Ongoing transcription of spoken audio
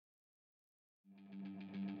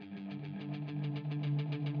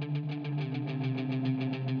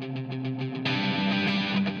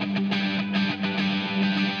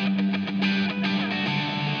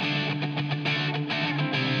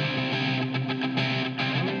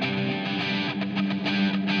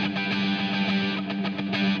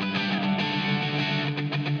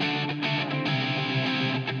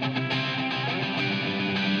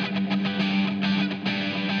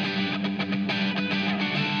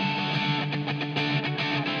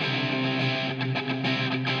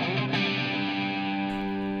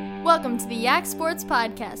Welcome to the Yak Sports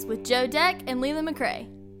Podcast with Joe Deck and Leland McRae.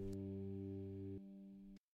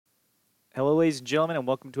 Hello, ladies and gentlemen, and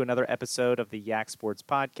welcome to another episode of the Yak Sports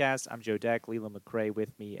Podcast. I'm Joe Deck, Leland McRae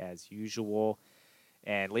with me as usual.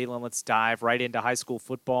 And Leland, let's dive right into high school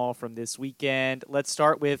football from this weekend. Let's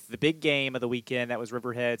start with the big game of the weekend. That was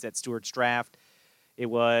Riverheads at Stewart's Draft. It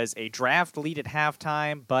was a draft lead at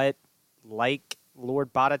halftime, but like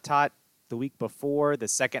Lord Botetourt the week before, the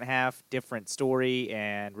second half, different story,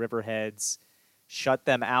 and Riverheads shut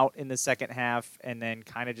them out in the second half and then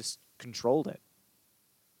kind of just controlled it.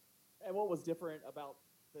 And what was different about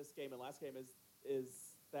this game and last game is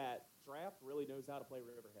that Draft really knows how to play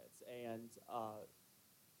Riverheads, and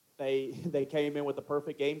they came in with the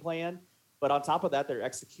perfect game plan. But on top of that, their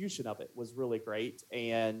execution of it was really great.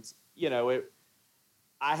 And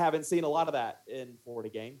I haven't seen a lot of that in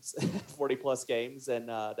 40 games, 40-plus games. And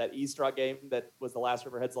that Eastrock game that was the last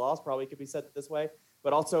Riverheads loss probably could be said this way.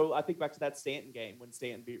 But also, I think back to that Stanton game when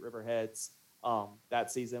Stanton beat Riverheads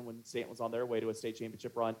that season when Stanton was on their way to a state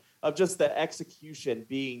championship run, of just the execution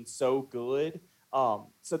being so good.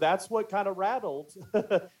 So that's what kind of rattled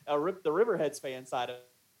the Riverheads fan side of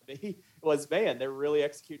me was, man, they're really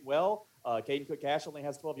executing well. Caden Cook-Cash only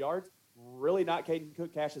has 12 yards. Really not Caden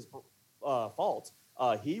Cook-Cash's fault.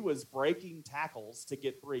 He was breaking tackles to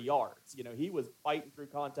get 3 yards. He was fighting through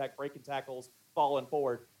contact, breaking tackles, falling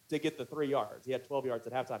forward to get the 3 yards. He had 12 yards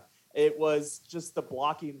at halftime. It was just the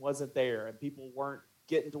blocking wasn't there, and people weren't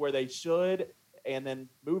getting to where they should and then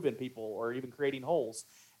moving people or even creating holes.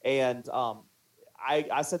 And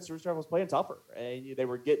I said Stewart's Draft was playing tougher, and they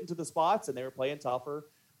were getting to the spots, and they were playing tougher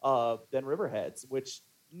than Riverheads, which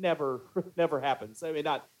never happens. I mean,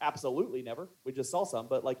 not absolutely never. We just saw some,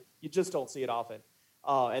 but you just don't see it often.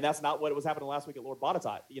 And that's not what was happening last week at Lord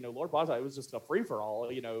Botetourt. Lord Botetourt, it was just a free-for-all.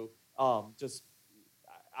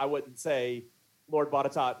 I wouldn't say Lord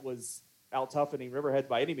Botetourt was out-toughening Riverheads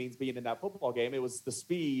by any means being in that football game. It was the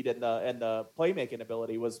speed and the playmaking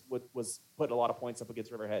ability was putting a lot of points up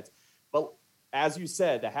against Riverheads. But as you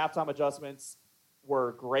said, the halftime adjustments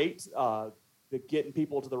were great. The getting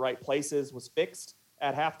people to the right places was fixed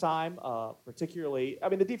at halftime, particularly. I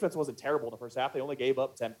mean, the defense wasn't terrible in the first half. They only gave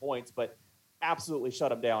up 10 points, but absolutely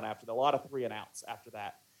shut them down after a lot of 3-and-outs after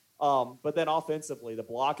that. But then offensively, the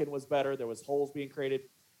blocking was better. There was holes being created.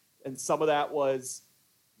 And some of that was,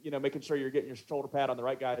 making sure you're getting your shoulder pad on the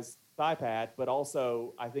right guy's thigh pad. But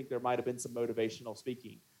also, I think there might have been some motivational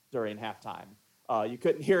speaking during halftime. You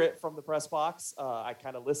couldn't hear it from the press box. I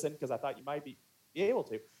kind of listened because I thought you might be able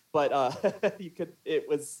to. But you could. It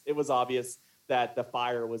was obvious that the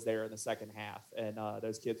fire was there in the second half, and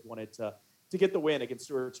those kids wanted to get the win against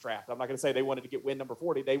Stewart's Draft. I'm not going to say they wanted to get win number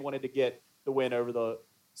 40. They wanted to get the win over the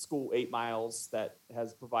school 8 miles that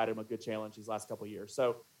has provided them a good challenge these last couple of years.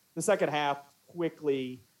 So the second half,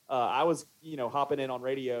 quickly, I was, hopping in on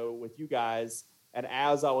radio with you guys, and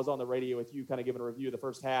as I was on the radio with you kind of giving a review of the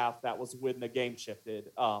first half, that was when the game shifted.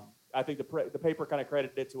 I think the paper kind of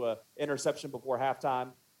credited it to an interception before halftime.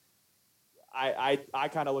 I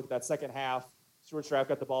kind of looked at that second half. Stewart's Draft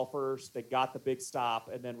got the ball first. They got the big stop,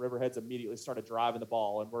 and then Riverheads immediately started driving the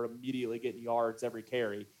ball, and we're immediately getting yards every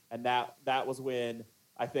carry. And that was when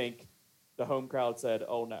I think the home crowd said,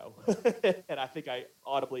 "Oh no," and I think I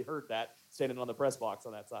audibly heard that standing on the press box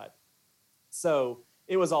on that side. So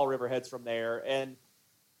it was all Riverheads from there, and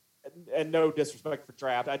no disrespect for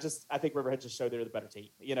Draft. I think Riverheads just showed they're the better team.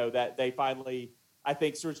 That they finally. I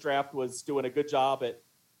think Stewart's Draft was doing a good job at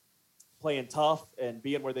playing tough and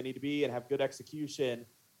being where they need to be and have good execution.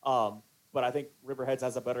 But I think Riverheads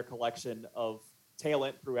has a better collection of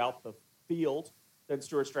talent throughout the field than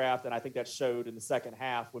Stewart's Draft, and I think that showed in the second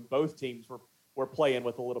half when both teams were playing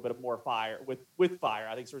with a little bit of more fire, with fire.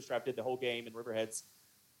 I think Stewart's Draft did the whole game, and Riverheads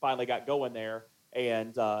finally got going there,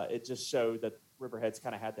 and it just showed that Riverheads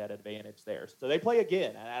kind of had that advantage there. So they play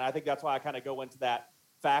again, and I think that's why I kind of go into that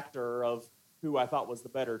factor of who I thought was the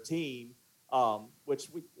better team.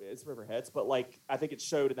 It's Riverheads, but I think it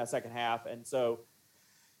showed in that second half, and so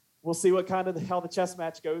we'll see what kind of how the chess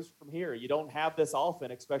match goes from here. You don't have this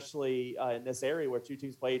often, especially in this area where two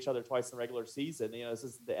teams play each other twice in the regular season. This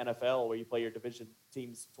is the NFL where you play your division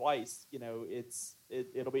teams twice.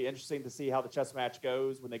 It'll be interesting to see how the chess match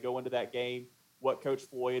goes when they go into that game. What Coach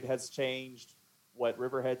Floyd has changed, what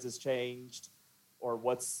Riverheads has changed, or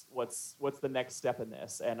what's the next step in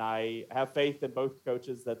this. And I have faith in both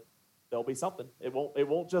coaches that there'll be something. It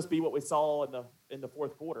won't just be what we saw in the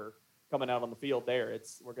fourth quarter coming out on the field there.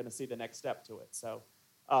 We're going to see the next step to it. So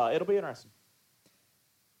it'll be interesting.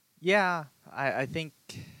 Yeah, I think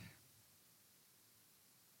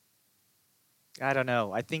I don't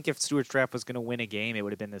know. I think if Stuart Draft was going to win a game, it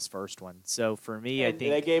would have been this first one. So for me, And I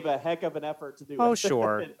think they gave a heck of an effort to do it. Oh,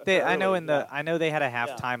 sure. I know Early, I know they had a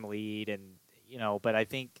halftime lead, and but I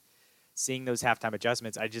think seeing those halftime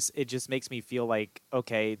adjustments, it just makes me feel like,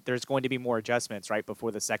 okay, there's going to be more adjustments right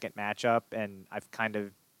before the second matchup, and I've kind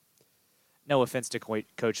of, no offense to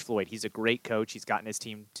Coach Floyd, he's a great coach. He's gotten his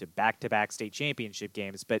team to back-to-back state championship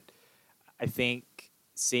games, but I think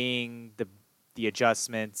seeing the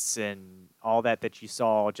adjustments and all that you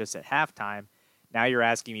saw just at halftime, now you're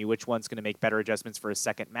asking me which one's going to make better adjustments for a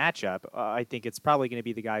second matchup. I think it's probably going to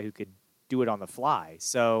be the guy who could do it on the fly.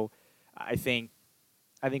 So I think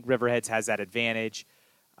Riverheads has that advantage.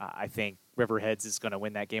 I think Riverheads is going to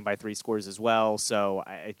win that game by 3 scores as well. So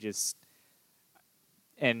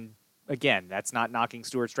and again, that's not knocking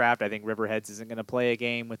Stuart's Draft. I think Riverheads isn't going to play a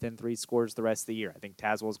game within 3 scores the rest of the year. I think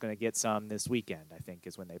Tazewell is going to get some this weekend, I think,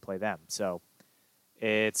 is when they play them. So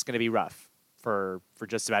it's going to be rough for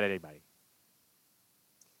just about anybody.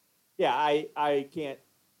 Yeah, I can't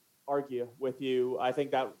argue with you. I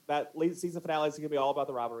think that late season finale is going to be all about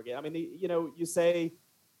the rivalry game. I mean, you say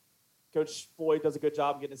Coach Floyd does a good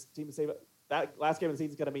job getting his team to save it. That last game of the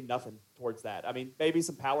season is going to mean nothing towards that. I mean, maybe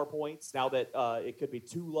some power points now that it could be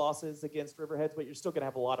 2 losses against Riverheads, but you're still going to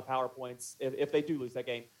have a lot of power points if they do lose that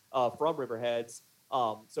game from Riverheads.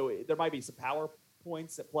 So there might be some power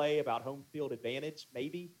points at play about home field advantage,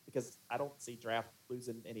 maybe, because I don't see Draft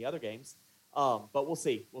losing any other games. But we'll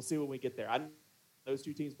see. We'll see when we get there. Those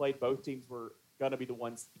 2 teams played. Both teams were going to be the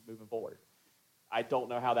ones moving forward. I don't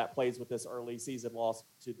know how that plays with this early season loss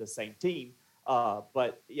to the same team.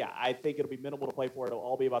 But, yeah, I think it'll be minimal to play for. It'll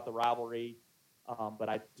all be about the rivalry. But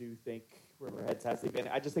I do think Riverheads has the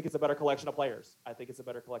advantage. I just think it's a better collection of players. And that's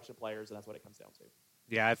what it comes down to.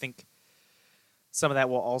 Yeah, I think some of that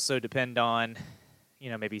will also depend on,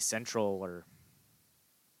 maybe Central or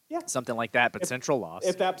something like that, but Central lost.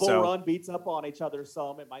 If that bull run beats up on each other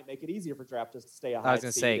some, it might make it easier for Draft just to stay a high seed. I was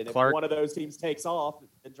going to say, and Clark, if one of those teams takes off,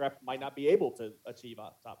 then Draft might not be able to achieve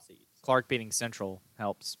a top seed. Clark beating Central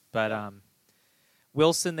helps. But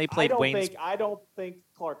Wilson, they played Wayne. I don't think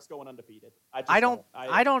Clark's going undefeated. I don't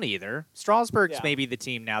either. Strasburg's maybe the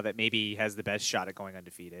team now that maybe has the best shot at going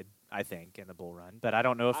undefeated, I think, in the bull run. But I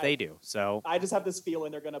don't know if they do. So I just have this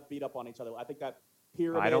feeling they're going to beat up on each other. I think that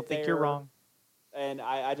pyramid. I don't think you're wrong. And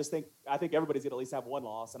I think everybody's going to at least have 1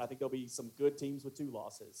 loss, and I think there'll be some good teams with 2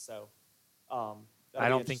 losses. So I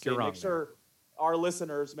don't think you're wrong. Make sure our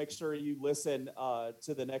listeners, make sure you listen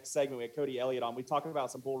to the next segment. We had Cody Elliott on. We talk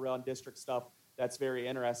about some Bull Run District stuff that's very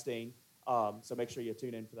interesting. So make sure you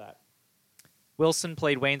tune in for that. Wilson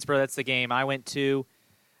played Waynesboro. That's the game I went to.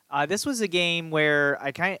 This was a game where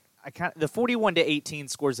the 41-18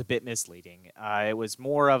 score is a bit misleading. It was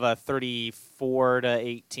more of a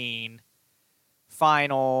 34-18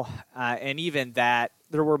 final, and even that,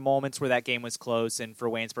 there were moments where that game was close, and for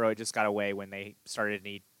Waynesboro, it just got away when they started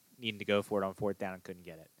needing to go for it on 4th down and couldn't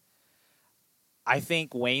get it. I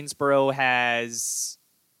think Waynesboro has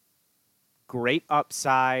great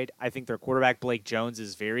upside. I think their quarterback, Blake Jones,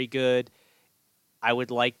 is very good. I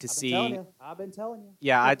would like to see... I've been telling you.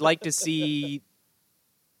 Yeah, I'd like to see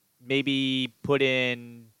maybe put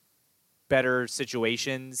in better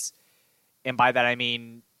situations, and by that I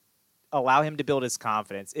mean allow him to build his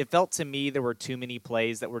confidence. It felt to me there were too many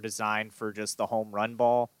plays that were designed for just the home run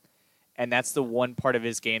ball, and that's the one part of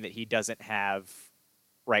his game that he doesn't have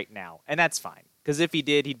right now. And that's fine, because if he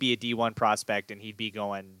did, he'd be a D1 prospect, and he'd be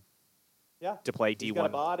going to play D1. He's got a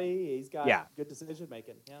body. He's got good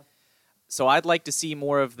decision-making. Yeah. So I'd like to see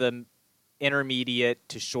more of the intermediate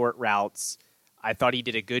to short routes. I thought he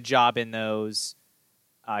did a good job in those.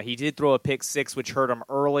 He did throw a pick 6, which hurt him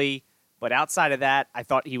early. But outside of that, I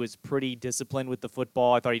thought he was pretty disciplined with the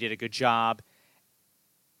football. I thought he did a good job.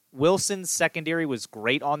 Wilson's secondary was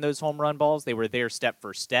great on those home run balls. They were there step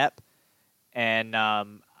for step. And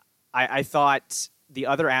I thought the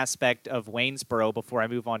other aspect of Waynesboro, before I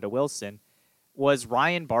move on to Wilson, was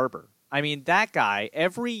Ryan Barber. I mean, that guy,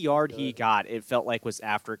 every yard he got, it felt like was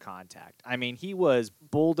after contact. I mean, he was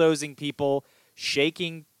bulldozing people,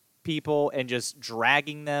 shaking people, and just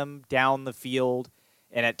dragging them down the field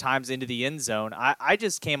and at times into the end zone. I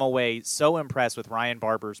just came away so impressed with Ryan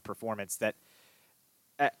Barber's performance that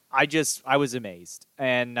I was amazed.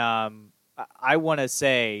 And I want to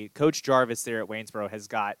say Coach Jarvis there at Waynesboro has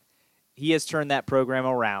turned that program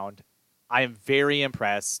around. I am very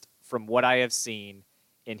impressed from what I have seen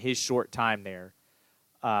in his short time there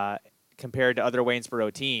compared to other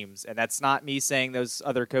Waynesboro teams. And that's not me saying those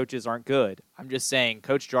other coaches aren't good. I'm just saying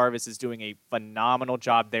Coach Jarvis is doing a phenomenal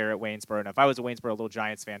job there at Waynesboro. And if I was a Waynesboro Little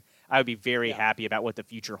Giants fan, I would be very happy about what the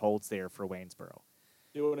future holds there for Waynesboro.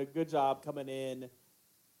 doing a good job coming in,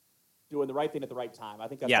 doing the right thing at the right time. I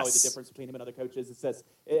think that's probably the difference between him and other coaches. It says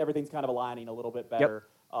everything's kind of aligning a little bit better.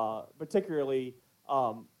 Particularly,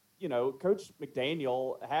 Coach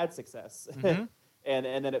McDaniel had success, and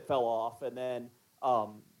then it fell off. And then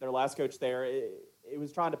their last coach there, it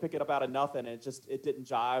was trying to pick it up out of nothing, and it didn't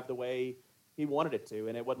jive the way he wanted it to,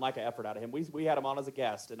 and it wasn't like an effort out of him. We had him on as a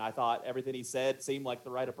guest, and I thought everything he said seemed like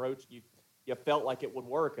the right approach. You felt like it would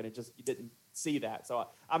work, and you didn't see that. So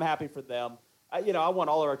I'm happy for them. I want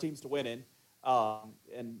all of our teams to win in,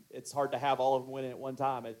 and it's hard to have all of them win at one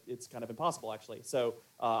time. It's kind of impossible, actually. So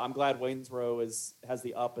I'm glad Waynesboro has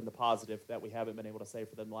the up and the positive that we haven't been able to say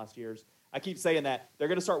for them the last years. I keep saying that they're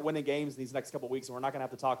going to start winning games these next couple of weeks, and we're not going to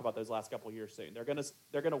have to talk about those last couple of years soon. They're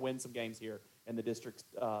going to win some games here in the district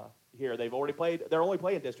here. They've already played. They're only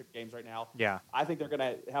playing district games right now. Yeah, I think they're going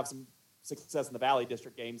to have some success in the Valley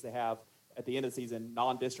district games they have at the end of the season,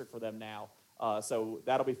 non-district for them now. So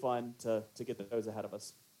that'll be fun to get those ahead of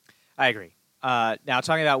us. I agree. Now,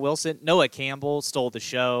 talking about Wilson, Noah Campbell stole the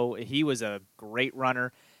show. He was a great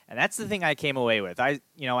runner, and that's the thing I came away with. I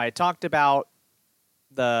talked about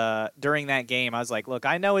during that game. I was like, look,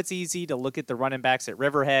 I know it's easy to look at the running backs at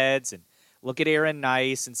Riverheads and look at Aaron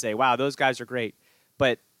Nice and say, wow, those guys are great.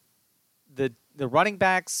 But the running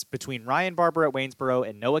backs between Ryan Barber at Waynesboro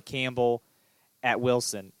and Noah Campbell at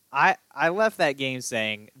Wilson, I left that game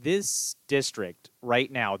saying this district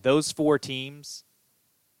right now, those four teams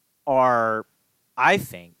are, I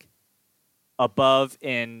think, above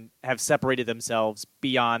and have separated themselves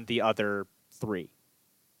beyond the other three.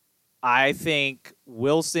 I think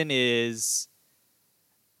Wilson it's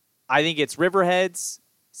Riverheads,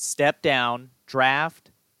 step down,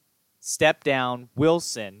 draft, step down,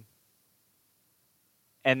 Wilson,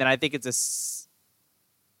 and then I think it's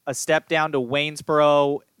a step down to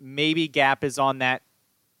Waynesboro. Maybe Gap is on that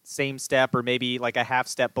same step, or maybe like a half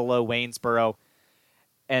step below Waynesboro,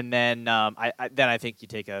 and then I think you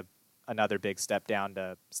take another big step down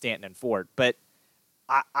to Stanton and Fort. But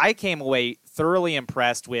I came away thoroughly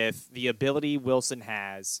impressed with the ability Wilson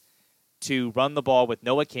has to run the ball with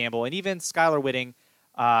Noah Campbell, and even Skylar Whitting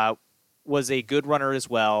was a good runner as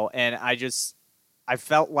well. And I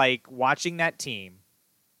felt like watching that team,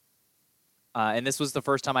 and this was the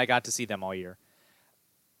first time I got to see them all year,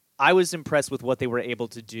 I was impressed with what they were able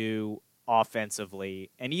to do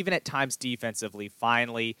offensively and even at times defensively.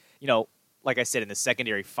 Finally, like I said, in the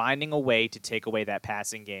secondary, finding a way to take away that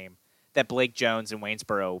passing game that Blake Jones and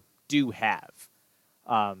Waynesboro do have.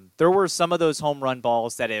 There were some of those home run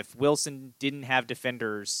balls that if Wilson didn't have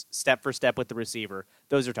defenders step for step with the receiver,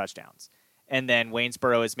 those are touchdowns. And then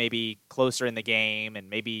Waynesboro is maybe closer in the game, and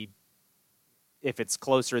maybe if it's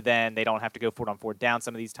closer, then they don't have to go for it on fourth down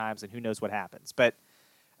some of these times, and who knows what happens. But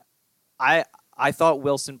I thought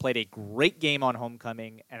Wilson played a great game on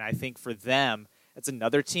homecoming, and I think for them, it's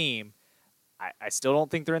another team. I still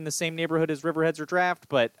don't think they're in the same neighborhood as Riverheads or Draft,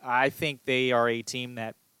 but I think they are a team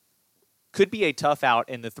that could be a tough out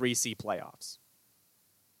in the 3C playoffs.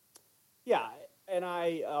 Yeah, and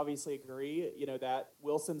I obviously agree. That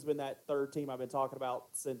Wilson's been that third team I've been talking about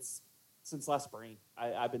since last spring.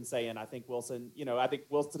 I've been saying I think Wilson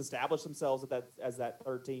established themselves as that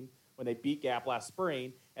third team when they beat Gap last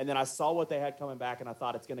spring, and then I saw what they had coming back, and I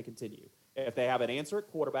thought it's going to continue. If they have an answer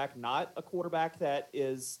at quarterback, not a quarterback that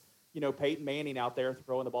is Peyton Manning out there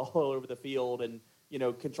throwing the ball all over the field and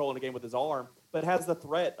controlling the game with his arm, but has the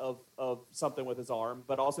threat of something with his arm,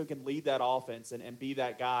 but also can lead that offense and be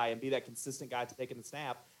that guy and be that consistent guy to taking the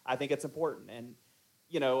snap. I think it's important. And,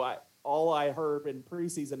 all I heard in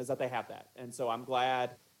preseason is that they have that. And so I'm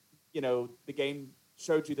glad, the game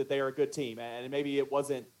showed you that they are a good team. And maybe it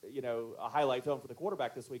wasn't, a highlight film for the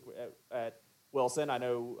quarterback this week at Wilson. I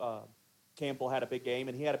know Campbell had a big game,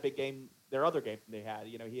 and he had a big game their other game they had.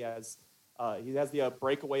 He has the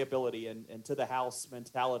breakaway ability and to the house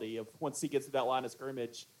mentality of once he gets to that line of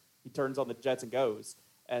scrimmage, he turns on the jets and goes.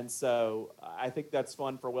 And so I think that's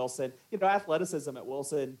fun for Wilson. Athleticism at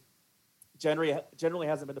Wilson generally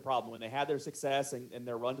hasn't been the problem. When they had their success and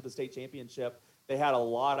their run to the state championship, they had a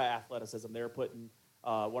lot of athleticism. They were putting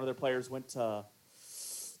one of their players went to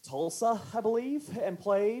Tulsa, I believe, and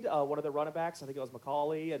played. One of their running backs, I think it was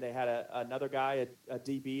McCauley, and they had another guy, a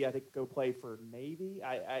DB, I think, go play for Navy.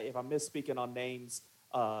 If I'm misspeaking on names,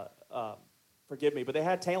 forgive me. But they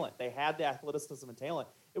had talent. They had the athleticism and talent.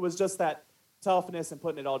 It was just that toughness and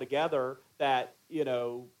putting it all together that,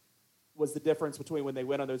 was the difference between when they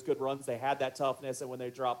went on those good runs, they had that toughness, and when they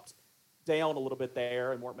dropped down a little bit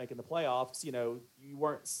there and weren't making the playoffs, you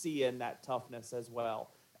weren't seeing that toughness as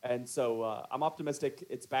well. And so I'm optimistic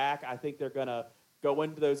it's back. I think they're going to go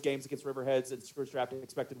into those games against Riverheads and Spruce Draft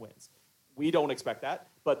expected wins. We don't expect that,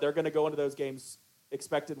 but they're going to go into those games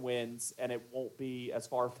expected wins, and it won't be as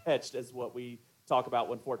far-fetched as what we talk about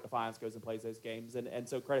when Fort Defiance goes and plays those games. And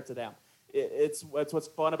so credit to them. It's what's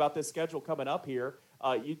fun about this schedule coming up here.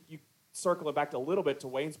 You circling back a little bit to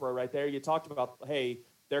Waynesboro right there. You talked about, hey,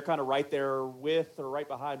 they're kind of right there with or right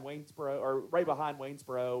behind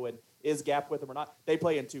Waynesboro, and is Gap with them or not? They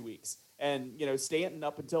play in 2 weeks. And, Stanton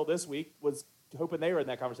up until this week was hoping they were in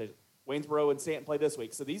that conversation. Waynesboro and Stanton play this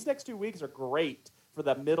week. So these next 2 weeks are great for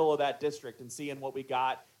the middle of that district and seeing what we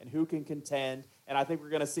got and who can contend. And I think we're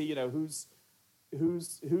going to see, who's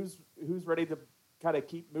ready to kind of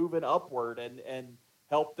keep moving upward and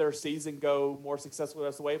help their season go more successfully the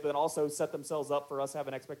rest of the way, but then also set themselves up for us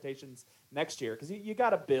having expectations next year. Because you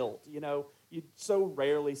got to build. You so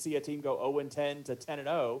rarely see a team go 0-10 to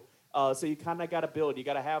 10-0. So you kind of got to build. You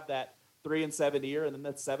got to have that 3-7 year, and then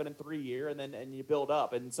that 7-3 year, and you build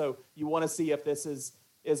up. And so you want to see if this is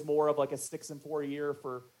more of like a 6-4 year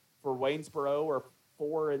for Waynesboro, or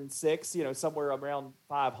 4-6, somewhere around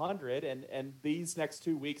 500. And these next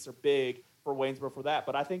 2 weeks are big for Waynesboro for that.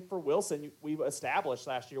 But I think for Wilson, we've established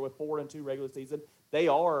last year with 4-2 regular season, they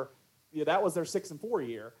are, that was their 6-4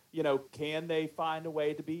 year. Can they find a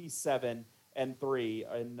way to be 7-3 and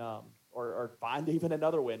or find even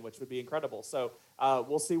another win, which would be incredible. So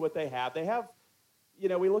we'll see what they have. They have,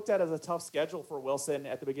 we looked at it as a tough schedule for Wilson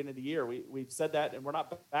at the beginning of the year. We've said that, and we're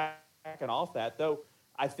not backing off that, though.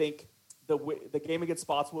 I think the game against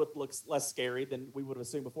Spotswood looks less scary than we would have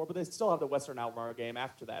assumed before, but they still have the Western Albemarle game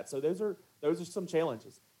after that. So those are some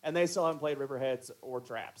challenges, and they still haven't played Riverheads or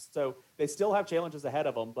Traps. So they still have challenges ahead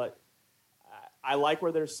of them, but I like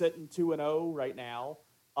where they're sitting 2-0 right now.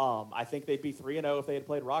 I think they'd be 3-0 if they had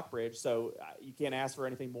played Rockbridge. So you can't ask for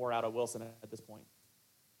anything more out of Wilson at this point.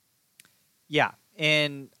 Yeah,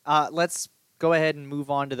 and let's go ahead and move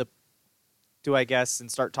on to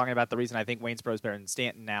and start talking about the reason I think Waynesboro is better than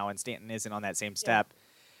Stanton now, and Stanton isn't on that same step. Yeah.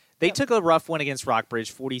 They took a rough one against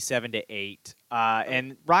Rockbridge, 47-8,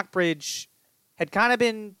 and Rockbridge had kind of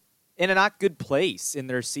been in a not good place in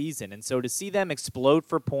their season, and so to see them explode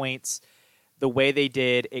for points the way they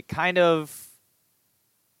did, it kind of,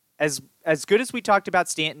 as good as we talked about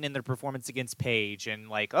Stanton in their performance against Page, and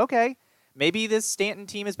like, okay, maybe this Stanton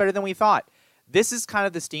team is better than we thought. This is kind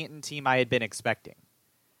of the Stanton team I had been expecting.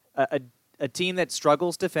 A team that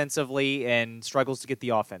struggles defensively and struggles to get the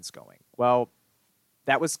offense going. Well,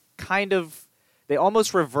 that was kind of, they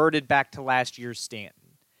almost reverted back to last year's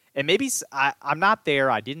Stanton. And maybe, I'm not there,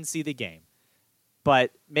 I didn't see the game, but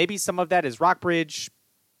maybe some of that is Rockbridge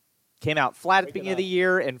came out flat at the beginning of the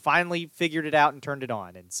year and finally figured it out and turned it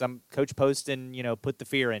on. And some Coach Poston, put the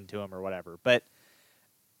fear into him or whatever. But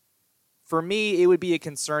for me, it would be a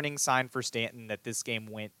concerning sign for Stanton that this game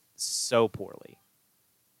went so poorly.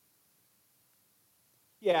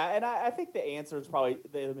 Yeah, and I think the answer is probably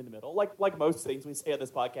them in the middle. Like most things we say on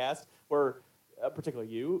this podcast, where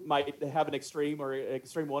particularly you might have an extreme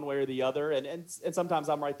one way or the other, and sometimes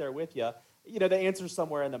I'm right there with you. The answer is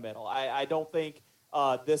somewhere in the middle. I don't think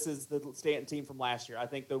this is the Stanton team from last year. I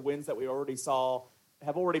think the wins that we already saw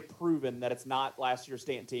have already proven that it's not last year's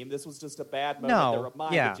Stanton team. This was just a bad moment that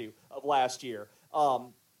reminded you of last year.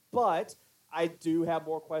 But I do have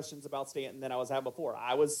more questions about Stanton than I was having before.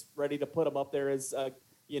 I was ready to put them up there as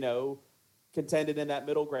contended in that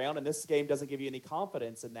middle ground, and this game doesn't give you any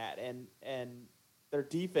confidence in that. And their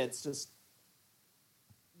defense just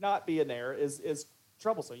not being there is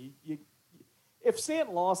troublesome. If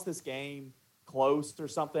Stanton lost this game close or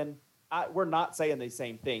something, we're not saying the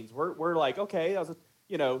same things. We're like, okay, that was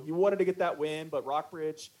you wanted to get that win, but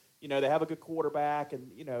Rockbridge, they have a good quarterback, and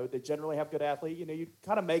they generally have good athlete. You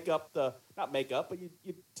kind of but you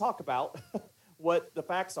talk about what the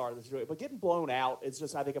facts are. But getting blown out is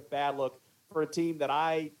just, I think, a bad look for a team that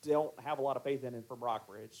I don't have a lot of faith in from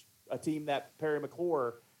Rockbridge, a team that Perry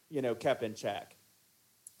McClure, kept in check.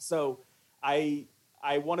 So I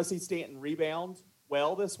want to see Stanton rebound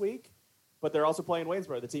well this week, but they're also playing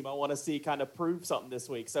Waynesboro, the team I want to see kind of prove something this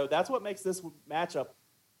week. So that's what makes this matchup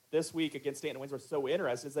this week against Stanton and Waynesboro so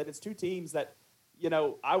interesting, is that it's two teams that,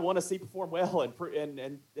 I want to see perform well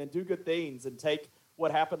and do good things and take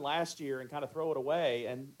what happened last year and kind of throw it away.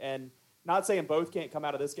 And not saying both can't come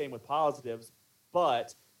out of this game with positives,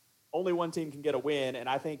 but only one team can get a win. And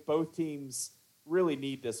I think both teams really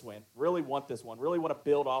need this win, really want this one, really want to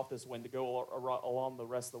build off this win to go along the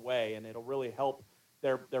rest of the way. And it'll really help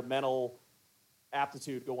their mental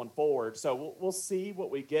aptitude going forward. So we'll see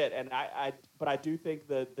what we get. And but I do think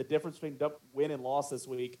the difference between win and loss this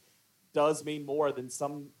week does mean more than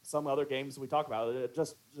some other games we talk about.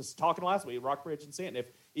 Just talking last week, Rockbridge and Stanton.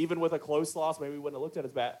 If even with a close loss, maybe we wouldn't have looked at it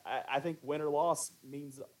as bad. I think win or loss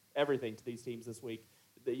means everything to these teams this week.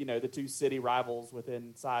 The two city rivals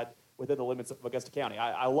within the limits of Augusta County.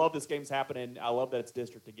 I love this game's happening. I love that it's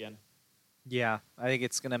district again. Yeah, I think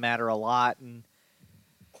it's going to matter a lot. And,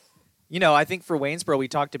 I think for Waynesboro, we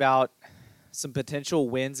talked about some potential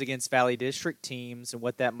wins against Valley District teams and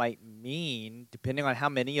what that might mean, depending on how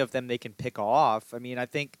many of them they can pick off. I mean, I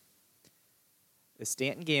think the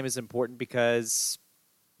Stanton game is important because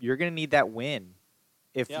you're going to need that win.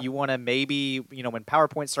 If you want to maybe, when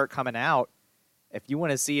PowerPoints start coming out, if you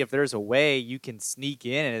want to see if there's a way you can sneak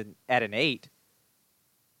in at an 8,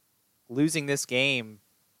 losing this game,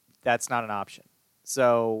 that's not an option.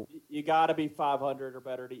 So you got to be 500 or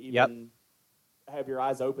better to even have your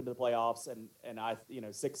eyes open to the playoffs. And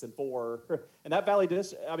 6-4, and that Valley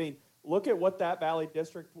District. I mean, look at what that Valley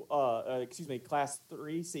District, Class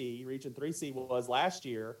 3C, Region 3C was last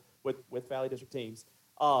year with Valley District teams.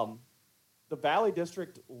 The Valley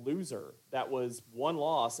District loser that was one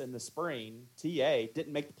loss in the spring, TA,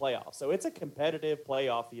 didn't make the playoffs. So it's a competitive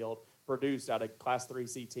playoff field produced out of Class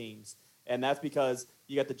 3C teams. And that's because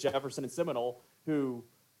you got the Jefferson and Seminole, who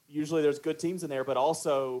usually there's good teams in there, but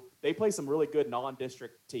also they play some really good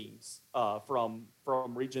non-district teams from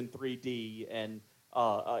Region 3D and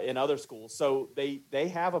in other schools. So they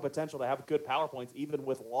have a potential to have good PowerPoints even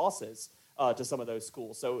with losses to some of those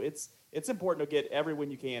schools. So it's important to get every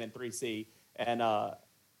win you can in 3C. And, talking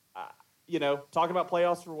about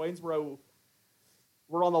playoffs for Waynesboro,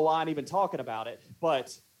 we're on the line even talking about it.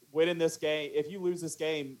 But winning this game, if you lose this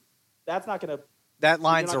game, that's not going to – that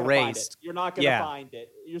line's erased. You're not going to find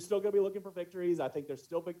it. You're still going to be looking for victories. I think there's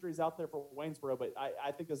still victories out there for Waynesboro, but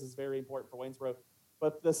I think this is very important for Waynesboro.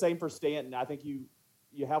 But the same for Stanton. I think you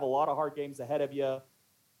have a lot of hard games ahead of you.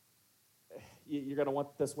 You're going to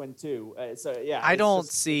want this win too. It's tough. Yeah, I don't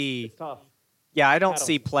see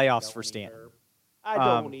playoffs for Stanton. I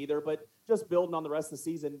don't either, but just building on the rest of the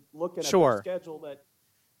season, looking at the schedule,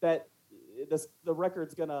 that the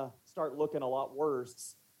record's going to start looking a lot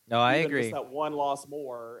worse. No, I agree. Just that one loss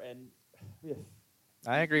more, and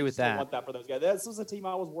I agree with that. I want that for those guys. This was a team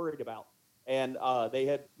I was worried about, and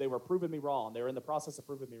they were proving me wrong. They were in the process of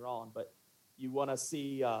proving me wrong, but you want to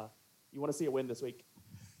see a win this week.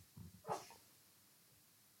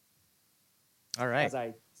 All right. As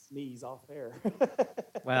I sneeze off air.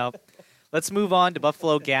 Well, let's move on to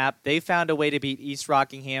Buffalo Gap. They found a way to beat East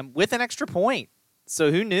Rockingham with an extra point.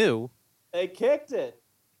 So who knew? They kicked it.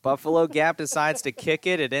 Buffalo Gap decides to kick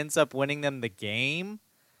it. It ends up winning them the game.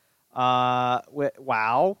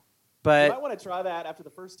 Wow. But you might want to try that after the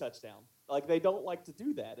first touchdown. Like, they don't like to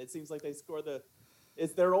do that. It seems like they score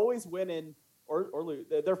they're always winning or lose.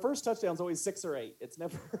 Their first touchdown's always 6 or 8. It's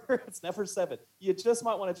never 7. You just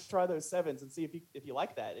might want to try those 7s and see if you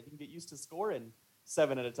like that. If you can get used to scoring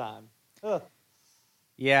 7 at a time. Ugh.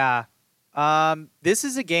 Yeah. This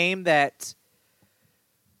is a game that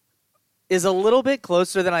is a little bit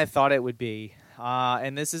closer than I thought it would be.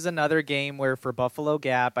 And this is another game where for Buffalo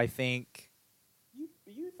Gap, I think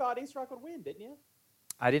you thought East Rock would win, didn't you?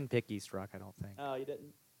 I didn't pick East Rock, I don't think. Oh, you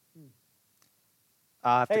didn't?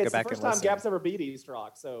 I'll have to go it's back the first and time listen. Gap's ever beat East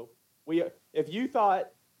Rock. So if you thought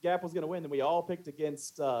Gap was going to win, then we all picked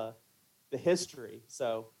against the history.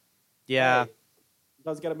 So yeah, you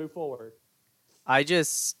guys got to move forward. I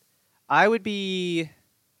would be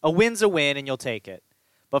a win's a win, and you'll take it.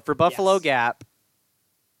 But for Buffalo Gap,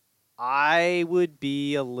 I would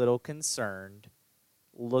be a little concerned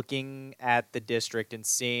looking at the district and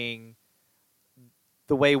seeing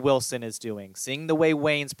the way Wilson is doing, seeing the way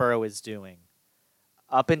Waynesboro is doing.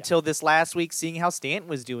 Up until this last week, seeing how Stanton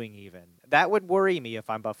was doing even. That would worry me if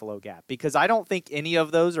I'm Buffalo Gap, because I don't think any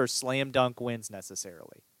of those are slam dunk wins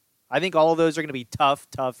necessarily. I think all of those are going to be tough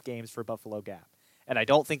games for Buffalo Gap. And I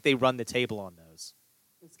don't think they run the table on those.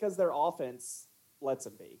 It's because their offense lets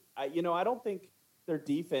them be. I don't think their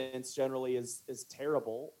defense generally is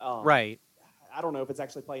terrible. Right. I don't know if it's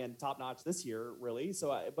actually playing top notch this year, really.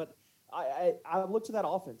 So, I look to that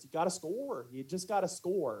offense. You got to score. You just got to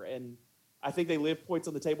score. And I think they leave points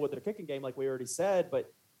on the table with their kicking game, like we already said.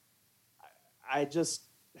 But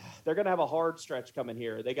they're going to have a hard stretch coming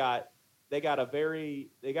here. They got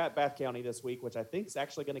Bath County this week, which I think is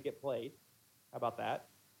actually going to get played. How about that?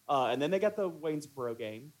 And then they got the Waynesboro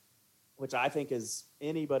game, which I think is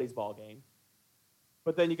anybody's ball game.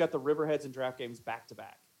 But then you got the Riverheads and Draft games back to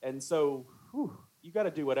back. And so you got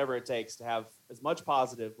to do whatever it takes to have as much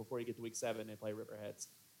positive before you get to week 7 and play Riverheads.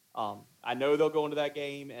 I know they'll go into that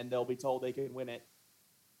game and they'll be told they can win it.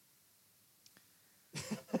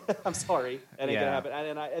 I'm sorry, that ain't gonna happen.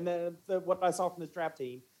 And then what I saw from this Draft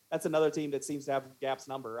team, that's another team that seems to have Gap's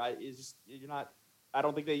number. I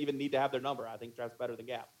don't think they even need to have their number. I think Draft's better than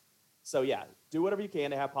Gap. So, yeah, do whatever you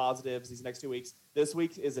can to have positives these next 2 weeks. This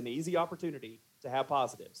week is an easy opportunity to have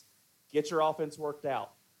positives. Get your offense worked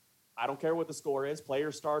out. I don't care what the score is. Play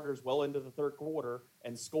your starters well into the third quarter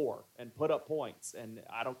and score and put up points. And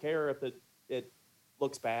I don't care if it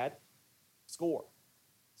looks bad. Score.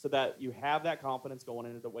 So that you have that confidence going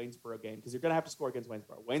into the Waynesboro game, because you're going to have to score against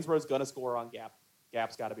Waynesboro. Waynesboro's going to score on Gap.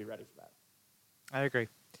 Gap's got to be ready for that. I agree.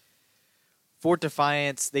 Fort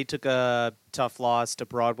Defiance, they took a tough loss to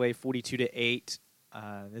Broadway, 42-8.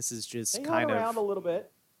 This is just they kind hung of around a little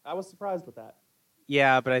bit. I was surprised with that.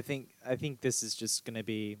 Yeah, but I think this is just going to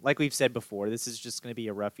be, like we've said before, this is just going to be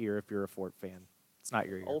a rough year if you're a Fort fan. It's not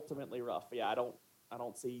your year. Ultimately rough. Yeah, I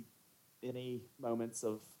don't see any moments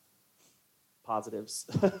of positives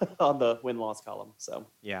on the win-loss column. So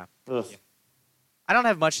yeah. Ugh. I don't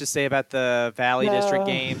have much to say about the Valley District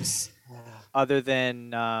games other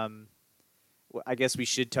than I guess we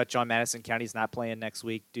should touch on Madison County's not playing next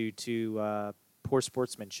week due to poor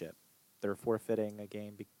sportsmanship. They're forfeiting a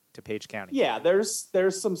game to Page County. Yeah, there's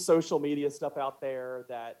some social media stuff out there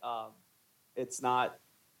that it's not.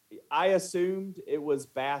 I assumed it was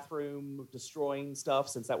bathroom destroying stuff,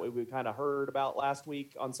 since that way we kind of heard about last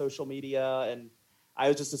week on social media, and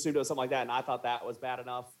I just assumed it was something like that, and I thought that was bad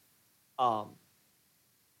enough. I'll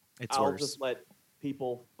just let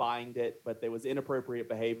people find it, but there was inappropriate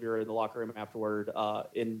behavior in the locker room afterward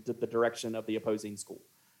in the direction of the opposing school.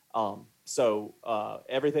 So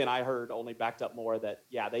everything I heard only backed up more that,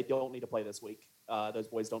 yeah, they don't need to play this week. Those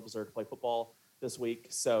boys don't deserve to play football this week.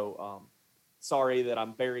 So sorry that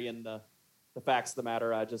I'm burying the facts of the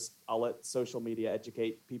matter. I'll let social media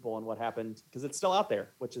educate people on what happened, because it's still out there,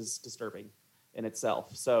 which is disturbing in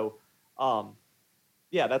itself. So,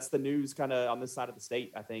 yeah, that's the news kind of on this side of the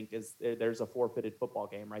state, I think, is there's a forfeited football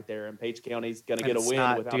game right there, and Page County's going to get a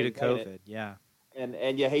win without due to COVID. It. Yeah.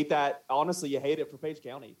 And you hate that. Honestly, you hate it for Page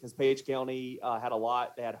County, because Page County had a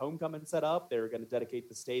lot. They had homecoming set up. They were going to dedicate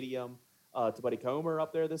the stadium to Buddy Comer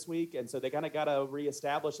up there this week. And so they kind of got to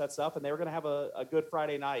reestablish that stuff. And they were going to have a good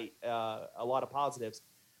Friday night, a lot of positives,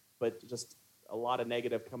 but just a lot of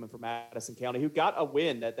negative coming from Madison County, who got a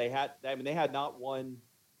win that they had. I mean, they had not won.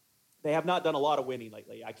 They have not done a lot of winning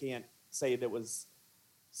lately. I can't say that was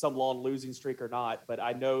some long losing streak or not, but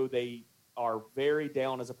I know they are very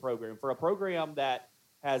down as a program. For a program that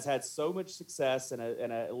has had so much success and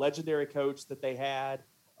a legendary coach that they had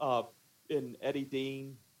in Eddie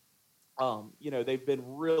Dean, they've been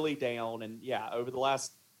really down. And, yeah, over the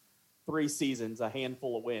last 3 seasons, a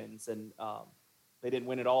handful of wins. And they didn't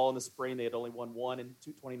win it all in the spring. They had only won one in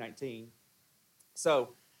 2019.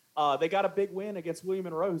 So they got a big win against William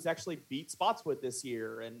Monroe, who's actually beat Spotswood this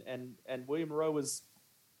year. And William Monroe was,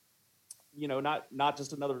 not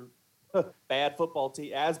just another bad football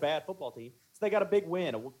team. So they got a big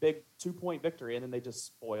win, a big 2-point victory, and then they just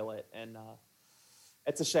spoil it. And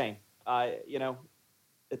it's a shame.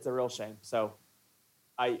 It's a real shame. So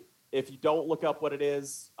if you don't look up what it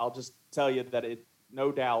is, I'll just tell you that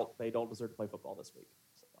no doubt they don't deserve to play football this week.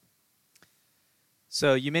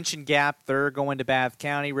 So you mentioned Gap. They're going to Bath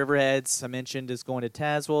County. Riverheads, I mentioned, is going to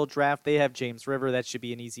Tazewell. Draft, they have James River. That should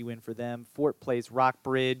be an easy win for them. Fort plays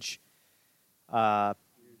Rockbridge.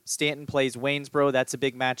 Stanton plays Waynesboro. That's a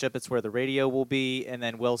big matchup. It's where the radio will be. And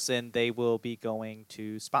then Wilson, they will be going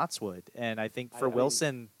to Spotswood. And I think for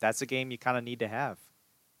Wilson, that's a game you kind of need to have.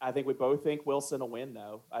 I think we both think Wilson will win,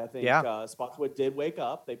 though. I think Spotswood did wake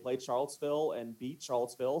up. They played Charlottesville and beat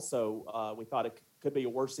Charlottesville. So we thought it could be a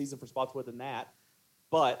worse season for Spotswood than that.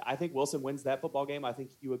 But I think Wilson wins that football game. I think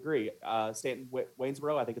you agree. Stanton,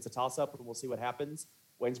 Waynesboro, I think it's a toss-up, and we'll see what happens.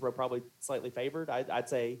 Waynesboro probably slightly favored, I'd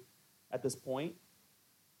say, at this point.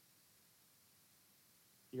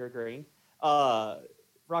 You're agreeing.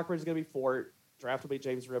 Rockbridge is going to be Fort. Draft will be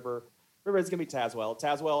James River. Riverhead's going to be Tazewell.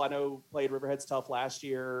 Tazewell, I know, played Riverhead's tough last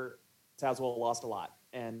year. Tazewell lost a lot.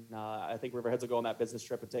 And I think Riverheads will go on that business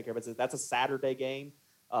trip and take care of it. That's a Saturday game.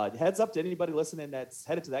 Heads up to anybody listening that's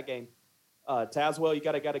headed to that game. Tazewell, you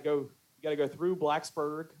got to go through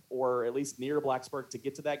Blacksburg, or at least near Blacksburg, to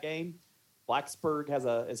get to that game.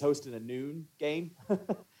 Blacksburg is hosting a noon game,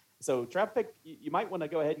 so traffic. You might want to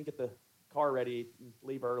go ahead and get the car ready and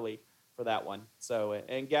leave early for that one. So,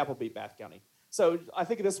 and Gap will beat Bath County. So I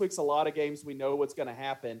think this week's a lot of games. We know what's going to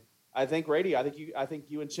happen. I think Grady, I think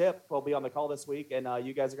you and Chip will be on the call this week, and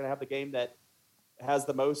you guys are going to have the game that has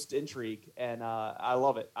the most intrigue, and I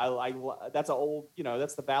love it. That's an old,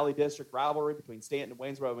 that's the Valley District rivalry between Stanton and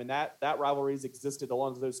Waynesboro. I mean, that rivalry's existed as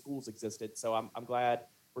long as those schools existed. So I'm glad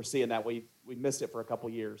we're seeing that. We missed it for a couple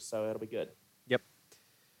years, so it'll be good. Yep.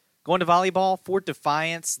 Going to volleyball, Fort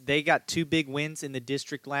Defiance. They got 2 big wins in the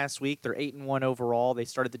district last week. They're 8-1 overall. They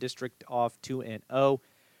started the district off 2-0.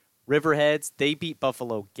 Riverheads, they beat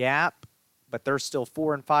Buffalo Gap, but they're still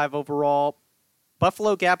 4-5 overall.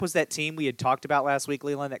 Buffalo Gap was that team we had talked about last week,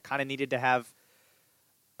 Leland, that kind of needed to have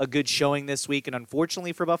a good showing this week. And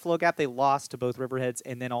unfortunately for Buffalo Gap, they lost to both Riverheads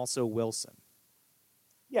and then also Wilson.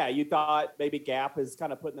 Yeah, you thought maybe Gap is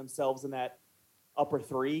kind of putting themselves in that upper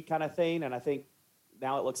three kind of thing. And I think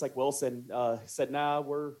now it looks like Wilson said, nah,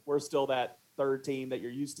 we're still that third team that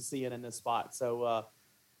you're used to seeing in this spot. So,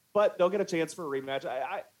 but they'll get a chance for a rematch.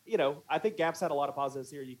 I think Gap's had a lot of positives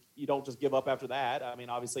here. You don't just give up after that. I mean,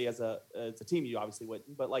 obviously as a team, you obviously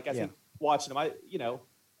wouldn't. But I think watching them,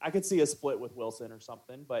 I could see a split with Wilson or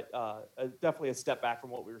something. But definitely a step back from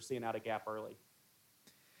what we were seeing out of Gap early.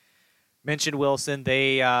 Mentioned Wilson.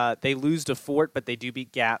 They lose to Fort, but they do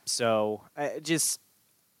beat Gap. So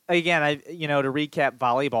again, to recap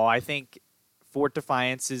volleyball, I think Fort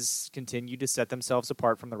Defiance has continued to set themselves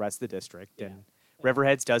apart from the rest of the district. Yeah. And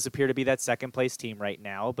Riverheads does appear to be that second-place team right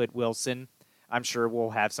now, but Wilson, I'm sure,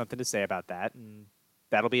 will have something to say about that, and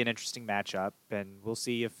that'll be an interesting matchup. And we'll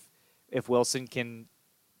see if Wilson can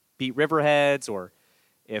beat Riverheads or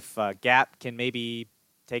if Gap can maybe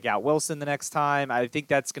take out Wilson the next time. I think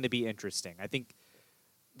that's going to be interesting. I think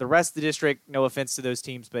the rest of the district, no offense to those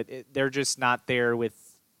teams, but they're just not there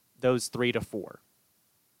with those 3 to 4.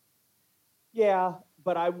 Yeah,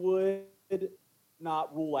 but I would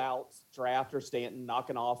not rule out Draft or Stanton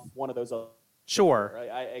knocking off one of those. Sure.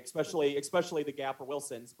 Especially the Gap or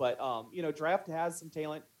Wilsons. But, Draft has some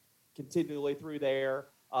talent continually through there.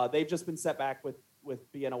 They've just been set back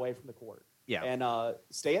with being away from the court. Yeah. And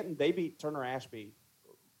Stanton, they beat Turner Ashby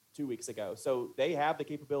 2 weeks ago. So they have the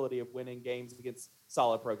capability of winning games against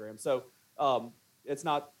solid programs. So it's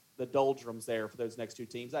not the doldrums there for those next two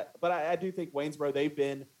teams. But I do think Waynesboro, they've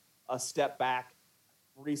been a step back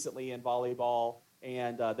recently in volleyball.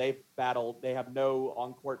 And they have no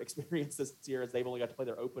on-court experience this year as they've only got to play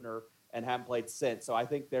their opener and haven't played since. So I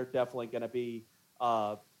think they're definitely going to be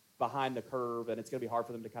behind the curve, and it's going to be hard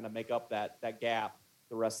for them to kind of make up that gap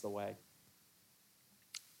the rest of the way.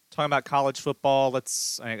 Talking about college football,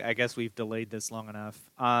 I guess we've delayed this long enough.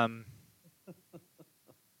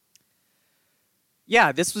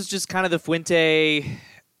 This was just kind of the Fuente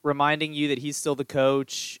reminding you that he's still the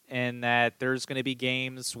coach and that there's going to be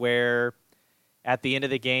games where at the end of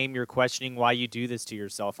the game, you're questioning why you do this to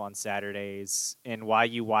yourself on Saturdays and why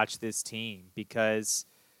you watch this team. Because,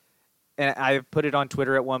 and I put it on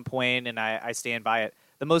Twitter at one point, and I stand by it,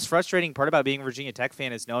 the most frustrating part about being a Virginia Tech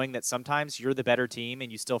fan is knowing that sometimes you're the better team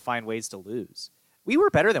and you still find ways to lose. We were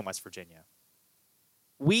better than West Virginia.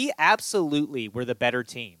 We absolutely were the better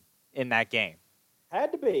team in that game.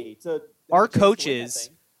 Had to be. Our coaches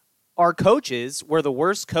were the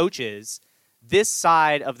worst coaches this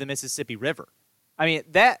side of the Mississippi River. I mean,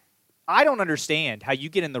 I don't understand how you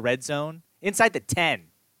get in the red zone inside the 10,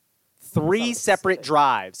 3 separate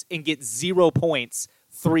drives and get 0 points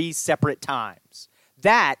 3 separate times.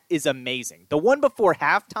 That is amazing. The one before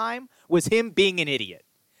halftime was him being an idiot.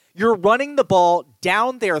 You're running the ball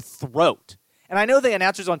down their throat. And I know the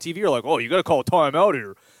announcers on TV are like, oh, you got to call a timeout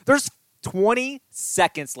here. There's 20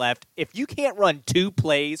 seconds left. If you can't run 2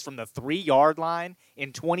 plays from the 3-yard line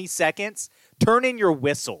in 20 seconds, turn in your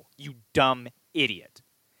whistle, you dumb idiot.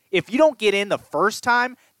 If you don't get in the first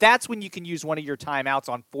time, that's when you can use one of your timeouts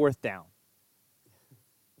on 4th down.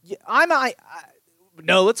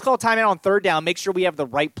 No, let's call timeout on 3rd down, make sure we have the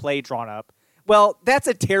right play drawn up. Well, that's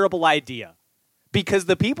a terrible idea because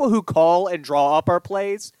the people who call and draw up our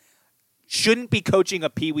plays shouldn't be coaching a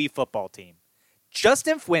Pee-wee football team.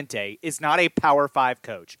 Justin Fuente is not a Power 5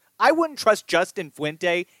 coach. I wouldn't trust Justin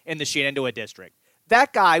Fuente in the Shenandoah district.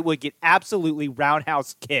 That guy would get absolutely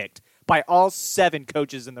roundhouse kicked by all 7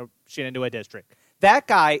 coaches in the Shenandoah district. That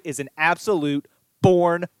guy is an absolute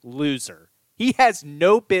born loser. He has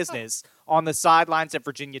no business on the sidelines at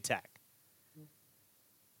Virginia Tech.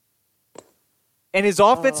 And his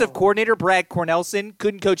offensive coordinator, Brad Cornelson,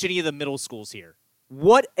 couldn't coach any of the middle schools here.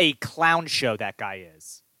 What a clown show that guy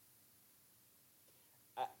is.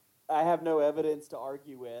 I have no evidence to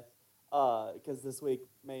argue with because this week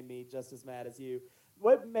made me just as mad as you.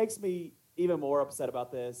 What makes me even more upset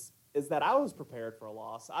about this is that I was prepared for a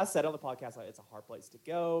loss. I said on the podcast, it's a hard place to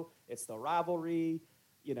go. It's the rivalry.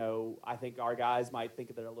 I think our guys might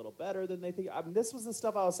think they're a little better than they think. I mean, this was the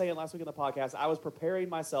stuff I was saying last week on the podcast. I was preparing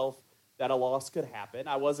myself that a loss could happen.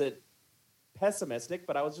 I wasn't pessimistic,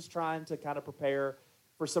 but I was just trying to kind of prepare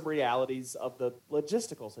for some realities of the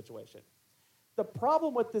logistical situation. The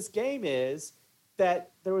problem with this game is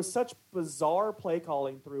that there was such bizarre play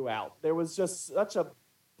calling throughout. There was just such a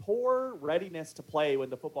poor readiness to play when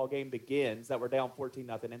the football game begins that we're down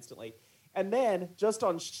 14-0 instantly. And then just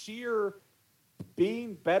on sheer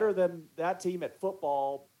being better than that team at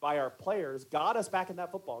football by our players got us back in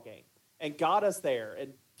that football game and got us there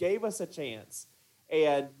and gave us a chance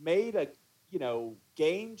and made a,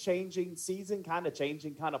 game-changing, season kind of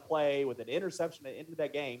changing kind of play with an interception at the end of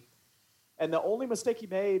that game. And the only mistake he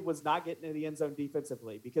made was not getting into the end zone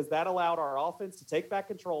defensively, because that allowed our offense to take back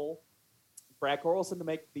control, Brad Corlison to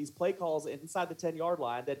make these play calls inside the 10-yard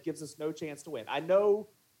line that gives us no chance to win. I know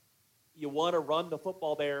you want to run the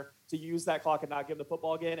football there to use that clock and not give the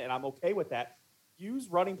football again, and I'm okay with that. Use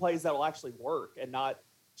running plays that will actually work and not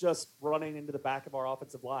just running into the back of our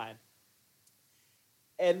offensive line.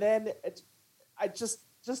 And then I just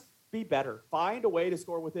be better. Find a way to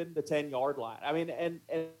score within the 10-yard line. I mean, and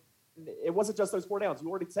it wasn't just those 4 downs. You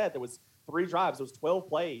already said there was 3 drives. There was 12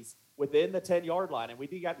 plays within the 10-yard line, and we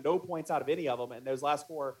got no points out of any of them, and those last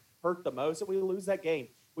 4 hurt the most, and we lose that game.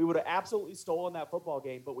 We would have absolutely stolen that football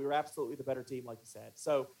game, but we were absolutely the better team, like you said.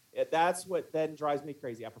 So that's what then drives me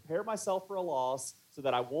crazy. I prepare myself for a loss so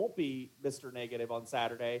that I won't be Mr. Negative on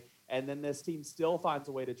Saturday, and then this team still finds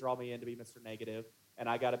a way to draw me in to be Mr. Negative, and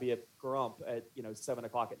I got to be a grump at 7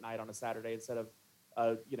 o'clock at night on a Saturday instead of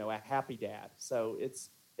a happy dad. So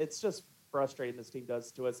it's just frustrating this team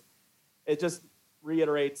does to us. It just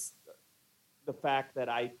reiterates the fact that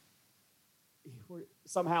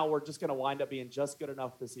somehow we're just going to wind up being just good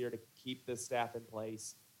enough this year to keep this staff in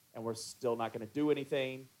place, and we're still not going to do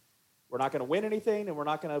anything. We're not going to win anything, and we're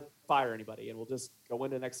not going to fire anybody, and we'll just go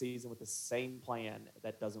into next season with the same plan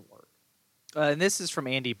that doesn't work. And this is from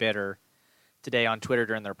Andy Bitter today on Twitter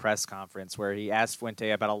during their press conference, where he asked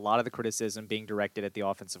Fuente about a lot of the criticism being directed at the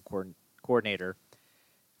offensive coordinator.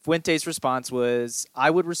 Fuente's response was,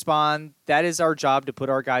 I would respond, that is our job to put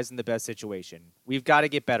our guys in the best situation. We've got to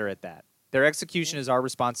get better at that. Their execution is our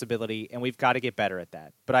responsibility, and we've got to get better at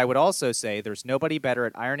that. But I would also say there's nobody better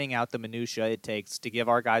at ironing out the minutia it takes to give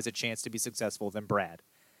our guys a chance to be successful than Brad.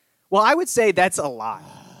 Well, I would say that's a lot.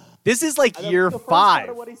 This is like year 5. The first part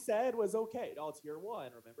of what he said was okay. No, it's year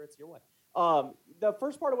 1. Remember, it's year 1. The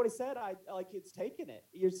first part of what he said, it's taking it.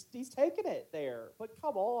 He's taking it there. But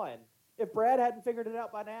come on. If Brad hadn't figured it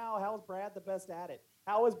out by now, how is Brad the best at it?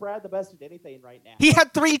 How is Brad the best at anything right now? He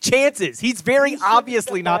had 3 chances. He's very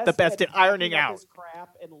obviously not the best at ironing out his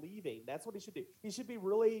crap and leaving. That's what he should do. He should be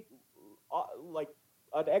really like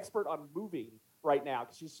an expert on moving right now,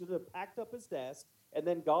 because he should have packed up his desk and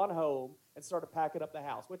then gone home and started packing up the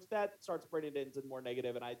house, which that starts bringing it into more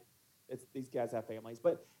negative. And these guys have families,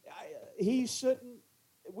 but he shouldn't.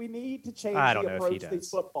 We need to change the approach to these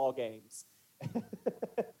football games.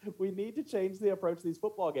 We need to change the approach to these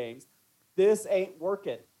football games. This ain't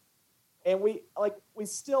working. And we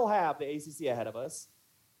still have the ACC ahead of us.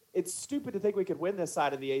 It's stupid to think we could win this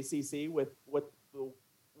side of the ACC with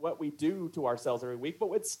what we do to ourselves every week, but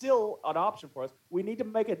it's still an option for us. We need to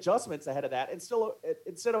make adjustments ahead of that, and still,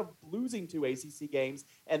 instead of losing 2 ACC games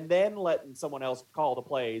and then letting someone else call the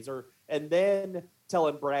plays, and then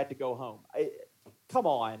telling Brad to go home. Come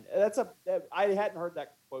on. I hadn't heard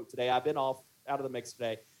that quote today. I've been out of the mix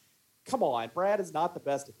today. Come on, Brad is not the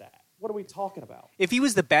best at that. What are we talking about? If he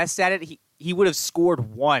was the best at it, he would have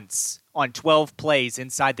scored once on 12 plays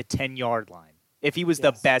inside the 10-yard line. If he was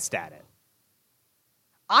the best at it.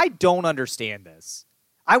 I don't understand this.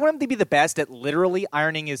 I want him to be the best at literally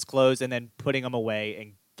ironing his clothes and then putting them away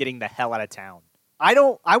and getting the hell out of town. I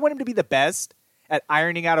want him to be the best at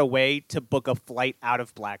ironing out a way to book a flight out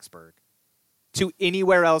of Blacksburg to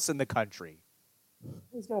anywhere else in the country.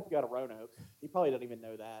 He's going to have to go to Roanoke. He probably doesn't even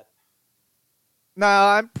know that.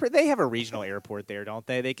 No, they have a regional airport there, don't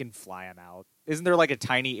they? They can fly him out. Isn't there like a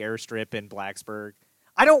tiny airstrip in Blacksburg?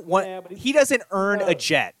 I don't want. Yeah, he doesn't earn a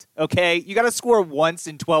jet. Okay, you got to score once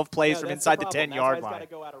in 12 plays from inside the 10-yard line. He's got to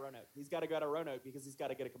go out of Roanoke. He's got to go out of Roanoke because he's got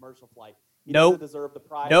to get a commercial flight. He doesn't deserve the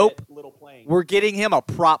private little plane. We're getting him a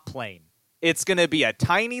prop plane. It's going to be a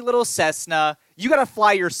tiny little Cessna. You got to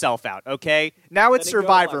fly yourself out, okay? Now it's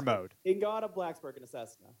survivor mode. He can go out of Blacksburg in a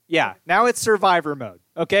Cessna. Yeah, now it's survivor mode,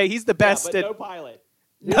 okay? He's the best but no pilot.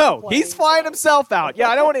 No, he's flying himself out. Yeah,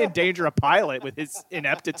 I don't want to endanger a pilot with his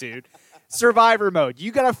ineptitude. Survivor mode.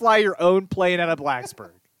 You got to fly your own plane out of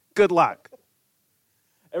Blacksburg. Good luck.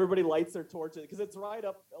 Everybody lights their torches because it's right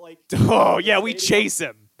up like. Oh yeah, we chase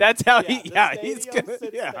him. That's how he's gonna.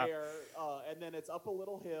 There, and then it's up a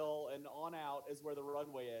little hill and on out is where the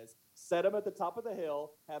runway is. Set him at the top of the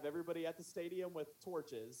hill. Have everybody at the stadium with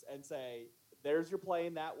torches and say, "There's your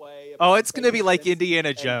plane that way." Oh, it's gonna be like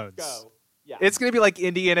Indiana Jones. Go. Yeah. It's gonna be like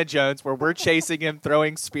Indiana Jones, where we're chasing him,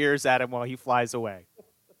 throwing spears at him while he flies away.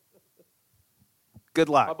 Good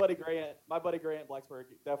luck. My buddy Grant in Blacksburg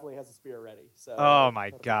definitely has a spear ready. So. Oh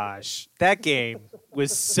my gosh, that game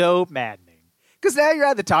was so maddening Because now you're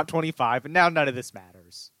at the top 25, and now none of this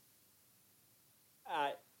matters.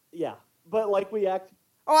 Yeah, but like we act.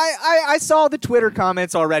 Oh, I saw the Twitter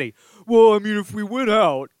comments already. Well, I mean, if we went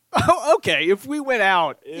out, okay. If we went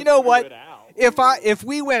out, you know what? If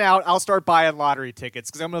we went out, I'll start buying lottery tickets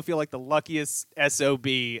because I'm gonna feel like the luckiest SOB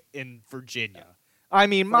in Virginia. I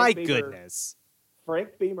mean, my goodness.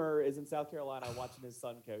 Frank Beamer is in South Carolina watching his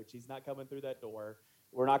son coach. He's not coming through that door.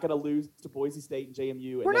 We're not going to lose to Boise State and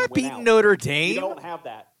JMU. And We're then not win beating out. Notre Dame. We don't have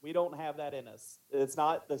that. We don't have that in us. It's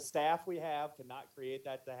not the staff we have cannot create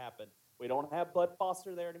that to happen. We don't have Bud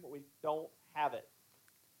Foster there anymore. We don't have it.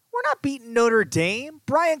 We're not beating Notre Dame.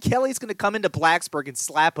 Brian Kelly's going to come into Blacksburg and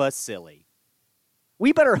slap us silly.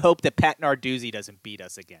 We better hope that Pat Narduzzi doesn't beat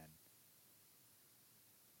us again.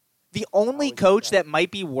 The only coach that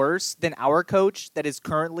might be worse than our coach that is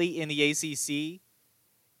currently in the ACC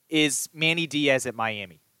is Manny Diaz at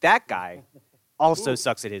Miami. That guy also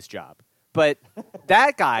sucks at his job. But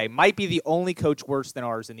that guy might be the only coach worse than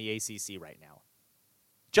ours in the ACC right now.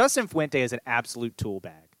 Justin Fuente is an absolute tool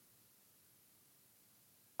bag.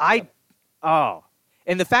 And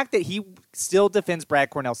the fact that he still defends Brad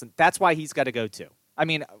Cornelsen, that's why he's got to go too. I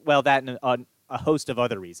mean, well, that and a host of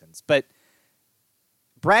other reasons. But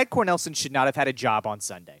Brad Cornelsen should not have had a job on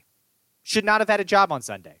Sunday. Should not have had a job on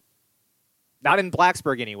Sunday. Not in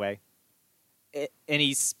Blacksburg, anyway. And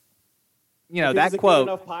he's, that quote. If he's a good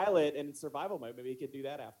enough pilot in survival mode, maybe he could do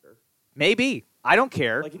that after. Maybe. I don't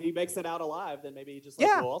care. Like, if he makes it out alive, then maybe he just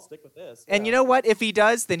I'll stick with this. And you know what? If he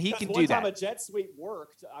does, then he can do that. One time a jet sweep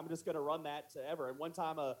worked, I'm just going to run that to ever. And one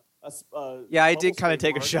time I did kind of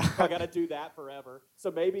take a shot. I got to do that forever.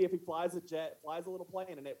 So maybe if he flies a little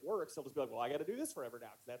plane and it works, he'll just be like, well, I got to do this forever now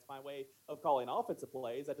because that's my way of calling offensive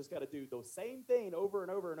plays. I just got to do the same thing over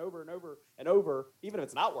and over and over and over and over, even if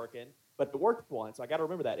it's not working, but it worked once. So I got to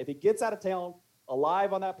remember that. If he gets out of town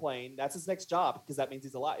alive on that plane, that's his next job because that means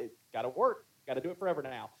he's alive. Got to work. Got to do it forever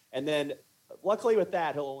now. And then, luckily with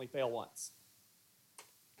that, he'll only fail once.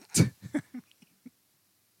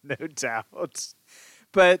 No doubt.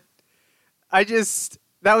 But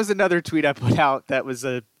that was another tweet I put out that was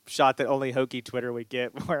a shot that only Hokie Twitter would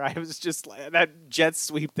get, where I was just like, that jet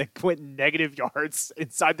sweep that went negative yards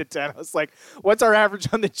inside the 10. I was like, what's our average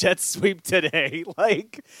on the jet sweep today?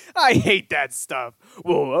 Like, I hate that stuff.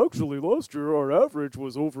 Well, actually, last year our average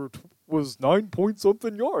was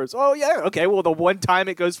 9-point-something yards. Oh, yeah. Okay, well, the one time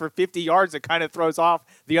it goes for 50 yards, it kind of throws off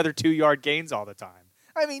the other 2-yard gains all the time.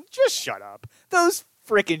 I mean, just shut up. Those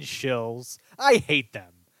frickin' shills. I hate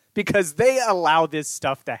them because they allow this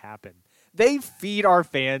stuff to happen. They feed our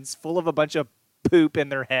fans full of a bunch of poop in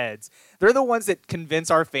their heads. They're the ones that convince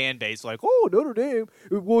our fan base, like, oh, Notre Dame.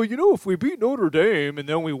 Well, if we beat Notre Dame and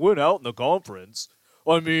then we win out in the conference,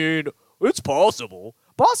 I mean, it's possible.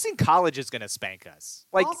 Boston College is going to spank us.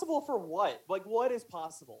 Like, possible for what? Like, what is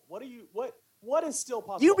possible? What is still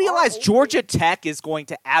possible? You realize Georgia Tech is going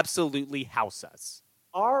to absolutely house us.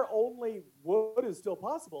 Our only what is still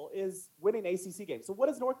possible is winning ACC games. So what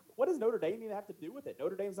does Notre Dame even have to do with it?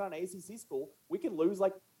 Notre Dame's not an ACC school. We can lose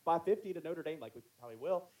like by 50 to Notre Dame, like we probably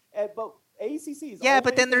will. But ACC is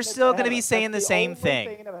but then they're still going to be saying the same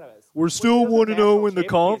thing. We're still 1-0 in the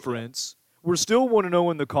conference. We're still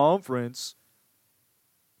 1-0 in the conference.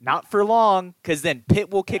 Not for long, because then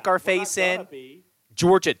Pitt will kick our face in.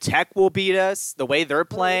 Georgia Tech will beat us the way they're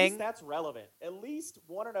playing. At least that's relevant. At least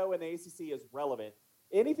 1-0 in the ACC is relevant.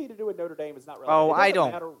 Anything to do with Notre Dame is not relevant. I don't.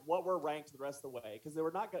 It doesn't matter what we're ranked the rest of the way because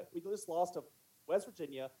we're not. We just lost to West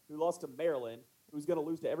Virginia, who lost to Maryland, who's going to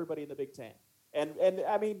lose to everybody in the Big Ten. And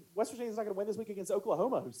I mean, West Virginia's not going to win this week against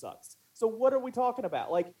Oklahoma, who sucks. So what are we talking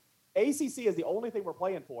about? Like, ACC is the only thing we're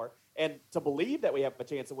playing for, and to believe that we have a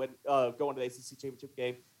chance of going to the ACC championship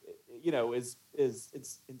game, is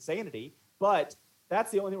insanity. But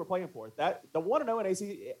that's the only thing we're playing for. That the 1-0 in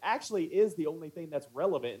ACC actually is the only thing that's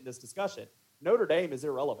relevant in this discussion. Notre Dame is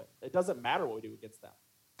irrelevant. It doesn't matter what we do against them.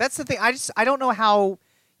 That's the thing. I don't know how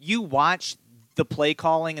you watch the play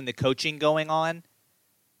calling and the coaching going on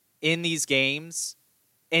in these games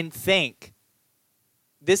and think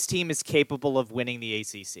this team is capable of winning the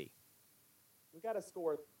ACC. We got to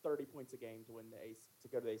score 30 points a game to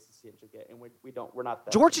go to the ACC championship game, and we don't. We're not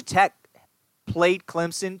that. Georgia Tech played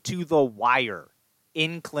Clemson to the wire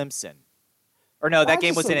in Clemson. Or no, that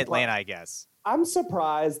game was in Atlanta, I guess. I'm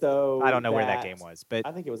surprised, though. I don't know where that game was, but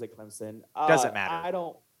I think it was at Clemson. Doesn't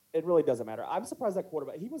matter. It really doesn't matter. I'm surprised that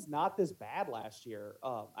quarterback. He was not this bad last year.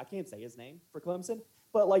 I can't say his name for Clemson,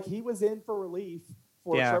 but like he was in for relief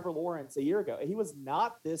for Trevor Lawrence a year ago. He was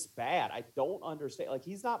not this bad. I don't understand. Like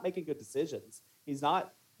he's not making good decisions. He's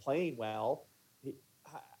not playing well.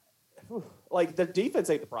 Like their defense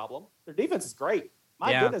ain't the problem. Their defense is great.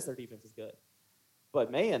 My goodness, their defense is good.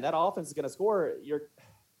 But man, that offense is going to score.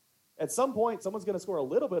 At some point, someone's going to score a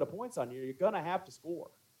little bit of points on you. You're going to have to score.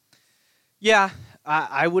 Yeah,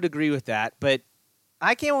 I would agree with that. But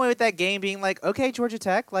I came away with that game being like, okay, Georgia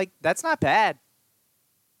Tech, like that's not bad.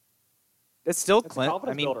 It's still It's a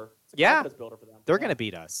confidence builder. It's a confidence builder for them. They're going to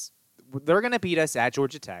beat us. They're going to beat us at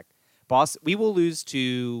Georgia Tech. We will lose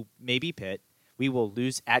to maybe Pitt. We will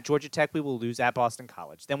lose at Georgia Tech. We will lose at Boston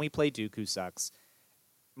College. Then we play Duke, who sucks.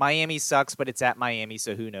 Miami sucks, but it's at Miami,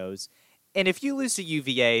 so who knows? And if you lose to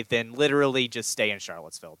UVA, then literally just stay in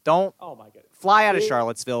Charlottesville. Don't fly out of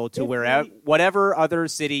Charlottesville to whatever other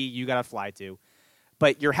city you got to fly to.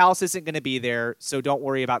 But your house isn't going to be there, so don't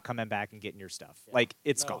worry about coming back and getting your stuff. Yeah.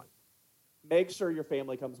 It's gone. Make sure your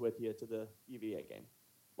family comes with you to the UVA game.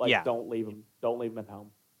 Don't leave them. Don't leave them at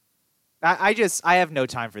home. I have no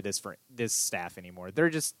time for this staff anymore. They're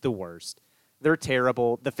just the worst. They're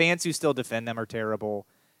terrible. The fans who still defend them are terrible,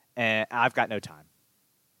 and I've got no time.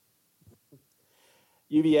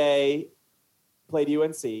 UVA played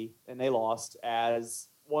UNC, and they lost, as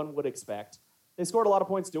one would expect. They scored a lot of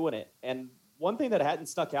points doing it. And one thing that hadn't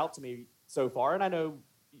stuck out to me so far, and I know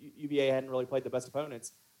UVA hadn't really played the best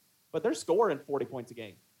opponents, but they're scoring 40 points a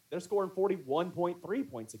game. They're scoring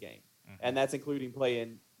 41.3 points a game, and that's including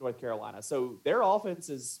playing North Carolina. So their offense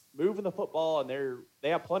is moving the football, and they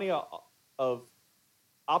have plenty of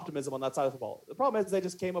optimism on that side of the ball. The problem is they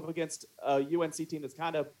just came up against a UNC team that's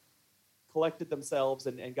kind of collected themselves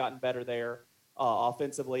and gotten better there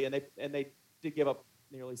offensively, and they did give up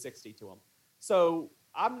nearly 60 to them. So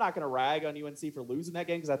I'm not going to rag on UNC for losing that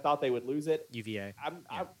game because I thought they would lose it. UVA.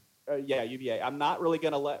 UVA. I'm not really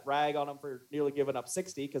going to rag on them for nearly giving up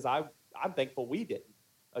 60 because I'm thankful we didn't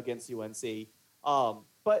against UNC.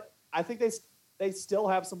 But I think they still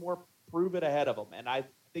have some more prove it ahead of them, and I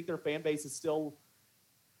think their fan base is still,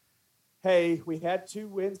 hey, we had 2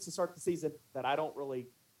 wins to start the season that I don't really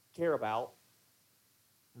care about.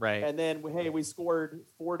 Right. And then, we scored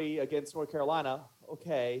 40 against North Carolina.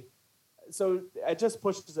 Okay. So it just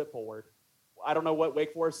pushes it forward. I don't know what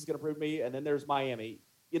Wake Forest is going to prove me. And then there's Miami.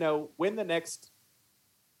 Win the next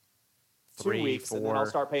 2 weeks, and then I'll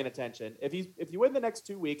start paying attention. If you win the next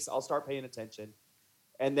 2 weeks, I'll start paying attention.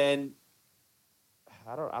 And then,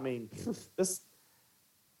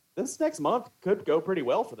 this next month could go pretty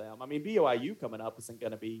well for them. I mean, BYU coming up isn't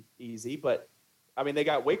going to be easy, but they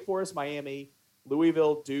got Wake Forest, Miami,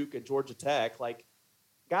 Louisville, Duke, and Georgia Tech.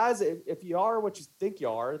 Guys, if you are what you think you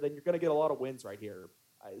are, then you're going to get a lot of wins right here.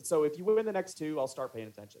 So if you win the next 2, I'll start paying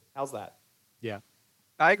attention. How's that? Yeah.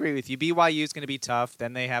 I agree with you. BYU is going to be tough.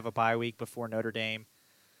 Then they have a bye week before Notre Dame,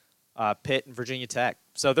 Pitt, and Virginia Tech.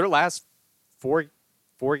 So their last four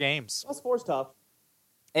games. Last 4's tough.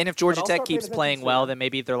 And if Georgia Tech keeps playing well, then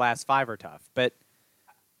maybe their last 5 are tough. But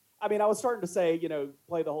I was starting to say,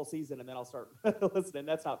 play the whole season, and then I'll start listening.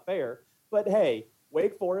 That's not fair. But, hey,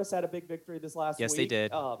 Wake Forest had a big victory this last week. Yes, they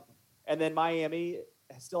did. And then Miami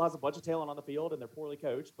still has a bunch of talent on the field, and they're poorly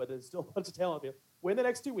coached, but there's still a bunch of talent on the field. Win the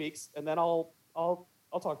next 2 weeks, and then I'll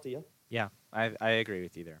talk to you. Yeah, I agree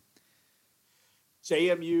with you there.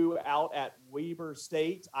 JMU out at Weber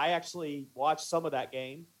State. I actually watched some of that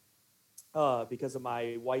game because of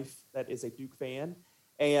my wife that is a Duke fan.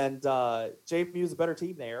 And JMU is a better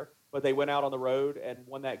team there, but they went out on the road and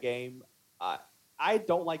won that game. I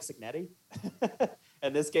don't like Cignetti,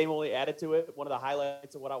 and this game only added to it. One of the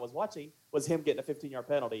highlights of what I was watching was him getting a 15-yard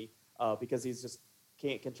penalty because he's just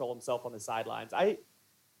can't control himself on the sidelines. I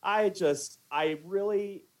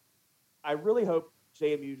really hope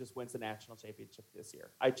JMU just wins the national championship this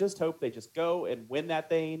year. I just hope they just go and win that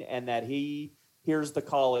thing, and that he hears the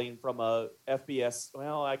calling from a FBS.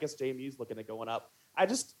 Well, I guess JMU's looking at going up.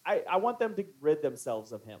 I want them to rid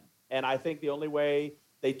themselves of him, and I think the only way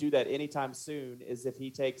they do that anytime soon is if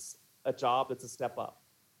he takes a job that's a step up.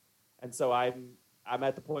 And so I'm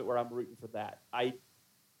at the point where I'm rooting for that. I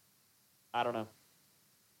don't know.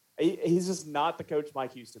 He's just not the coach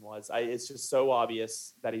Mike Houston was. It's just so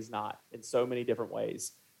obvious that he's not in so many different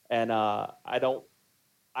ways. And I don't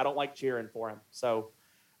like cheering for him. So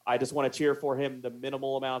I just want to cheer for him the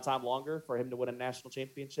minimal amount of time longer for him to win a national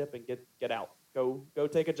championship and get out. Go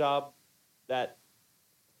take a job that,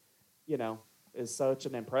 is such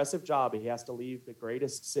an impressive job. He has to leave the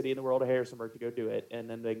greatest city in the world of Harrisonburg to go do it, and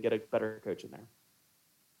then they can get a better coach in there.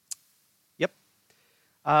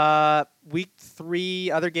 Yep. Week 3,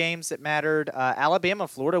 other games that mattered.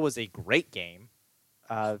 Alabama-Florida was a great game.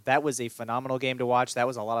 That was a phenomenal game to watch. That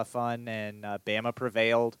was a lot of fun, and Bama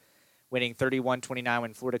prevailed, winning 31-29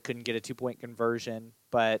 when Florida couldn't get a 2-point conversion.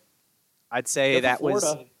 But I'd say that was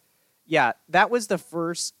the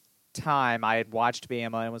first time I had watched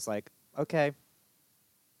Bama and was like, okay,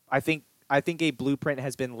 I think I think a blueprint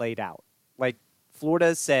has been laid out. Like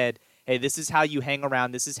Florida said, hey, this is how you hang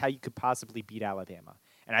around. This is how you could possibly beat Alabama.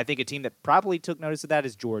 And I think a team that probably took notice of that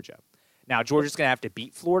is Georgia. Now, Georgia's going to have to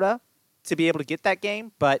beat Florida to be able to get that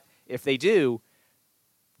game. But if they do,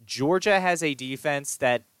 Georgia has a defense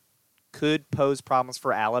that could pose problems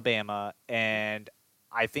for Alabama. And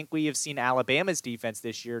I think we have seen Alabama's defense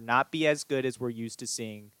this year not be as good as we're used to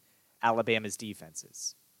seeing Alabama's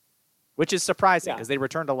defenses, which is surprising because they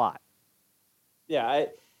returned a lot. Yeah,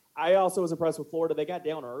 I also was impressed with Florida. They got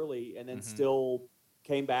down early and then still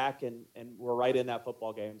came back and were right in that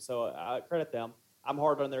football game. So I credit them. I'm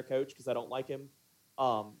hard on their coach because I don't like him.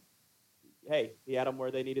 Hey, he had them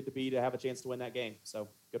where they needed to be to have a chance to win that game. So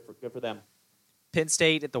good for them. Penn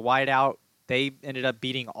State at the whiteout, they ended up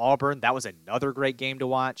beating Auburn. That was another great game to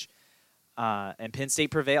watch. And Penn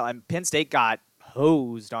State prevailed. And Penn State got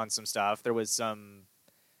hosed on some stuff. There was some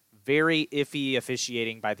very iffy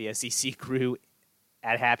officiating by the SEC crew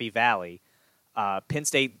at Happy Valley. Penn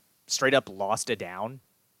State straight up lost a down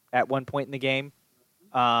at one point in the game,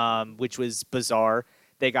 which was bizarre.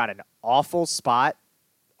 They got an awful spot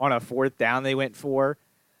on a fourth down they went for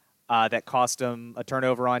that cost them a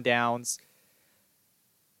turnover on downs.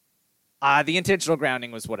 The intentional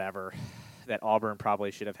grounding was whatever that Auburn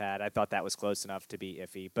probably should have had. I thought that was close enough to be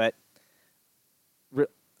iffy. But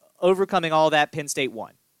overcoming all that, Penn State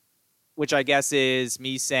won, which I guess is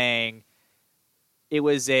me saying it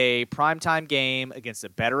was a primetime game against a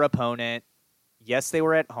better opponent. Yes, they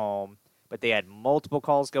were at home, but they had multiple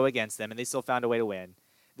calls go against them, and they still found a way to win.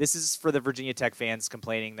 This is for the Virginia Tech fans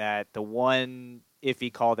complaining that the one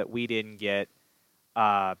iffy call that we didn't get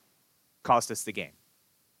cost us the game.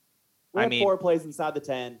 We had 4 plays inside the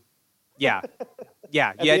 10. Yeah.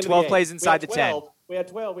 Yeah, you had 12 plays inside the 10. We had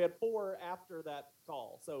 12. We had 4 after that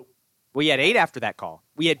call. So we had 8 after that call.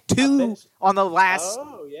 We had 2 on the last.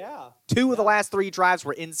 Oh, yeah. 2 of the last 3 drives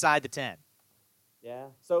were inside the 10. Yeah.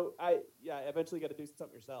 So eventually you got to do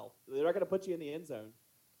something yourself. They're not going to put you in the end zone.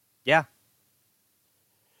 Yeah.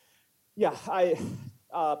 Yeah.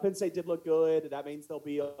 Penn State did look good. That means they'll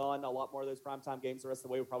be on a lot more of those primetime games the rest of the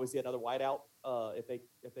way. We'll probably see another whiteout if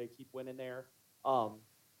they keep winning there.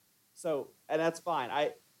 So that's fine.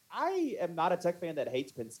 I am not a Tech fan that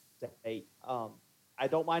hates Penn State. I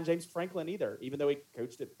don't mind James Franklin either, even though he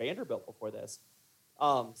coached at Vanderbilt before this.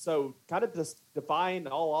 So kind of just defying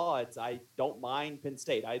all odds, I don't mind Penn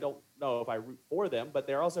State. I don't know if I root for them, but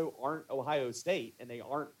they also aren't Ohio State and they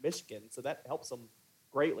aren't Michigan, so that helps them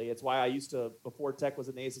greatly. It's why I used to, before Tech was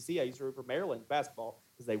in the ACC, I used to root for Maryland basketball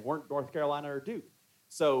because they weren't North Carolina or Duke.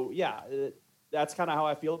 So yeah, that's kind of how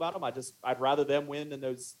I feel about them. I'd rather them win than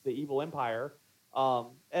the evil empire.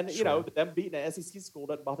 You know, them beating an SEC school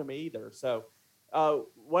doesn't bother me either. So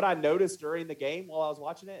what I noticed during the game while I was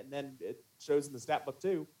watching it, and then it shows in the stat book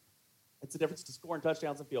too, it's the difference to scoring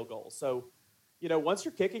touchdowns and field goals. So, you know, once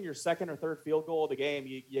you're kicking your second or third field goal of the game,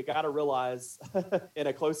 you got to realize in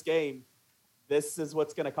a close game, this is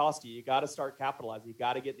what's going to cost you. You got to start capitalizing. You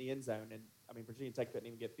got to get in the end zone. And I mean, Virginia Tech couldn't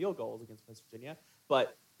even get field goals against West Virginia,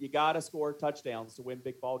 but you got to score touchdowns to win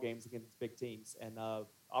big ball games against big teams. And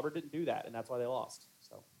Auburn didn't do that, and that's why they lost.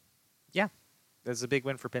 So, yeah, that's a big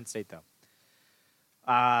win for Penn State,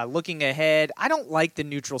 though. Looking ahead, I don't like the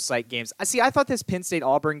neutral site games. I thought this Penn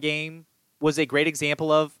State-Auburn game was a great example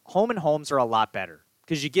of home and homes are a lot better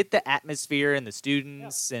because you get the atmosphere and the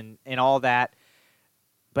students and all that.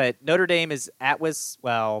 But Notre Dame is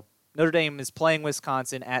Notre Dame is playing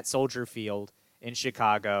Wisconsin at Soldier Field in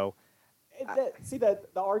Chicago. The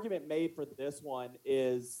argument made for this one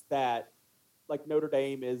is that, like, Notre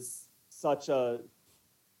Dame is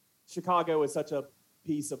Chicago is such a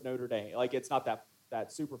piece of Notre Dame. Like, it's not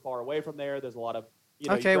that super far away from there. There's a lot of,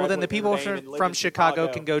 okay, well, then the people from Chicago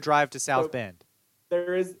can go drive to South Bend.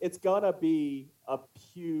 It's gonna be a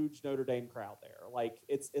huge Notre Dame crowd there. Like,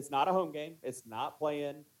 it's not a home game. It's not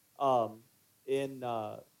playing in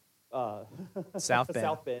South Bend.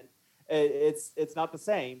 South Bend. It's not the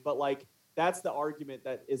same, but like that's the argument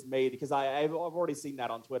that is made because I've already seen that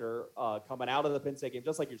on Twitter coming out of the Penn State game,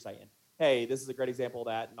 just like you're saying. Hey, this is a great example of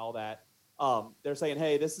that and all that. They're saying,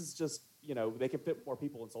 hey, this is just, you know, they can fit more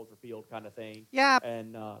people in Soldier Field kind of thing. Yeah,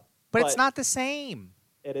 and but it's not the same.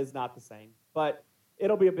 It is not the same, but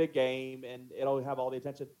it'll be a big game and it'll have all the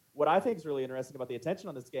attention. What I think is really interesting about the attention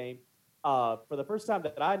on this game, for the first time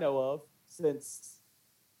that I know of since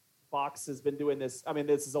Fox has been doing this. I mean,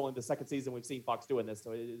 this is only the second season we've seen Fox doing this,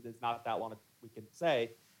 so it's not that long we can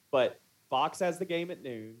say. But Fox has the game at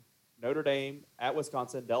noon. Notre Dame at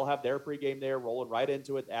Wisconsin. They'll have their pregame there, rolling right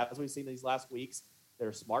into it. As we've seen these last weeks,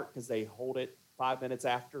 they're smart because they hold it 5 minutes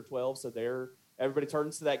after 12, so everybody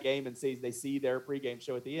turns to that game and they see their pregame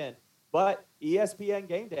show at the end. But ESPN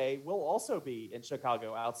Game Day will also be in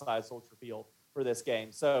Chicago outside Soldier Field for this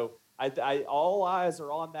game. So all eyes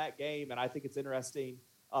are on that game, and I think it's interesting.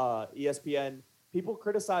 ESPN, people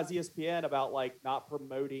criticize ESPN about like not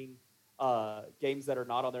promoting games that are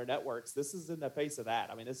not on their networks. This is in the face of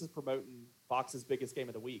that. I mean, this is promoting Fox's biggest game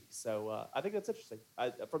of the week. So I think that's interesting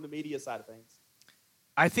from the media side of things.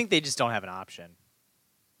 I think they just don't have an option.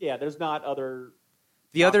 Yeah, there's not other.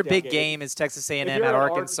 The other big game is Texas A&M at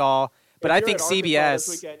Arkansas, but I think CBS.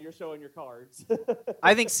 This weekend, you're showing your cards.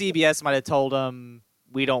 I think CBS might have told them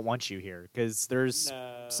we don't want you here because there's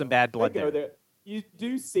some bad blood there. You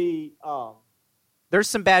do see. There's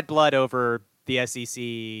some bad blood over the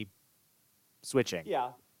SEC switching. Yeah,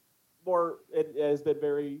 it has been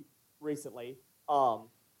very recently.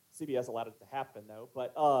 CBS allowed it to happen though,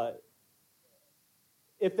 but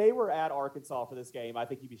if they were at Arkansas for this game, I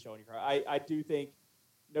think you'd be showing your card. I do think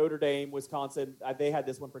Notre Dame, Wisconsin, they had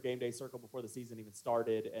this one for Game Day Circle before the season even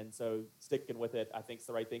started, and so sticking with it, I think is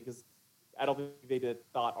the right thing because I don't think they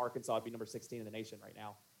thought Arkansas would be number 16 in the nation right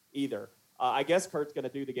now either. I guess Kurt's going to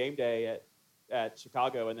do the game day at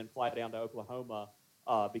Chicago and then fly down to Oklahoma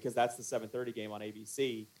because that's the 7:30 game on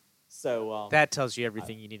ABC. So that tells you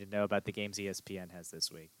everything you need to know about the games ESPN has this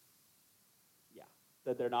week. Yeah,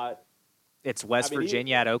 that they're not. It's West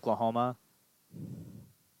Virginia at Oklahoma.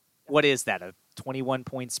 What is that? A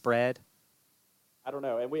 21-point spread? I don't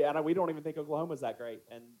know, and we don't even think Oklahoma's that great,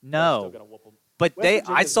 and no, they're still going to whoop them. But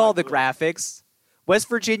I saw the graphics. West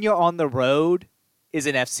Virginia on the road is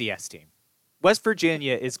an FCS team. West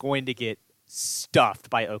Virginia is going to get stuffed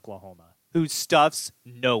by Oklahoma, who stuffs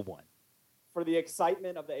no one. For the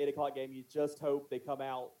excitement of the 8 o'clock game, you just hope they come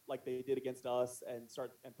out like they did against us and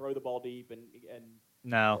start and throw the ball deep and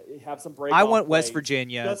no have some break. I want West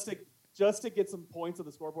Virginia just to get some points on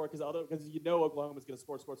the scoreboard because Oklahoma's going to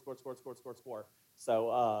score.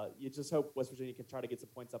 So you just hope West Virginia can try to get some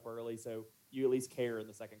points up early, so you at least care in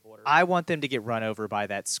the second quarter. I want them to get run over by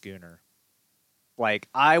that schooner. Like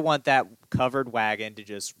I want that covered wagon to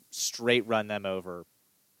just straight run them over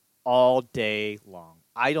all day long.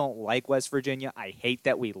 I don't like West Virginia. I hate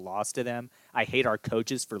that we lost to them. I hate our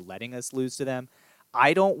coaches for letting us lose to them.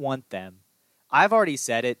 I don't want them. I've already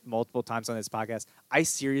said it multiple times on this podcast. I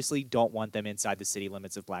seriously don't want them inside the city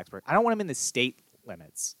limits of Blacksburg. I don't want them in the state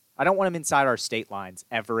limits. I don't want them inside our state lines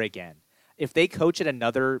ever again. If they coach at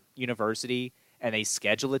another university and they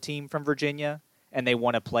schedule a team from Virginia and they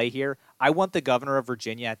want to play here, I want the governor of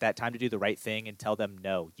Virginia at that time to do the right thing and tell them,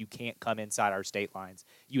 no, you can't come inside our state lines.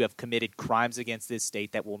 You have committed crimes against this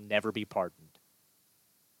state that will never be pardoned.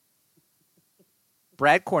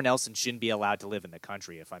 Brad Cornelsen shouldn't be allowed to live in the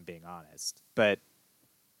country, if I'm being honest. But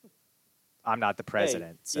I'm not the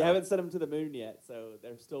president. Hey, you haven't sent him to the moon yet, so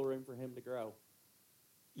there's still room for him to grow.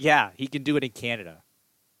 Yeah, he can do it in Canada.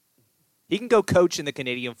 He can go coach in the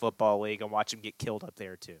Canadian Football League and watch him get killed up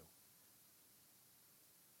there, too.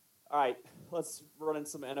 All right, let's run in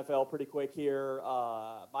some NFL pretty quick here.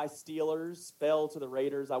 My Steelers fell to the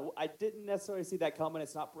Raiders. I didn't necessarily see that coming.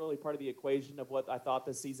 It's not really part of the equation of what I thought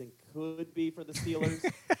this season could be for the Steelers.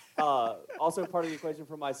 Also, part of the equation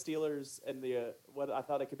for my Steelers and what I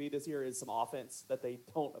thought it could be this year is some offense that they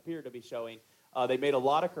don't appear to be showing. They made a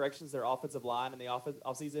lot of corrections to their offensive line in the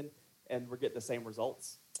offseason, and we're getting the same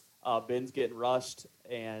results. Ben's getting rushed,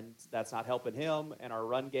 and that's not helping him, and our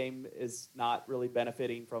run game is not really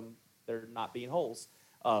benefiting from there not being holes.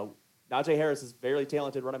 Najee Harris is a very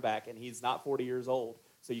talented running back, and he's not 40 years old,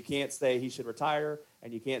 so you can't say he should retire,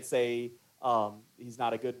 and you can't say he's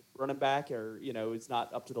not a good running back or, he's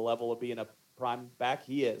not up to the level of being a prime back.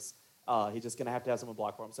 He is. He's just going to have someone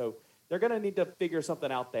block for him. So they're going to need to figure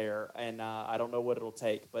something out there, and I don't know what it'll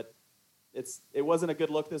take, but it wasn't a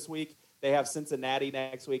good look this week. They have Cincinnati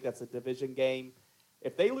next week. That's a division game.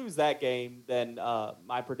 If they lose that game, then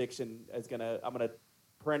my prediction is I'm going to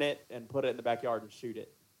print it and put it in the backyard and shoot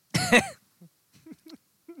it.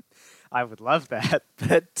 I would love that,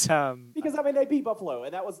 but because they beat Buffalo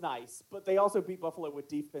and that was nice, but they also beat Buffalo with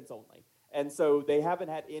defense only, and so they haven't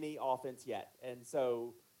had any offense yet. And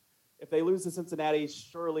so if they lose to Cincinnati,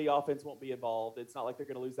 surely offense won't be involved. It's not like they're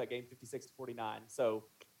going to lose that game 56-49. So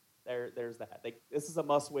there's that. This is a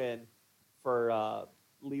must-win for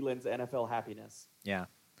Leland's NFL happiness. Yeah.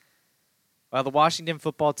 Well, the Washington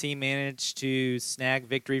football team managed to snag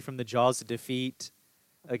victory from the jaws of defeat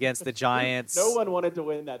against the Giants. No one wanted to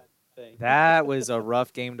win that thing. That was a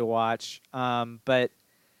rough game to watch. But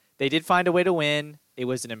they did find a way to win. It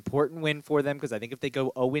was an important win for them because I think if they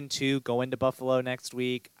go 0-2, go into Buffalo next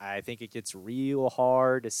week, I think it gets real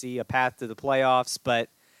hard to see a path to the playoffs. But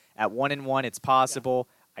at 1-1, it's possible.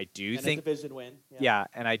 Yeah. I do and think a division win. Yeah,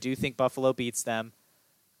 and I do think Buffalo beats them.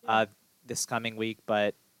 this coming week,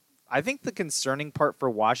 but I think the concerning part for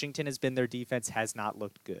Washington has been their defense has not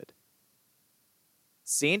looked good.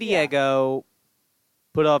 San Diego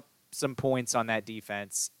put up some points on that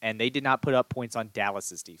defense, and they did not put up points on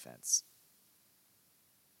Dallas's defense,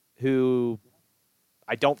 who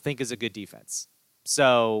I don't think is a good defense.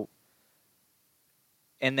 So,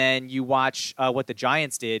 and then you watch what the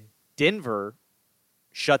Giants did. Denver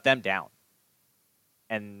shut them down.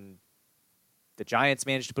 And the Giants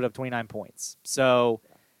managed to put up 29 points. So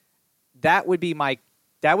that would be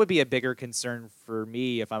a bigger concern for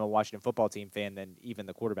me if I'm a Washington football team fan than even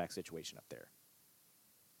the quarterback situation up there.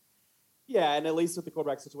 Yeah, and at least with the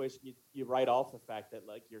quarterback situation, you write off the fact that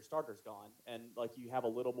like your starter's gone, and like you have a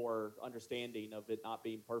little more understanding of it not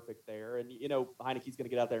being perfect there. And Heineke's going to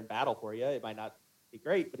get out there and battle for you. It might not be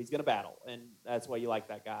great, but he's going to battle, and that's why you like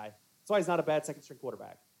that guy. That's why he's not a bad second string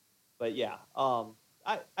quarterback. But yeah,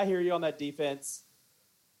 I hear you on that defense.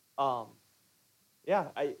 That's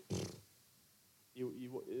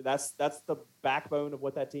the backbone of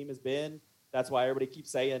what that team has been. That's why everybody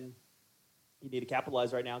keeps saying you need to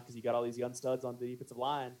capitalize right now because you got all these young studs on the defensive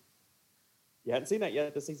line. You hadn't seen that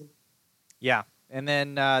yet this season. Yeah, and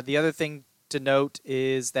then the other thing to note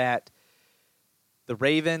is that the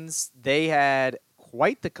Ravens, they had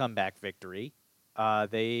quite the comeback victory.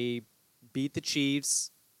 They beat the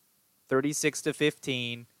Chiefs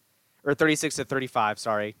 36-15, or 36-35.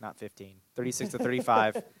 Sorry, not 15.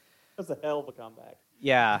 36-35. That's a hell of a comeback.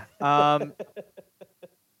 Yeah.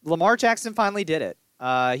 Lamar Jackson finally did it.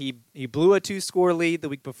 He blew a 2-score lead the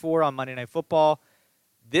week before on Monday Night Football.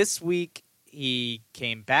 This week, he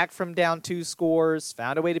came back from down 2 scores,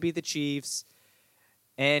 found a way to beat the Chiefs,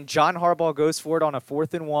 and John Harbaugh goes for it on a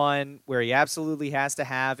 4th and 1 where he absolutely has to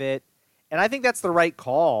have it. And I think that's the right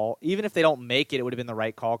call. Even if they don't make it, it would have been the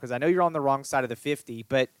right call because I know you're on the wrong side of the 50,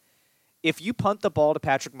 but if you punt the ball to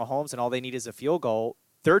Patrick Mahomes and all they need is a field goal,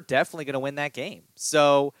 they're definitely going to win that game.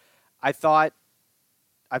 So I thought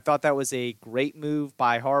that was a great move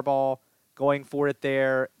by Harbaugh going for it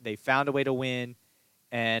there. They found a way to win,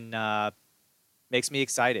 and makes me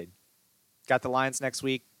excited. Got the Lions next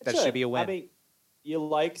week. That should be a win. I mean, you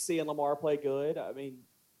like seeing Lamar play good. I mean,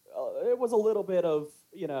 it was a little bit of,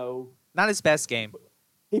 not his best game.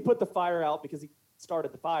 He put the fire out because he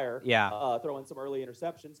started the fire. Yeah. Throwing some early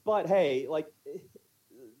interceptions. But, hey,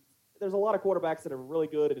 there's a lot of quarterbacks that are really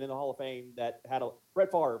good and in the Hall of Fame that had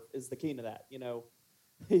Brett Favre is the king of that,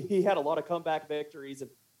 He had a lot of comeback victories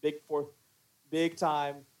and big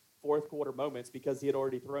time fourth quarter moments because he had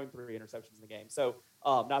already thrown 3 interceptions in the game. So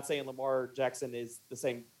not saying Lamar Jackson is the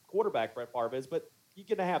same quarterback Brett Favre is, but you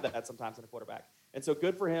can have that sometimes in a quarterback. And so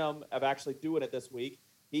good for him of actually doing it this week.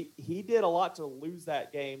 He did a lot to lose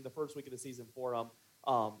that game the first week of the season for him.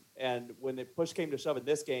 And when the push came to shove in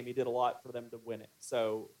this game, he did a lot for them to win it.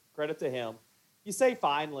 So credit to him. You say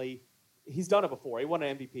finally, he's done it before. He won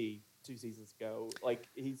an MVP 2 seasons ago.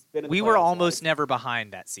 He's been in the We were playoffs almost never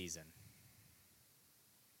behind that season.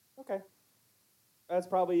 Okay. That's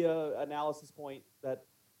probably an analysis point that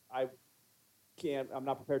I'm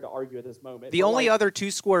not prepared to argue at this moment. The only other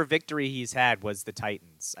 2-score victory he's had was the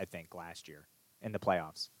Titans, I think, last year in the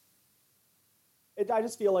playoffs. I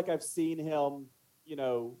just feel like I've seen him,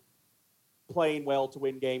 playing well to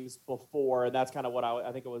win games before, and that's kind of what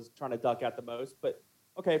I think I was trying to duck at the most. But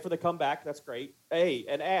okay, for the comeback, that's great. Hey,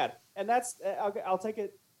 and that's I'll take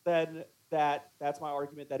it then that's my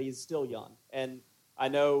argument that he's still young, and I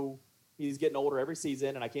know he's getting older every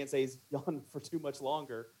season, and I can't say he's young for too much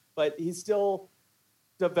longer, but he's still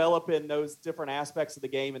developing those different aspects of the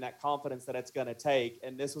game and that confidence that it's going to take.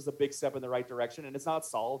 And this was a big step in the right direction, and it's not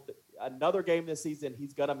solved. Another game this season,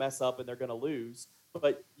 he's going to mess up and they're going to lose,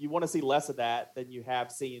 but you want to see less of that than you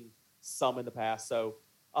have seen some in the past. So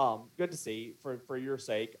good to see for your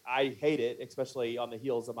sake. I hate it, especially on the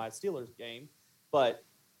heels of my Steelers game, but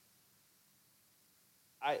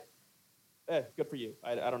good for you.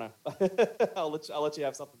 I don't know. I'll let you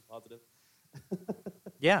have something positive.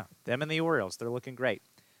 Yeah, them and the Orioles, they're looking great.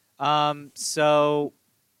 So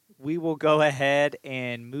we will go ahead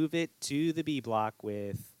and move it to the B block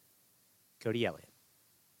with Cody Elliott.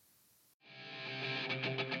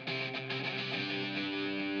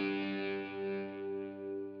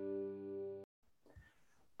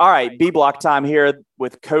 All right, B block time here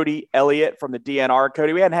with Cody Elliott from the DNR.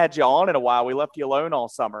 Cody, we hadn't had you on in a while. We left you alone all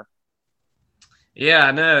summer. Yeah,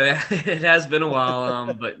 I know. It has been a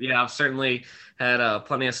while, but yeah, I've certainly had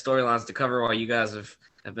plenty of storylines to cover while you guys have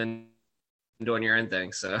been doing your own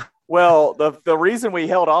thing. So, well, the reason we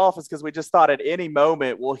held off is because we just thought at any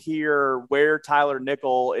moment we'll hear where Tyler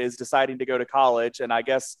Nickel is deciding to go to college, and I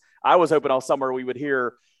guess I was hoping all summer we would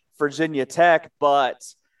hear Virginia Tech, but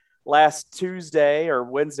last Tuesday or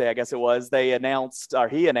Wednesday, I guess it was, he announced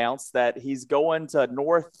that he's going to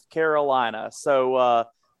North Carolina. So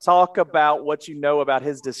talk about what you know about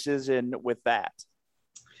his decision with that.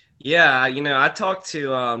 Yeah, I talked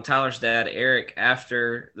to Tyler's dad, Eric,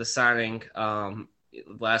 after the signing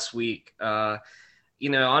last week.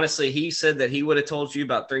 Honestly, he said that he would have told you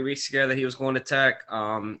about 3 weeks ago that he was going to Tech.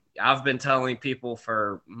 I've been telling people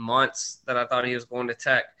for months that I thought he was going to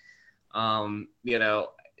Tech.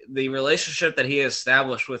 The relationship that he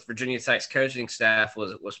established with Virginia Tech's coaching staff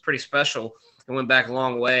was pretty special and went back a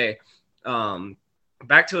long way.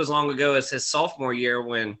 Back to as long ago as his sophomore year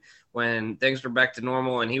when things were back to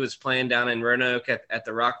normal and he was playing down in Roanoke at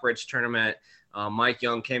the Rockbridge tournament. Mike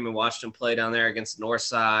Young came and watched him play down there against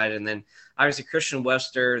Northside. And then obviously Christian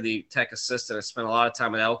Webster, the Tech assistant, has spent a lot of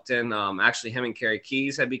time at Elkton. Actually, him and Kerry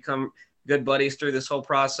Keys had become good buddies through this whole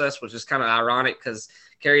process, which is kind of ironic because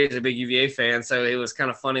Kerry is a big UVA fan. So it was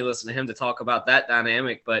kind of funny listening to him to talk about that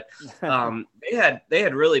dynamic. But they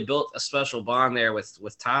had really built a special bond there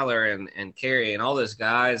with Tyler and Kerry and all those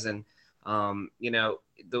guys. And,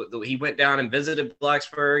 he went down and visited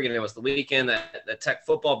Blacksburg, and it was the weekend that Tech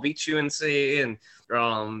football beat UNC. And,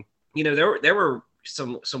 there were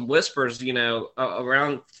some whispers,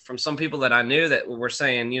 around from some people that I knew that were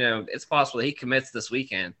saying, it's possible that he commits this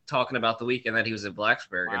weekend, talking about the weekend that he was at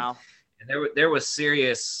Blacksburg. Wow. And there was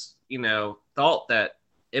serious, thought that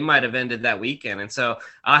it might have ended that weekend. And so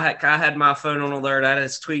I had my phone on alert. I had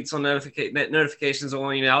his tweets on notifications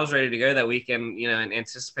on, I was ready to go that weekend, and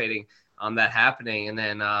anticipating that happening. And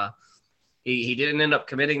then he didn't end up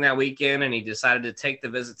committing that weekend, and he decided to take the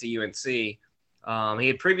visit to UNC. He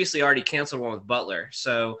had previously already canceled one with Butler.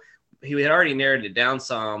 So he had already narrowed it down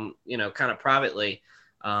some, kind of privately.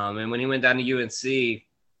 And when he went down to UNC,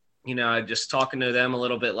 just talking to them a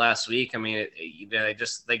little bit last week, I mean,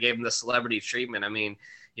 they gave him the celebrity treatment. I mean,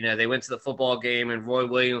 they went to the football game and Roy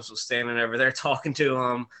Williams was standing over there talking to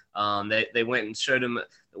him. They went and showed him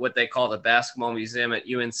what they call the basketball museum at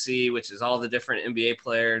UNC, which is all the different NBA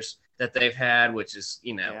players that they've had, which is,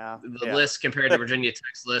 the list compared to Virginia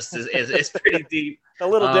Tech's list is pretty deep. A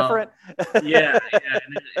little different. Yeah.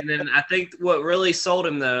 And then I think what really sold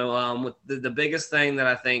him, though, with the biggest thing that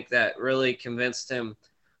I think that really convinced him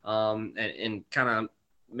and kind of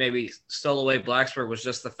maybe stole away Blacksburg was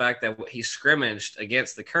just the fact that he scrimmaged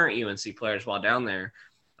against the current UNC players while down there.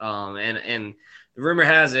 And the rumor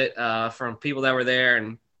has it from people that were there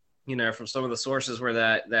and, from some of the sources were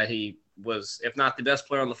that he was, if not the best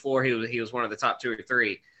player on the floor, he was one of the top 2 or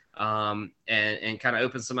 3 and kind of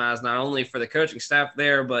opened some eyes, not only for the coaching staff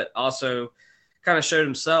there, but also kind of showed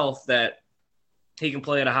himself that he can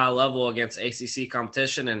play at a high level against ACC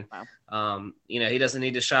competition. And, he doesn't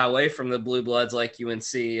need to shy away from the blue bloods like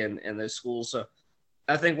UNC and those schools. So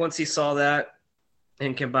I think once he saw that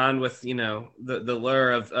and combined with, the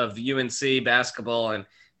lure of UNC basketball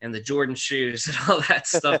and the Jordan shoes and all that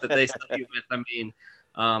stuff that they stuff you with, I mean,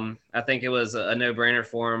 I think it was a no-brainer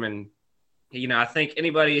for him. And, I think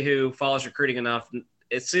anybody who follows recruiting enough,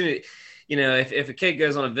 as soon as, if a kid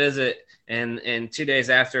goes on a visit and 2 days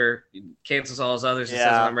after cancels all his others and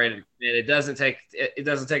says, I'm ready to commit, it doesn't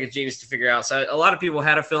take a genius to figure out. So a lot of people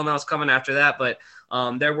had a feeling that was coming after that, but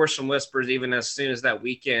there were some whispers even as soon as that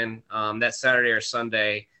weekend, that Saturday or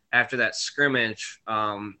Sunday after that scrimmage,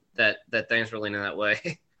 that things were leaning that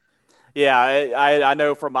way. Yeah, I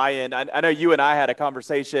know from my end. I know you and I had a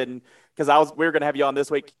conversation because we were going to have you on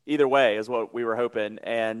this week either way is what we were hoping.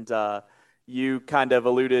 And you kind of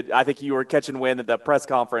alluded, I think you were catching wind that the press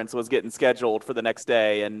conference was getting scheduled for the next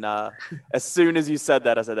day. And as soon as you said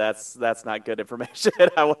that, I said, that's not good information.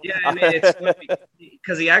 Yeah, and it's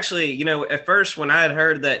because he actually, at first when I had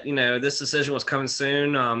heard that, this decision was coming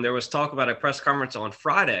soon, there was talk about a press conference on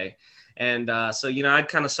Friday. And so, I'd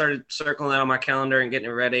kind of started circling that on my calendar and getting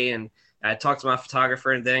it ready. And I talked to my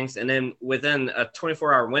photographer and things. And then within a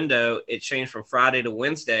 24-hour window, it changed from Friday to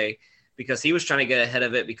Wednesday because he was trying to get ahead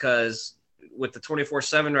of it because with the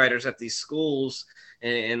 24/7 writers at these schools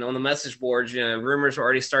and on the message boards, rumors were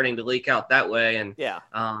already starting to leak out that way. And,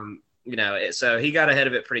 so he got ahead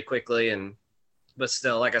of it pretty quickly. But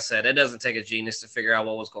still, like I said, it doesn't take a genius to figure out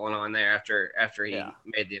what was going on there after he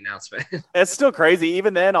made the announcement. It's still crazy.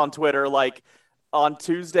 Even then on Twitter, like on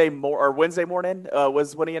Wednesday morning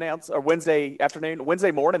was when he announced, or Wednesday afternoon,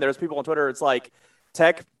 Wednesday morning, there's people on Twitter. It's like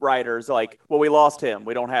Tech writers like, well, we lost him.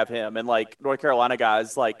 We don't have him. And like North Carolina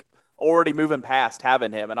guys like already moving past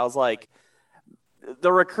having him. And I was like,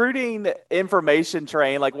 the recruiting information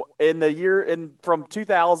train, like in the year from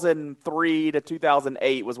 2003 to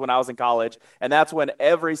 2008 was when I was in college. And that's when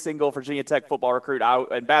every single Virginia Tech football recruit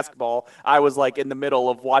and basketball, I was like in the middle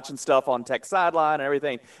of watching stuff on Tech sideline and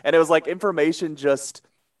everything. And it was like information just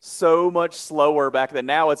so much slower back then.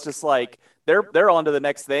 Now it's just like they're on to the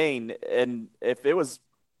next thing. And if it was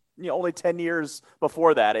only 10 years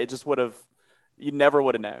before that, it just you never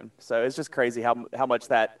would have known. So it's just crazy how much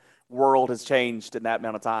that world has changed in that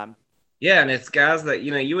amount of time. Yeah, and it's guys that,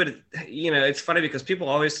 it's funny because people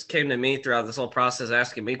always came to me throughout this whole process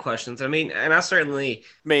asking me questions. I mean, and I certainly...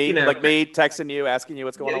 me texting you, asking you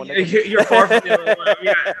what's going on. You're far from the only one.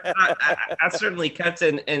 Yeah, I certainly kept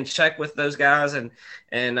in check with those guys and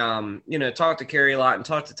talked to Kerry a lot and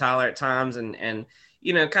talked to Tyler at times and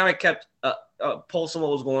kind of kept a pulse on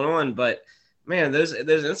what was going on. But, man, those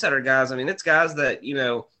insider guys, I mean, it's guys that,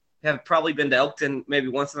 have probably been to Elkton maybe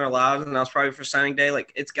once in their lives, and that was probably for signing day.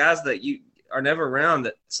 Like, it's guys that you are never around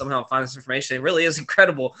that somehow find this information. It really is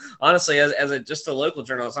incredible. Honestly, as just a local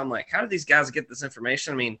journalist, I'm like, how do these guys get this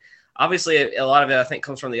information? I mean, obviously, a lot of it, I think,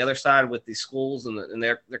 comes from the other side with these schools and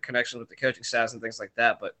their connections with the coaching staffs and things like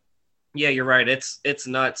that. But, yeah, you're right. It's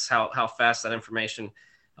nuts how fast that information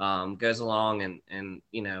goes along. And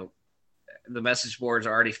the message boards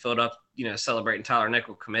are already filled up, celebrating Tyler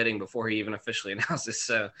Nickel committing before he even officially announces.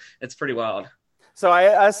 So it's pretty wild. So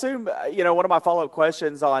I assume, one of my follow-up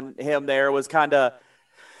questions on him there was kind of,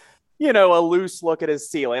 a loose look at his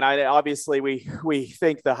ceiling. Obviously we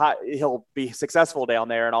think he'll be successful down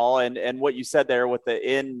there and all. And what you said there with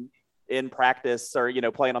the in practice or,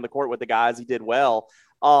 playing on the court with the guys, he did well.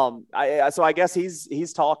 So I guess he's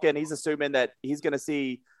assuming that he's going to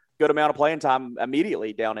see good amount of playing time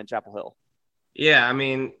immediately down in Chapel Hill. Yeah, I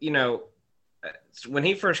mean, when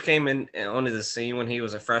he first came onto the scene when he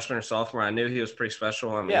was a freshman or sophomore, I knew he was pretty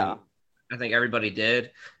special. I mean, yeah. I think everybody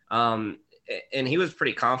did. And he was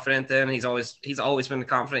pretty confident then. He's always been a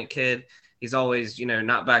confident kid. He's always,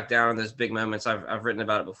 not back down in those big moments. I've written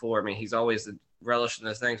about it before. I mean, he's always relished in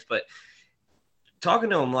those things. But talking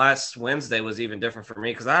to him last Wednesday was even different for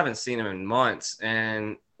me because I haven't seen him in months.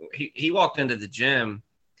 And he walked into the gym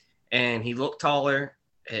and he looked taller.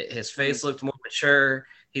 His face looked more mature.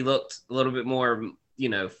 He looked a little bit more,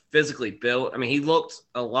 physically built. I mean, he looked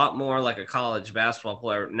a lot more like a college basketball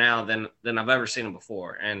player now than I've ever seen him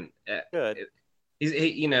before. And good.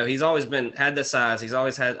 He's always had the size. He's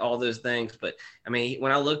always had all those things. But I mean,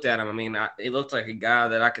 when I looked at him, I mean, he looked like a guy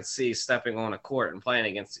that I could see stepping on a court and playing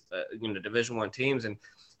against, Division I teams. And,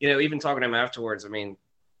 even talking to him afterwards, I mean,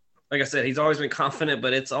 like I said, he's always been confident,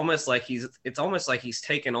 but it's almost like he's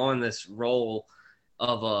taken on this role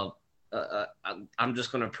of I'm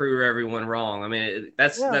just going to prove everyone wrong. I mean,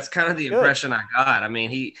 that's kind of the impression I got. I mean,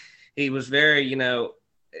 he was very,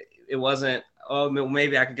 it wasn't, oh,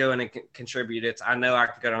 maybe I could go in and contribute. It's, I know I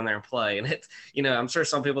could go down there and play. And it's, I'm sure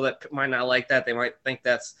some people that might not like that, they might think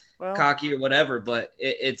that's cocky or whatever, but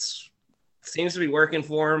it seems to be working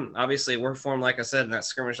for him. Obviously, it worked for him, like I said, in that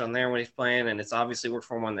scrimmage on there when he's playing, and it's obviously worked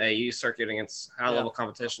for him on the AU circuit against high-level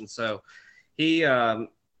competition. So he had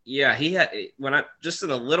just in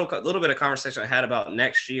a little bit of conversation I had about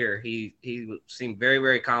next year, he seemed very,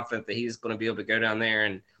 very confident that he's going to be able to go down there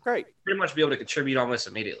and pretty much be able to contribute almost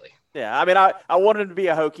immediately. Yeah, I mean, I wanted him to be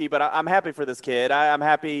a Hokie, but I'm happy for this kid. I'm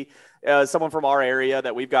happy someone from our area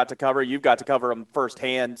that we've got to cover. You've got to cover him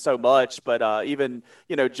firsthand so much, but even,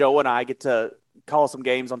 Joe and I get to call some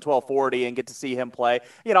games on 1240 and get to see him play.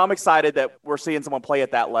 I'm excited that we're seeing someone play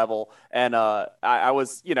at that level. And I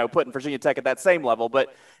was, putting Virginia Tech at that same level,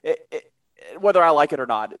 but whether I like it or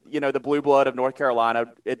not, the blue blood of North Carolina,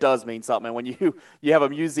 it does mean something. And when you have a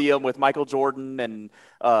museum with Michael Jordan and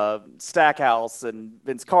Stackhouse and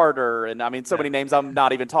Vince Carter, and I mean, so many names I'm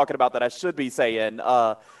not even talking about that I should be saying,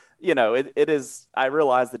 it is, I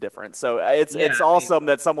realize the difference. So it's awesome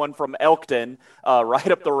that someone from Elkton, right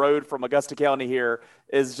up the road from Augusta County here,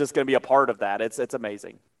 is just going to be a part of that. It's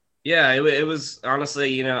amazing. Yeah, it was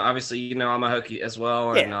honestly, obviously, I'm a Hokie as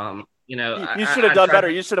well. Yeah. And, you should have done better.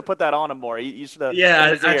 You should have put that on him more. You should have.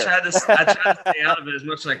 Yeah, I tried to stay out of it as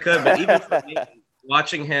much as I could. But even for me,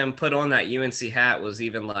 watching him put on that UNC hat was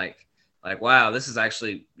even like, wow, this is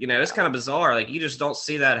actually, it's kind of bizarre. Like, you just don't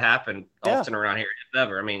see that happen often around here, if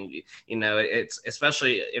ever. I mean, it's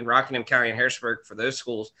especially in Rockingham County and Harrisburg for those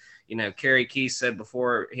schools. Kerry Key said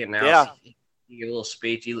before he announced, he gave a little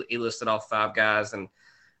speech. He listed off 5 guys. And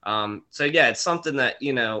so, yeah, it's something that,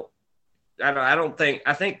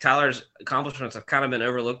 I think Tyler's accomplishments have kind of been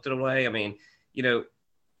overlooked in a way. I mean,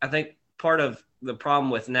 I think part of the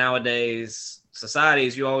problem with nowadays society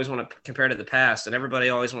is you always want to compare to the past, and everybody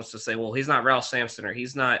always wants to say, well, he's not Ralph Sampson, or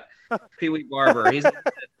he's not Pee Wee Barber. He's not,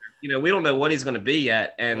 we don't know what he's going to be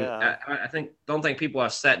yet. And I don't think people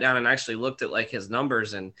have sat down and actually looked at like his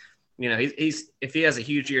numbers. And, he's if he has a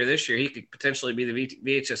huge year this year, he could potentially be the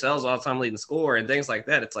VHSL's all-time leading scorer and things like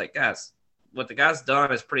that. It's like, guys, what the guy's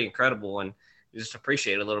done is pretty incredible, and you just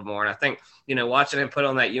appreciate it a little more. And I think, watching him put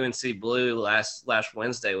on that UNC blue last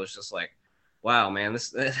Wednesday was just like, wow, man,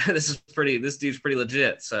 this dude's pretty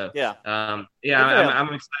legit. So I'm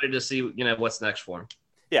excited to see what's next for him.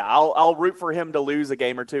 Yeah, I'll root for him to lose a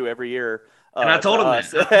game or two every year. And I told him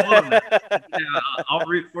that. I'll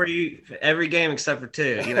root for you for every game except for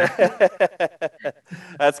two.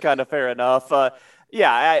 That's kind of fair enough.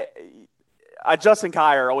 Justin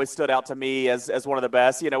Kier always stood out to me as one of the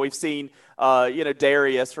best. We've seen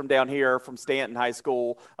Darius from down here from Stanton High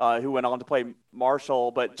School, who went on to play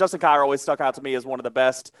Marshall, but Justin Kier always stuck out to me as one of the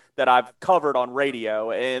best that I've covered on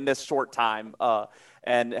radio in this short time.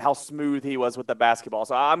 And how smooth he was with the basketball.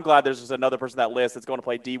 So I'm glad there's just another person on that list that's going to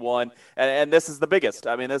play D1. And this is the biggest.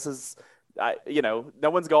 I mean, this is, no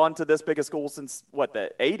one's gone to this big a school since, the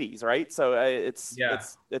 80s, right? So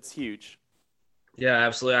it's huge. Yeah,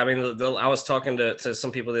 absolutely. I mean, I was talking to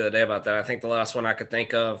some people the other day about that. I think the last one I could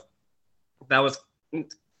think of that was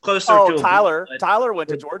closer to Tyler. Tyler went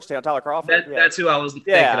to Georgetown. Tyler Crawford. That's who I was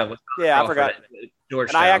thinking of. I forgot.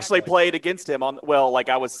 Georgetown. And I actually played against him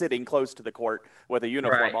I was sitting close to the court with a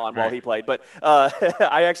uniform on while he played. But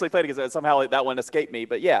I actually played against him. Somehow that one escaped me.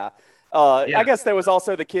 But I guess there was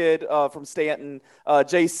also the kid from Stanton,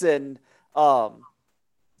 Jason,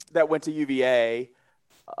 that went to UVA.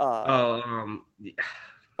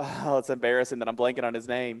 It's embarrassing that I'm blanking on his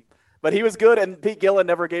name. But he was good, and Pete Gillen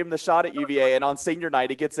never gave him the shot at UVA. And on senior night,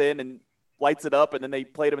 he gets in and lights it up, and then they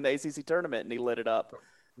played him in the ACC tournament, and he lit it up.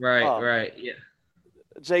 Right, yeah.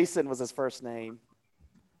 Jason was his first name.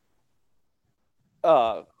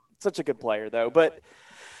 Such a good player, though. But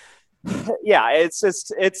yeah, it's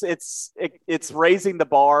just it's raising the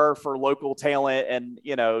bar for local talent, and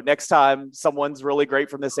next time someone's really great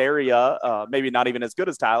from this area, maybe not even as good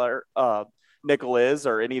as Tyler Nickel is,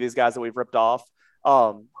 or any of these guys that we've ripped off.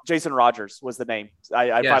 Jason Rogers was the name.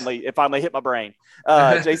 It finally hit my brain.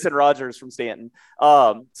 Jason Rogers from Stanton.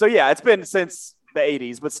 So yeah, it's been since the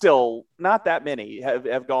 80s, but still not that many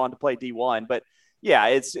have gone to play D1. But yeah,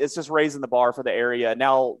 it's just raising the bar for the area.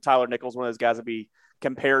 Now Tyler Nichols, one of those guys to be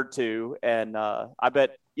compared to, and I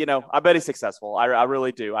bet he's successful. I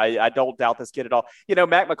really do. I don't doubt this kid at all.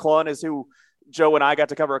 Mac McClung is who Joe and I got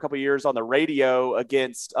to cover a couple of years on the radio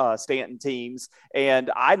against Stanton teams,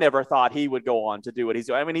 and I never thought he would go on to do what he's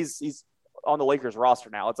doing. I mean, he's on the Lakers roster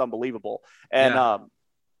now. It's unbelievable. And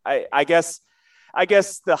I guess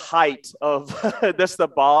the height of this, the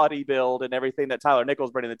body build and everything that Tyler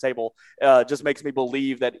Nichols bringing to the table just makes me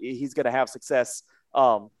believe that he's going to have success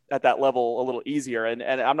at that level a little easier. And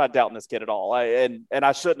I'm not doubting this kid at all. And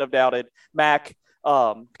I shouldn't have doubted Mac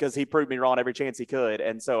because he proved me wrong every chance he could.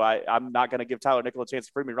 And so I'm not going to give Tyler Nichols a chance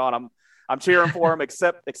to prove me wrong. I'm cheering for him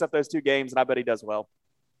except those two games, and I bet he does well.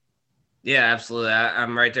 Yeah, absolutely.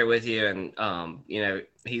 I'm right there with you. And,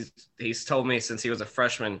 he's told me since he was a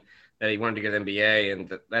freshman that he wanted to get an MBA,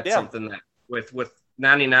 and that's something that with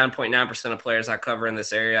 99.9% of players I cover in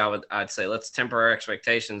this area, I'd say let's temper our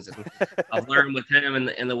expectations. And I've learned with him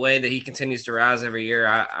and the way that he continues to rise every year,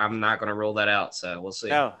 I'm not going to rule that out. So we'll see.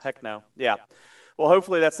 No, heck no. Yeah. Well,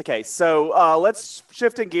 hopefully that's the case. So let's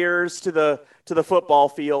shift in gears to the football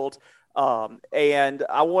field. And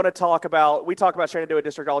I want to talk about, we talk about Shenandoah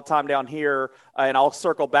District all the time down here, and I'll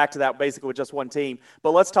circle back to that basically with just one team,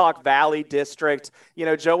 but let's talk Valley District.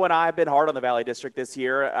 Joe and I have been hard on the Valley District this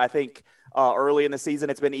year. I think early in the season,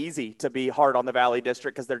 it's been easy to be hard on the Valley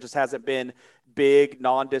District because there just hasn't been big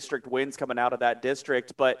non-district wins coming out of that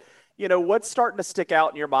district. But what's starting to stick out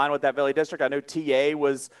in your mind with that Valley District? I know TA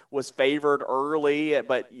was favored early,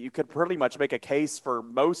 but you could pretty much make a case for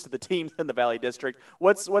most of the teams in the Valley District.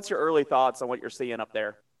 What's your early thoughts on what you're seeing up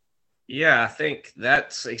there? Yeah, I think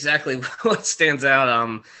that's exactly what stands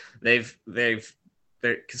out. Their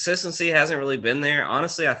consistency hasn't really been there.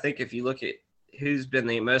 Honestly, I think if you look at who's been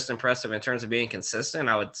the most impressive in terms of being consistent,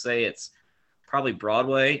 I would say it's probably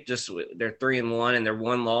Broadway. Just they're 3-1, and their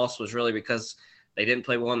one loss was really because they didn't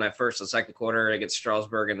play well in that first and second quarter against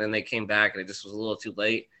Strasburg, and then they came back, and it just was a little too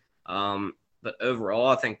late. But overall,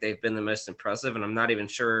 I think they've been the most impressive, and I'm not even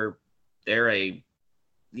sure they're a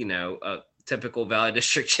typical Valley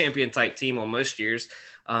District champion type team on most years.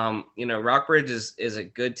 Rockbridge is a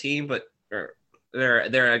good team, but they're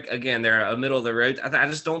a middle of the road. I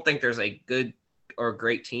just don't think there's a good or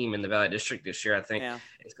great team in the Valley District this year. I think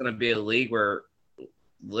it's going to be a league where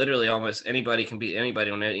literally almost anybody can beat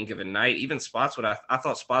anybody on any given night. Even Spotswood, I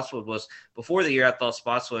thought Spotswood was, before the year, I thought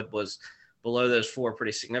Spotswood was below those four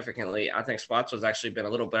pretty significantly. I think Spotswood's actually been a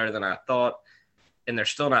little better than I thought, and they're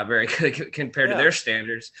still not very good compared to their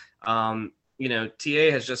standards. TA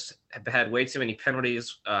has just had way too many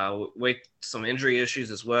penalties, some injury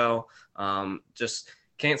issues as well. Just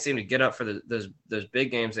can't seem to get up for those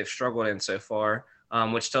big games they've struggled in so far.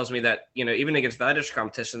 Which tells me that, even against the district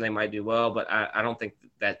competition, they might do well, but I don't think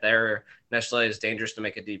that they're necessarily as dangerous to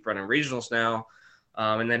make a deep run in regionals now.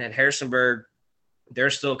 And then at Harrisonburg, they're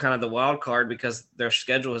still kind of the wild card because their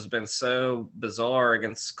schedule has been so bizarre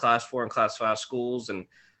against Class 4 and Class 5 schools, and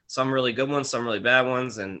some really good ones, some really bad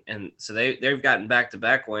ones. And so they've gotten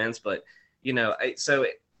back-to-back wins. But, so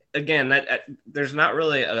again, that there's not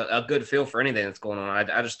really a good feel for anything that's going on.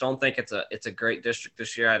 I just don't think it's a great district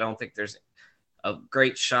this year. I don't think there's a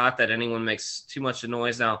great shot that anyone makes too much of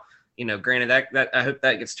noise. Now, granted that I hope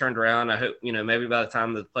that gets turned around. I hope, maybe by the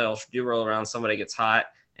time the playoffs do roll around, somebody gets hot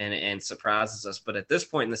and surprises us. But at this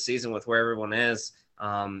point in the season with where everyone is,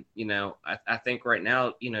 I think right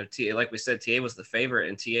now, TA, like we said, TA was the favorite,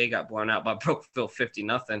 and TA got blown out by Brookville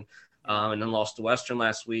 50-0, and then lost to Western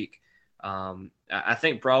last week. I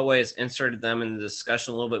think Broadway has inserted them in the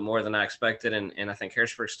discussion a little bit more than I expected. And I think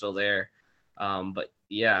Harrisburg's still there. But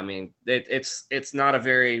yeah, I mean, it's not a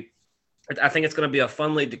very, I think it's going to be a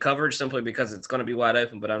fun league to cover simply because it's going to be wide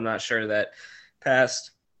open, but I'm not sure that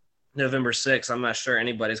past November 6th, I'm not sure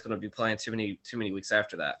anybody's going to be playing too many weeks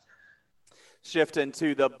after that. Shifting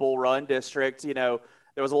to the Bull Run district,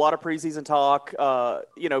 there was a lot of preseason talk,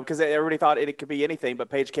 because everybody thought it could be anything, but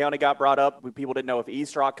Page County got brought up. People didn't know if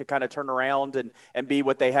East Rock could kind of turn around and be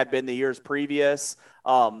what they had been the years previous.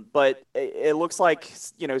 But it looks like,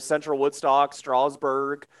 Central Woodstock,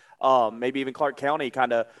 Strasburg, maybe even Clark County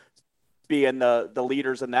kind of being the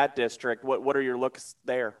leaders in that district. What are your looks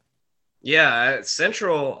there? Yeah,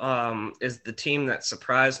 Central is the team that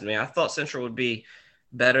surprised me. I thought Central would be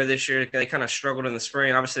better this year. They kind of struggled in the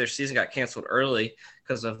spring. Obviously, their season got canceled early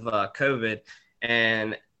because of COVID.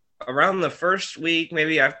 And around the first week,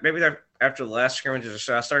 maybe after the last scrimmages or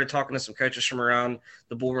so, I started talking to some coaches from around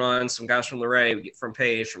the Bull Run, some guys from Luray, from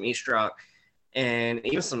Page, from East Rock, and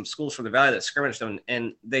even some schools from the Valley that scrimmaged them.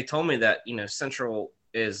 And they told me that, Central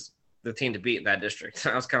is the team to beat in that district.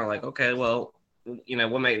 And I was kind of like, okay, well,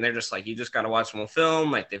 what mate? And they're just like, you just got to watch them on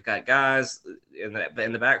film. Like, they've got guys in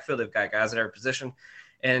the backfield. They've got guys at every position.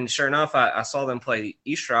 And sure enough, I saw them play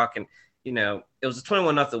East Rock, and, it was a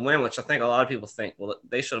 21-0 win, which I think a lot of people think, well,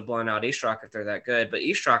 they should have blown out East Rock if they're that good. But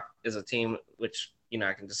East Rock is a team which,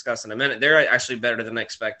 I can discuss in a minute. They're actually better than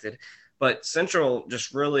expected. But Central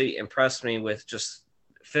just really impressed me with just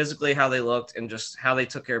physically how they looked and just how they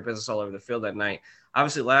took care of business all over the field that night.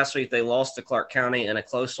 Obviously, last week they lost to Clark County in a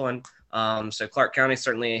close one. So Clark County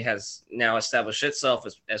certainly has now established itself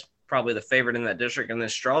as probably the favorite in that district. And then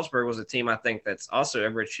Strasburg was a team I think that's also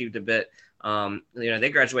overachieved a bit. They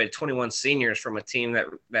graduated 21 seniors from a team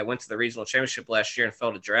that went to the regional championship last year and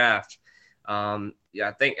failed to draft. I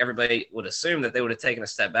think everybody would assume that they would have taken a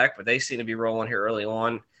step back, but they seem to be rolling here early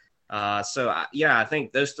on. I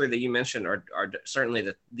think those three that you mentioned are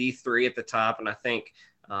certainly the three at the top. And I think,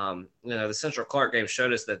 the Central Clark game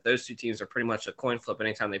showed us that those two teams are pretty much a coin flip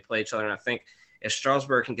anytime they play each other. And I think if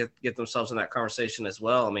Strasburg can get themselves in that conversation as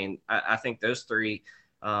well, I mean, I think those three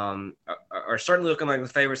are certainly looking like the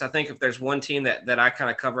favorites. I think if there's one team that I kind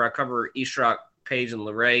of cover, I cover East Rock, Page, and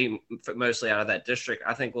Luray mostly out of that district.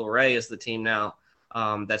 I think Luray is the team now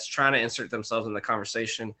that's trying to insert themselves in the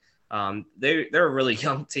conversation. They're a really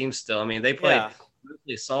young team still. I mean, they played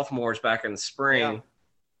mostly sophomores back in the spring. Yeah.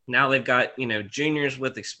 Now they've got, juniors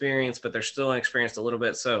with experience, but they're still inexperienced a little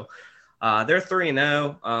bit. So they're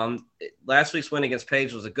 3-0. Last week's win against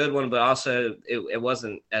Page was a good one, but also it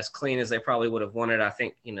wasn't as clean as they probably would have wanted. I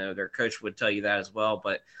think, their coach would tell you that as well.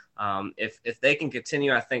 But if they can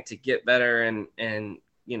continue, I think, to get better and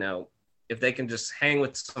if they can just hang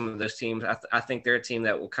with some of those teams, I think they're a team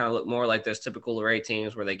that will kind of look more like those typical Luray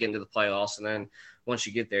teams where they get into the playoffs. And then once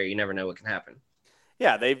you get there, you never know what can happen.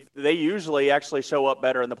 Yeah, they usually actually show up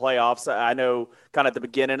better in the playoffs. I know kind of at the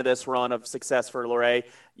beginning of this run of success for Luray,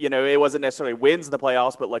 it wasn't necessarily wins in the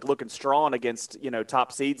playoffs, but like looking strong against,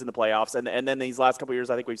 top seeds in the playoffs. And then these last couple of years,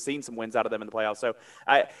 I think we've seen some wins out of them in the playoffs. So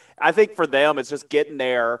I think for them, it's just getting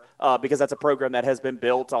there because that's a program that has been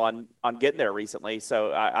built on getting there recently.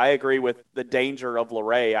 So I agree with the danger of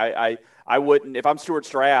Luray. I wouldn't, if I'm Stuart's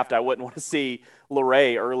draft, I wouldn't want to see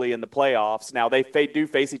Luray early in the playoffs. Now they do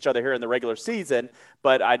face each other here in the regular season,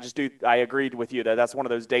 but I agreed with you that that's one of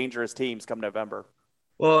those dangerous teams come November.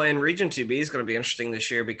 Well, and Region 2B is going to be interesting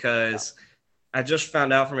this year because I just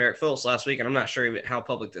found out from Eric Phillips last week, and I'm not sure even how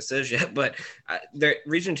public this is yet, but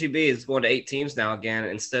Region 2B is going to 8 teams now again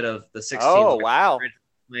instead of the 6 teams. Oh, wow.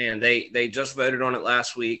 Man, they just voted on it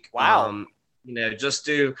last week. Wow. Just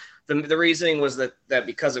the reasoning was that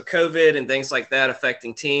because of COVID and things like that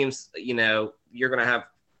affecting teams, you're going to have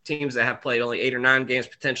teams that have played only 8 or 9 games,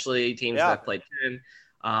 potentially teams that have played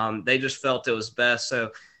 10. They just felt it was best.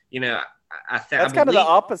 So, that's kind of the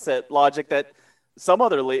opposite logic that some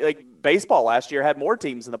other league, like baseball last year, had more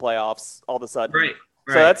teams in the playoffs all of a sudden.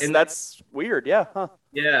 Right. So that's weird. Yeah. Huh.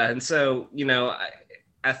 Yeah. And so,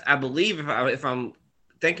 I believe if I'm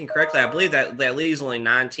thinking correctly, I believe that leaves only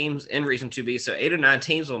 9 teams in Region 2B. So 8 or 9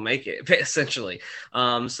 teams will make it essentially.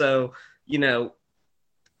 So,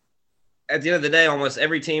 at the end of the day, almost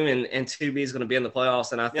every team in 2B is going to be in the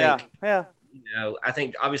playoffs. And I think, I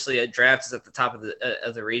think obviously a draft is at the top of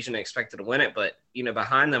the region expected to win it, but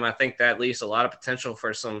behind them, I think that leaves a lot of potential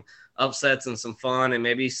for some upsets and some fun and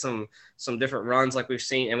maybe some different runs like we've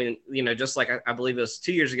seen. I mean, just like I believe it was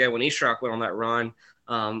 2 years ago when East Rock went on that run,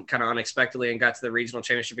 kind of unexpectedly and got to the regional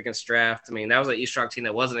championship against Draft. I mean, that was an East Rock team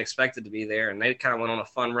that wasn't expected to be there, and they kind of went on a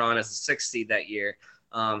fun run as a 6th seed that year.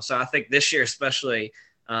 So I think this year, especially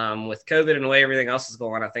with COVID and the way everything else is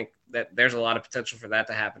going, I think that there's a lot of potential for that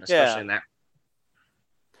to happen, especially in that.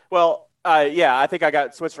 Well, I think I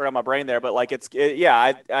got switched around my brain there, but like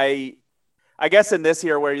I guess in this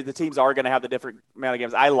year where the teams are going to have the different amount of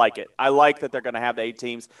games, I like it. I like that they're going to have the 8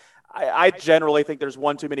 teams. I generally think there's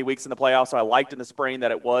one too many weeks in the playoffs, so I liked in the spring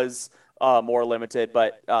that it was more limited,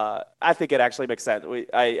 but I think it actually makes sense.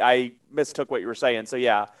 I mistook what you were saying, so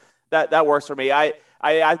yeah, that works for me. I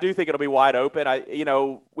do think it'll be wide open.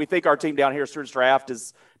 We think our team down here, Stewart's Draft,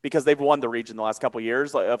 is because they've won the region the last couple of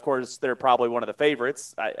years. Of course, they're probably one of the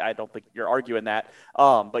favorites. I don't think you're arguing that.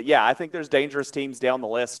 But yeah, I think there's dangerous teams down the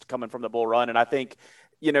list coming from the Bull Run, and I think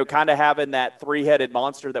kind of having that 3-headed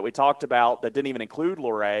monster that we talked about that didn't even include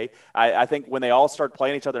Luray, I think when they all start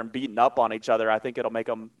playing each other and beating up on each other, I think it'll make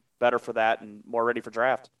them better for that and more ready for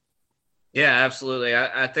draft. Yeah, absolutely.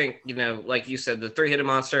 I think, like you said, the 3-headed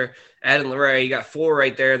monster, Ed and Luray, you got 4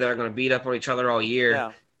 right there that are going to beat up on each other all year.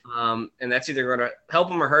 Yeah. And that's either going to help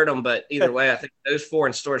them or hurt them. But either way, I think those 4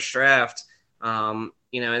 in Stewart's Draft,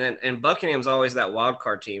 and Buckingham's always that wild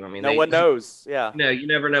card team. I mean, no one knows. Yeah. You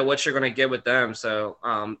never know what you're going to get with them. So,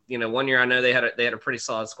 1 year I know they had a pretty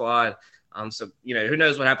solid squad. So, who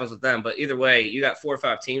knows what happens with them. But either way, you got 4 or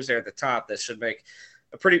 5 teams there at the top that should make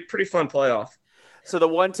a pretty fun playoff. So the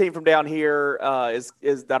one team from down here is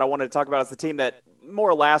that I wanted to talk about is the team that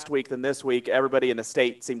more last week than this week, everybody in the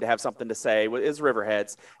state seemed to have something to say, is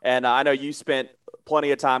Riverheads. And I know you spent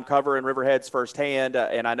plenty of time covering Riverheads firsthand,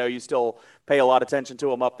 and I know you still pay a lot of attention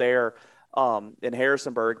to them up there in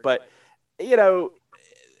Harrisonburg. But,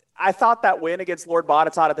 I thought that win against Lord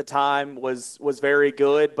Botetourt at the time was very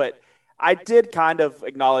good, but I did kind of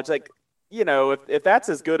acknowledge, like, if that's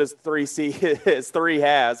as good as 3C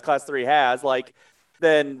as Class 3 has, like,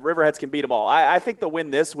 then Riverheads can beat them all. I think the win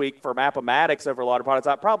this week for Appomattox over Lord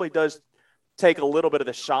Botetourt probably does take a little bit of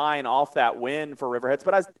the shine off that win for Riverheads,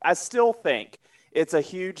 but I still think it's a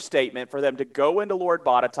huge statement for them to go into Lord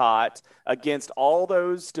Botetourt against all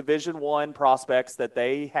those Division I prospects that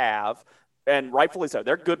they have, and rightfully so.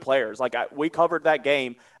 They're good players. Like, we covered that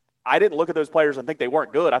game. I didn't look at those players and think they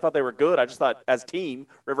weren't good. I thought they were good. I just thought as team,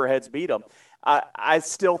 Riverheads beat them. I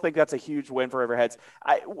still think that's a huge win for Riverheads.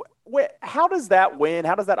 How does that win,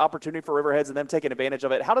 how does that opportunity for Riverheads and them taking advantage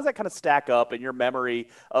of it, how does that kind of stack up in your memory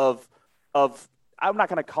of I'm not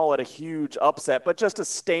going to call it a huge upset, but just a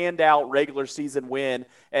standout regular season win,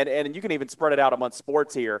 and you can even spread it out amongst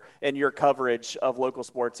sports here in your coverage of local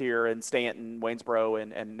sports here in Stanton, Waynesboro,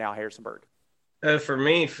 and now Harrisonburg? For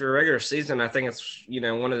me, for regular season, I think it's,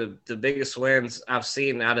 one of the biggest wins I've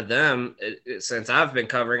seen out of them since I've been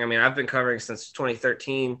covering. I mean, I've been covering since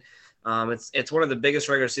 2013. It's one of the biggest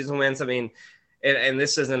regular season wins. I mean, and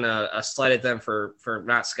this isn't a slight at them for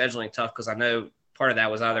not scheduling tough, because I know part of that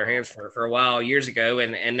was out of their hands for a while years ago,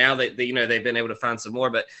 and now they've been able to find some more.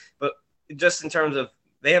 But just in terms of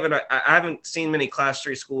I haven't seen many Class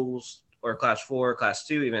 3 schools or Class 4, Class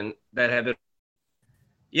 2 even that have been.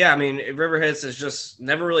 Yeah, I mean, Riverheads has just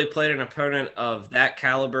never really played an opponent of that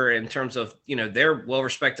caliber in terms of, they're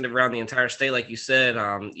well-respected around the entire state, like you said,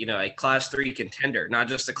 a Class 3 contender, not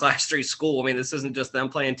just a Class 3 school. I mean, this isn't just them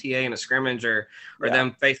playing TA in a scrimmage or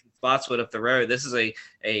them facing Spotswood up the road. This is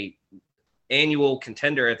a annual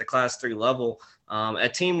contender at the Class 3 level. A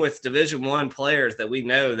team with Division I players that we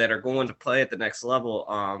know that are going to play at the next level,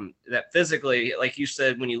 that physically, like you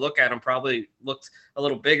said, when you look at them, probably looked a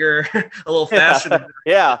little bigger, a little faster.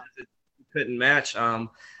 Yeah. Couldn't match.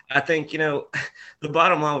 I think, the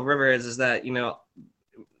bottom line with Riverheads is that,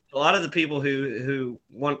 a lot of the people who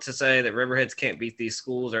want to say that Riverheads can't beat these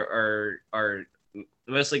schools are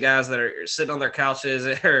mostly guys that are sitting on their couches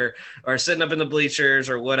or sitting up in the bleachers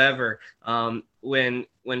or whatever. When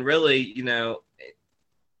really,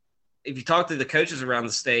 if you talk to the coaches around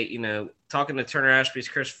the state, talking to Turner Ashby's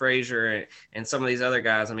Chris Frazier and some of these other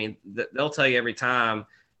guys, I mean, they'll tell you every time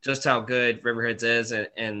just how good Riverheads is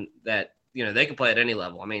and that, they can play at any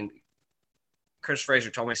level. I mean, Chris Frazier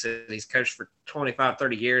told me he's coached for 25,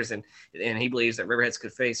 30 years, and he believes that Riverheads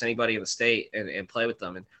could face anybody in the state and play with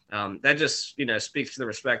them. And that just, speaks to the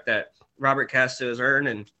respect that Robert Castro has earned.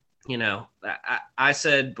 And, I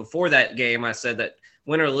said before that game, I said that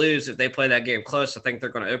win or lose, if they play that game close, I think they're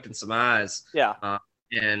going to open some eyes. Yeah.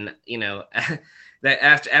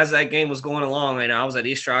 That as that game was going along, I was at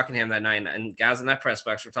East Rockingham that night, and guys in that press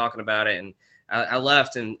box were talking about it. And I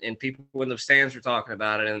left, and people in the stands were talking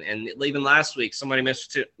about it. And even last week, somebody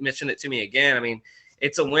mentioned it to me again. I mean,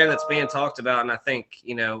 it's a win that's being talked about. And I think,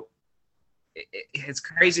 it's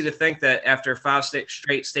crazy to think that after 5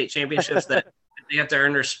 straight state championships that they have to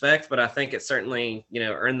earn respect. But I think it certainly,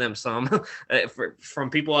 earned them some from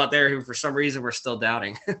people out there who, for some reason, were still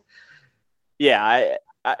doubting. Yeah,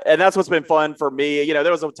 and that's what's been fun for me.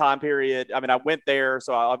 There was a time period. I mean, I went there,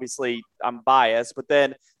 so obviously I'm biased. But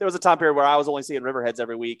then there was a time period where I was only seeing Riverheads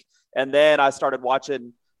every week, and then I started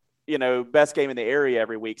watching, best game in the area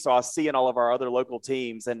every week. So I was seeing all of our other local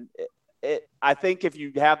teams, and I think if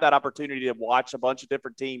you have that opportunity to watch a bunch of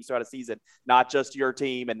different teams throughout a season, not just your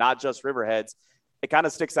team and not just Riverheads, it kind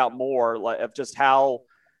of sticks out more of just how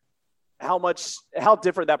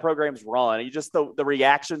different that program's run. You just the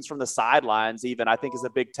reactions from the sidelines, even, I think, is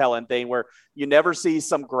a big telling thing, where you never see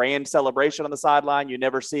some grand celebration on the sideline. You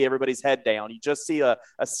never see everybody's head down. You just see a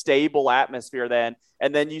stable atmosphere then.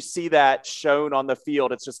 And then you see that shown on the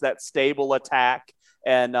field. It's just that stable attack.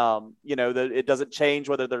 And, it doesn't change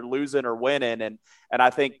whether they're losing or winning. And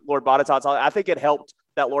I think I think it helped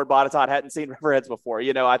that Lord Botetourt hadn't seen Riverheads before.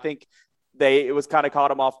 I think it was kind of caught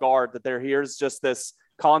them off guard that here's just this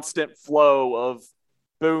constant flow of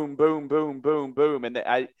boom, boom, boom, boom, boom. And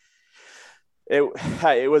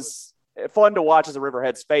it was fun to watch as a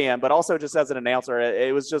Riverheads fan, but also just as an announcer,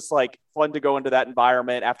 it was just like fun to go into that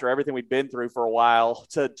environment after everything we've been through for a while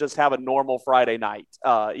to just have a normal Friday night.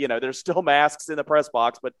 There's still masks in the press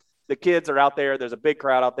box, but the kids are out there. There's a big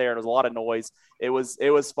crowd out there, and there's a lot of noise. It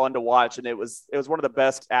was fun to watch, and it was one of the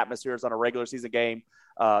best atmospheres on a regular season game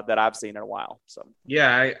that I've seen in a while. So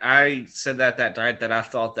yeah, I said that night that I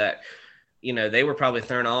thought that they were probably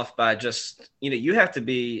thrown off by just you have to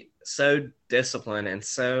be so disciplined and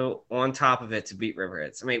so on top of it to beat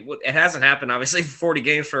Riverheads. I mean, it hasn't happened obviously for 40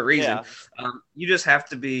 games for a reason. Yeah. You just have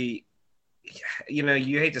to be, you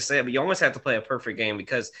hate to say it, but you almost have to play a perfect game,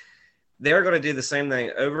 because they're going to do the same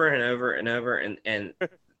thing over and over and over, and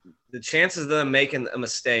the chances of them making a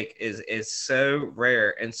mistake is so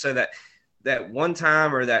rare, and so that one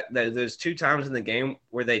time or that those 2 times in the game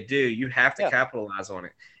where they do, you have to capitalize on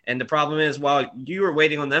it. And the problem is, while you are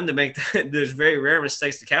waiting on them to make those very rare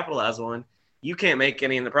mistakes to capitalize on, you can't make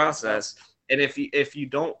any in the process. And if you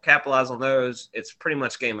don't capitalize on those, it's pretty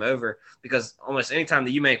much game over, because almost any time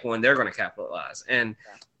that you make one, they're going to capitalize. And,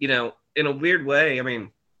 in a weird way, I mean,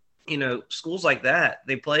 schools like that,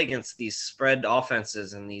 they play against these spread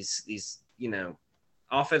offenses and these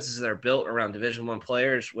offenses that are built around Division I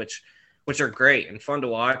players, which are great and fun to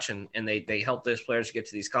watch, and they help those players get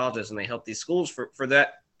to these colleges, and they help these schools for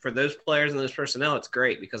those players and those personnel. It's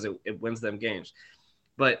great because it wins them games.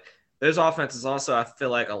 But those offenses also, I feel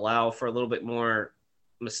like, allow for a little bit more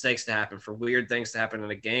mistakes to happen, for weird things to happen in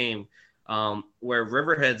a game, where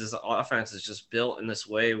Riverheads' offense is just built in this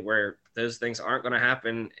way where those things aren't going to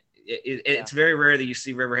happen. It's very rare that you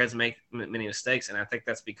see Riverheads make many mistakes, and I think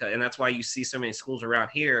that's why you see so many schools around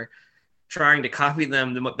here trying to copy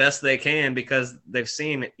them the best they can, because they've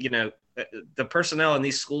seen, the personnel in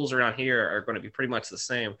these schools around here are going to be pretty much the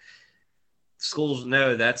same. Schools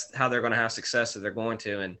know that's how they're going to have success, if they're going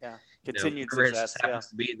to, and continued success happens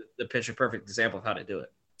to be the picture perfect example of how to do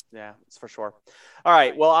it. Yeah, it's for sure. All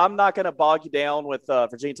right. Well, I'm not going to bog you down with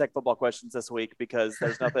Virginia Tech football questions this week, because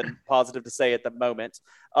there's nothing positive to say at the moment.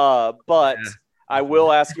 But I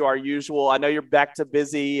will ask you our usual. I know you're back to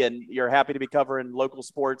busy and you're happy to be covering local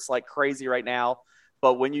sports like crazy right now.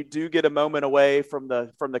 But when you do get a moment away from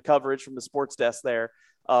the coverage from the sports desk there,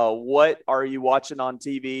 what are you watching on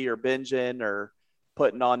TV or binging or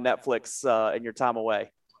putting on Netflix in your time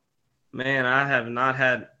away? Man, I have not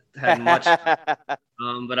had much,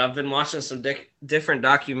 but I've been watching some different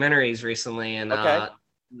documentaries recently, and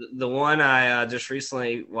The one I just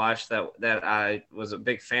recently watched that I was a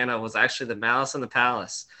big fan of was actually the Malice in the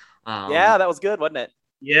Palace. Yeah, that was good, wasn't it?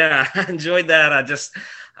 Yeah, I enjoyed that.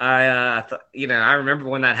 I remember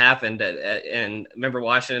when that happened and remember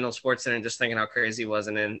watching it on SportsCenter and just thinking how crazy it was.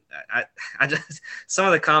 And then I just, some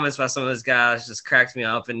of the comments by some of those guys just cracked me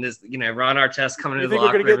up, and just, Ron Artest coming into the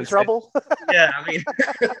locker room. You think we're going to get in trouble? Yeah. I mean,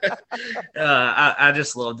 I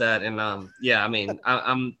just love that. And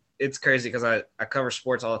I'm it's crazy because I cover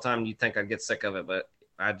sports all the time. And you'd think I'd get sick of it, but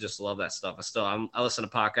I just love that stuff. I listen to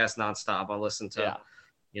podcasts nonstop. I listen to,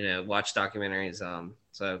 watch documentaries.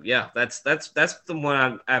 So yeah, that's the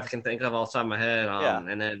one I can think of off the top of my head.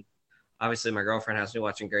 And then obviously my girlfriend has me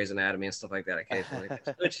watching Grey's Anatomy and stuff like that occasionally,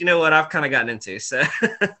 which you know what I've kind of gotten into. So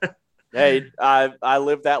hey, I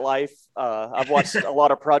live that life. I've watched a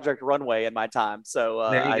lot of Project Runway in my time,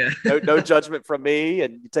 so no judgment from me,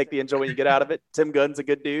 and you take the enjoyment you get out of it. Tim Gunn's a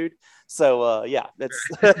good dude, so that's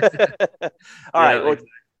all right. Well,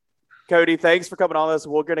 Cody, thanks for coming on this.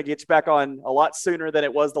 We're going to get you back on a lot sooner than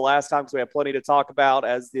it was the last time because we have plenty to talk about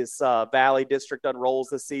as this Valley District unrolls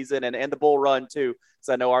this season and the Bull Run too.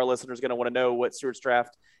 So I know our listeners are going to want to know what Stewart's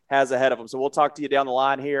Draft has ahead of them. So we'll talk to you down the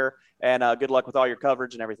line here, and good luck with all your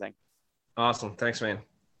coverage and everything. Awesome. Thanks, man.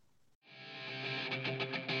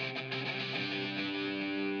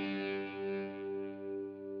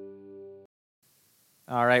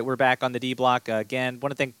 All right, we're back on the D block again.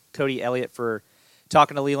 Want to thank Cody Elliott for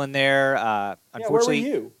talking to Leland there. Unfortunately,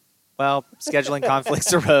 where were you? Well, scheduling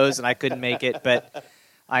conflicts arose and I couldn't make it, but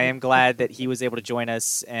I am glad that he was able to join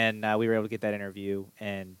us and we were able to get that interview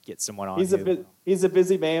and get someone on. He's a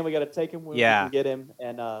busy man. We got to take him when we can get him,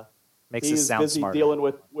 and makes us sound busy smarter. dealing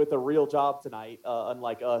with a real job tonight,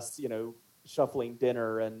 unlike us, shuffling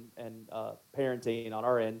dinner and parenting on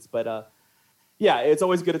our ends. But it's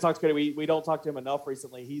always good to talk to Cody. We don't talk to him enough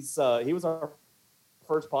recently. He was our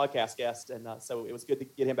first podcast guest, and so it was good to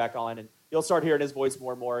get him back on. And you'll start hearing his voice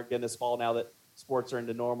more and more again this fall now that sports are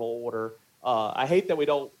into normal order. I hate that we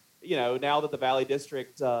don't, now that the Valley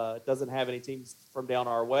District doesn't have any teams from down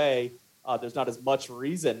our way, there's not as much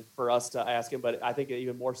reason for us to ask him, but I think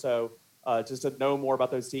even more so just to know more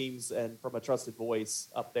about those teams and from a trusted voice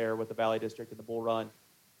up there with the Valley District and the Bull Run.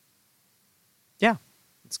 Yeah,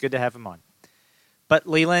 it's good to have him on. But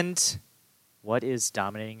Leland, what is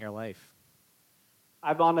dominating your life?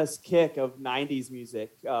 I'm on this kick of 90s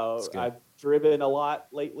music. I've driven a lot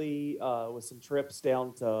lately with some trips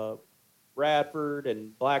down to Bradford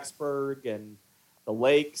and Blacksburg and the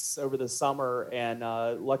lakes over the summer. And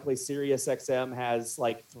luckily Sirius XM has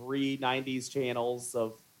like 3 90s channels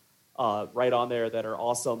of right on there that are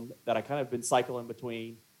awesome that I kind of been cycling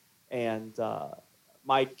between. And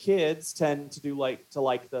my kids tend to like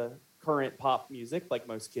the current pop music like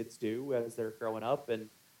most kids do as they're growing up. And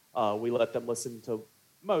we let them listen to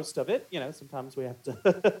most of it. Sometimes we have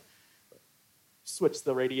to switch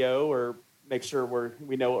the radio or make sure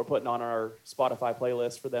we know what we're putting on our Spotify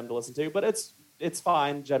playlist for them to listen to. But it's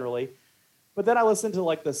fine generally. But then I listen to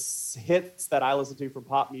like the hits that I listen to from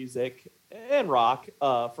pop music and rock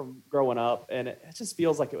from growing up, and it just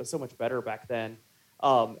feels like it was so much better back then.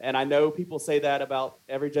 And I know people say that about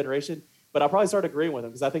every generation, but I'll probably start agreeing with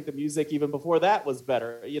them because I think the music even before that was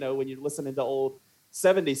better. When you're listening to old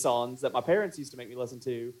 70 songs that my parents used to make me listen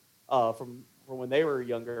to from when they were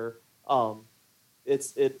younger,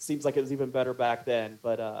 it seems like it was even better back then.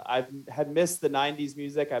 But I've had missed the 90s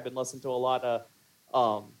music. I've been listening to a lot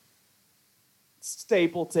of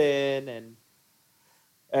Stapleton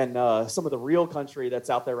and some of the real country that's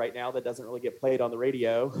out there right now that doesn't really get played on the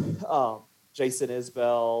radio. Jason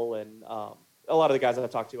Isbell and a lot of the guys that I've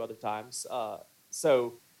talked to other times.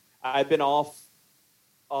 So I've been off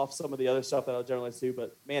some of the other stuff that I generally do,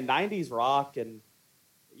 but man, 90s rock and,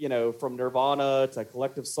 from Nirvana to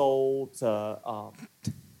Collective Soul to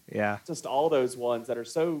just all those ones that are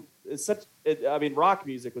rock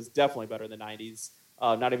music was definitely better in the 90s.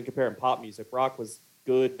 Not even comparing pop music. Rock was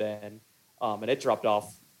good then, and it dropped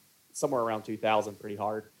off somewhere around 2000 pretty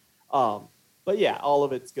hard. But yeah, all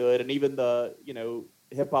of it's good, and even the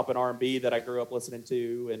hip hop and R&B that I grew up listening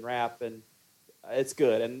to and rap, and it's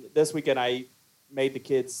good. And this weekend I made the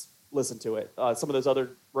kids listen to it. Some of those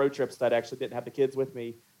other road trips that I actually didn't have the kids with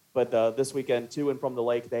me, but this weekend to and from the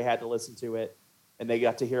lake they had to listen to it, and they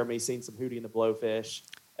got to hear me sing some Hootie and the Blowfish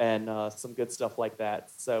and some good stuff like that.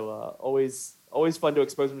 So always fun to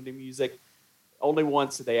expose them to music. Only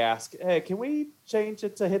once did they ask, "Hey, can we change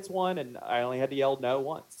it to Hits 1?" And I only had to yell no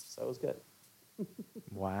once, so it was good.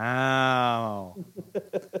 Wow.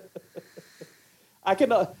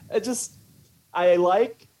 I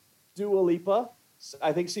like Dua Lipa.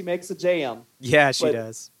 I think she makes a jam. Yeah, she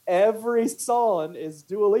does. every song is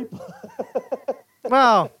Dua Lipa.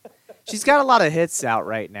 Well, she's got a lot of hits out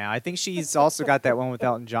right now. I think she's also got that one with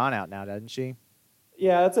Elton John out now, doesn't she?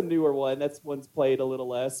 Yeah, that's a newer one. That's one's played a little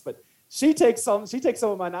less, but she takes some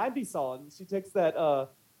of my '90s songs. She takes that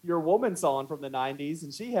 "Your Woman" song from the '90s,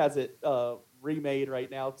 and she has it remade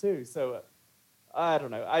right now too. So I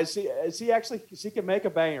don't know. She can make a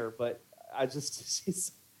banger, but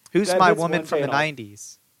she's. Who's My Woman from the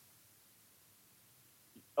 '90s?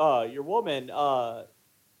 Your Woman. I'll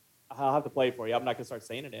have to play it for you. I'm not gonna start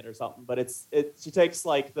saying it or something, but she takes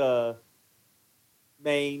like the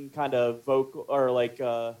main kind of vocal or like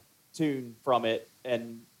tune from it,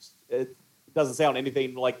 and it doesn't sound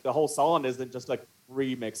anything like the whole song isn't just like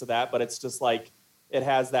remix of that, but it's just like it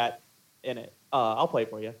has that in it. I'll play it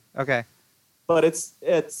for you. Okay. But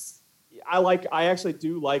I actually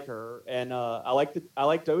do like her, and I like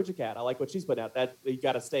Doja Cat. I like what she's putting out. That you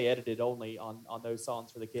got to stay edited only on those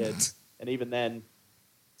songs for the kids, and even then,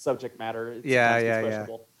 subject matter. Yeah.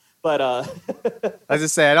 Questionable. But I was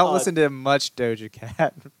just say I don't listen to much Doja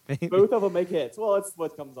Cat. Maybe. Both of them make hits. Well, it's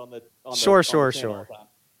what comes on the Sure.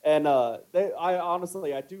 And I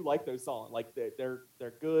do like those songs. Like they're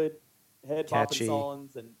good head popping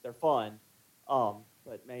songs, and they're fun.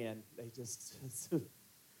 But man, they just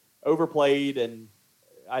overplayed, and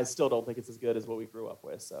I still don't think it's as good as what we grew up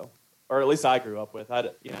with. So, or at least I grew up with.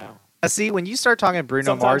 See, when you start talking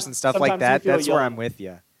Bruno Mars and stuff like that, that's where I'm with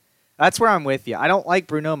you. That's where I'm with you. I don't like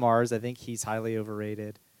Bruno Mars. I think he's highly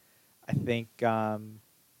overrated. I think Maroon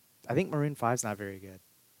 5's not very good.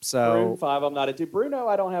 So Maroon 5, I'm not into. Bruno,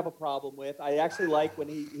 I don't have a problem with. I actually like when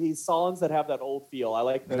he's songs that have that old feel. I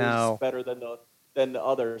like those better than the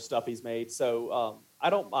other stuff he's made. So I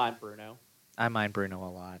don't mind Bruno. I mind Bruno a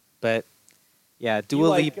lot, but yeah, Dua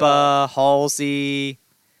Lipa, Halsey.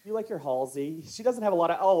 You like your Halsey? She doesn't have a lot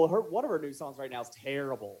of. One of her new songs right now is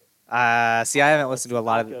terrible. See, I haven't listened to a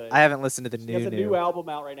lot of. I haven't listened to the new. She has a new album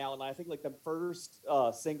out right now, and I think like the first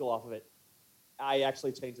single off of it, I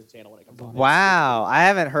actually change the channel when it comes on. Wow, I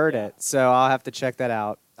haven't heard it, so I'll have to check that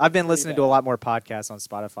out. I've been listening to a lot more podcasts on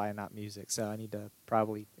Spotify and not music, so I need to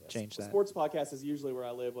probably change that. Sports podcast is usually where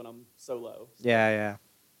I live when I'm solo. So. Yeah.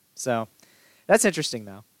 So that's interesting,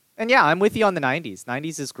 though. And yeah, I'm with you on the 90s.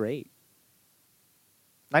 90s is great.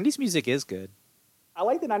 90s music is good. I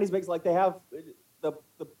like the 90s mix. Like they have the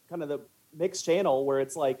kind of the mixed channel where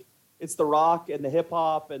it's like it's the rock and the hip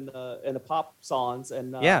hop and the pop songs,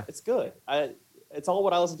 and it's good. It's all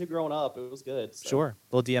what I listened to growing up. It was good. So. Sure,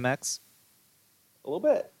 little DMX. A little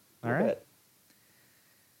bit. All right.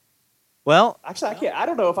 Well, actually, I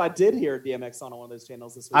don't know if I did hear DMX on one of those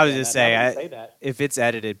channels this week. I was just saying, that. If it's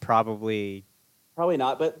edited, probably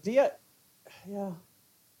not. But DMX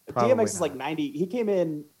is like 90. He came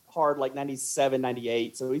in hard like 97,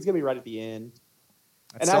 98, so he's gonna be right at the end.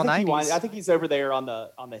 That's and I think he's over there on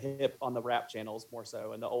the rap channels more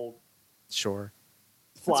so, and the old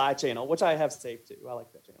Fly channel, which I have saved too. I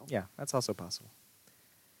like that channel. Yeah, that's also possible.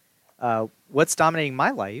 What's dominating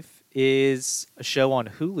my life is a show on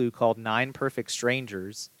Hulu called 9 Perfect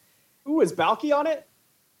Strangers. Ooh, is Balky on it?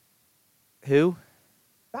 Who?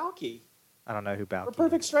 Balky. I don't know who Balky. We're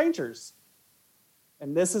perfect strangers.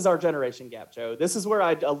 And this is our generation gap, Joe. This is where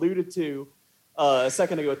I alluded to a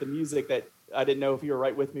second ago with the music that I didn't know if you were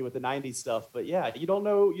right with me with the 90s stuff. But yeah, you don't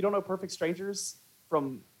know Perfect Strangers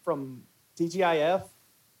from TGIF?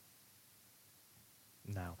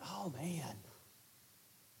 No. Oh, man.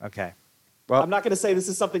 Okay. Well, I'm not going to say this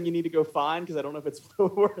is something you need to go find because I don't know if it's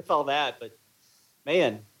worth all that. But,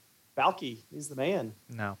 man, Balky, he's the man.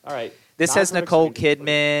 No. All right. This has Nicole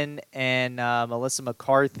Kidman and Melissa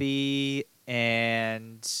McCarthy,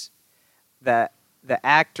 and the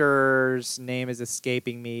actor's name is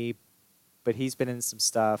escaping me, but he's been in some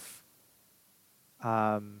stuff.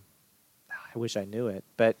 I wish I knew it.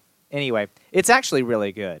 But anyway, it's actually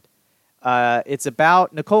really good. It's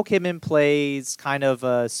about Nicole Kidman plays kind of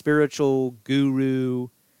a spiritual guru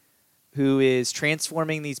who is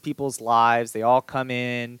transforming these people's lives. They all come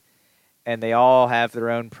in, and they all have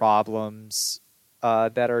their own problems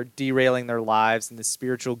that are derailing their lives, and the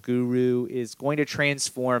spiritual guru is going to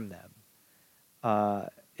transform them.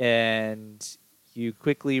 And you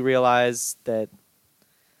quickly realize that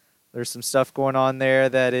there's some stuff going on there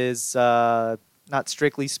that is not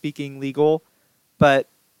strictly speaking legal, but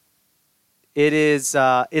it's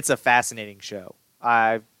a fascinating show.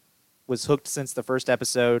 I was hooked since the first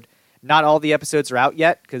episode. Not all the episodes are out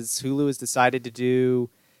yet because Hulu has decided to do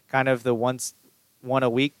kind of the one a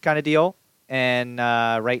week kind of deal. And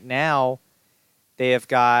right now they have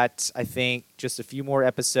got, I think, just a few more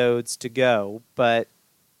episodes to go. But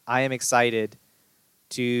I am excited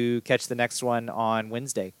to catch the next one on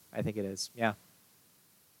Wednesday. I think it is. Yeah.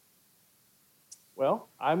 Well,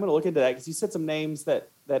 I'm going to look into that because you said some names that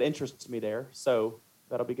interest me there. So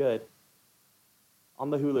that'll be good. On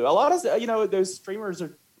the Hulu. A lot of, those streamers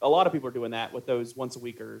a lot of people are doing that with those once a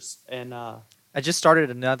weekers. And I just started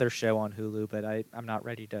another show on Hulu, but I'm not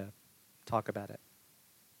ready to talk about it.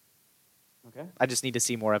 Okay. I just need to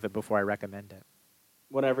see more of it before I recommend it.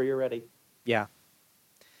 Whenever you're ready. Yeah.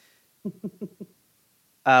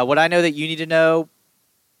 What I know that you need to know,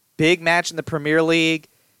 big match in the Premier League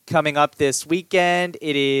coming up this weekend.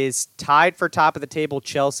 It is tied for top of the table,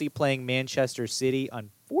 Chelsea playing Manchester City.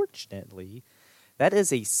 Unfortunately, that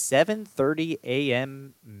is a 7:30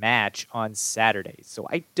 a.m. match on Saturday. So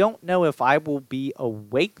I don't know if I will be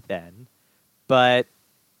awake then, but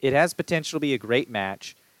it has potential to be a great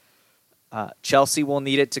match. Chelsea will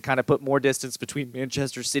need it to kind of put more distance between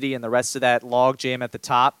Manchester City and the rest of that log jam at the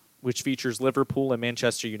top, which features Liverpool and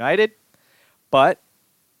Manchester United. But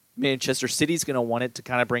Manchester City's going to want it to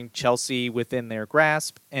kind of bring Chelsea within their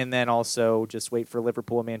grasp and then also just wait for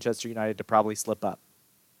Liverpool and Manchester United to probably slip up.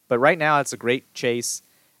 But right now, it's a great chase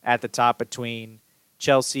at the top between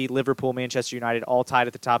Chelsea, Liverpool, Manchester United, all tied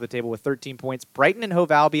at the top of the table with 13 points. Brighton and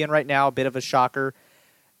Hove Albion right now, a bit of a shocker,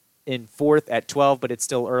 in fourth at 12, but it's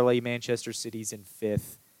still early. Manchester City's in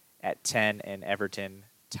fifth at 10, and Everton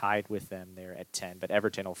tied with them there at 10. But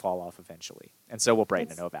Everton will fall off eventually, and so will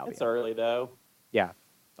Brighton and Hove Albion. It's early, though. Yeah.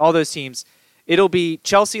 All those teams. It'll be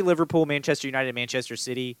Chelsea, Liverpool, Manchester United, and Manchester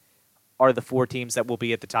City are the four teams that will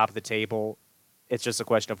be at the top of the table. It's just a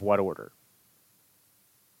question of what order.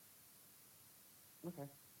 Okay.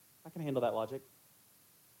 I can handle that logic.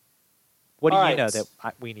 What do All you know right.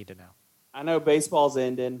 that we need to know? I know baseball's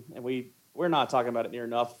ending, and we're not talking about it near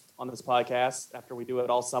enough on this podcast after we do it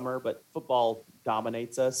all summer, but football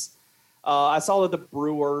dominates us. I saw that the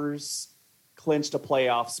Brewers clinched a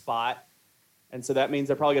playoff spot, and so that means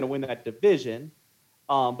they're probably going to win that division.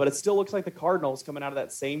 But it still looks like the Cardinals, coming out of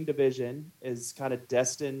that same division, is kind of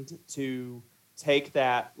destined to take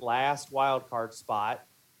that last wild card spot.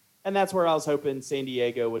 And that's where I was hoping San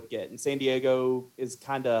Diego would get. And San Diego is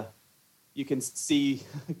kind of, you can see,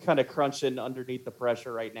 kind of crunching underneath the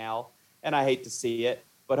pressure right now. And I hate to see it,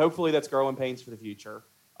 but hopefully that's growing pains for the future.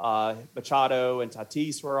 Machado and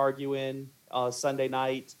Tatis were arguing Sunday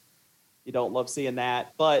night. You don't love seeing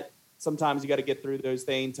that, but sometimes you got to get through those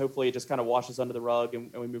things. Hopefully it just kind of washes under the rug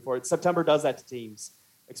and we move forward. September does that to teams,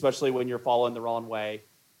 especially when you're following the wrong way.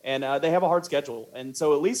 And they have a hard schedule. And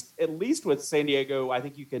so at least with San Diego, I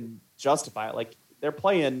think you can justify it. Like, they're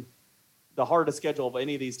playing the hardest schedule of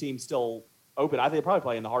any of these teams still open. I think they're probably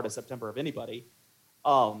playing the hardest September of anybody.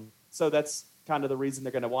 So that's kind of the reason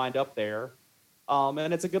they're going to wind up there.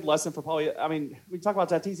 And it's a good lesson for probably, I mean, we talk about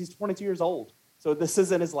Tatis, he's 22 years old. So this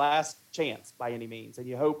isn't his last chance by any means. And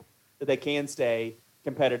you hope that they can stay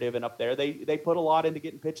competitive and up there. They put a lot into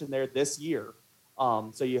getting pitch in there this year.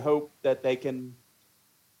 So you hope that they can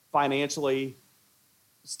financially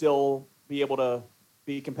still be able to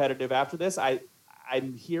be competitive after this.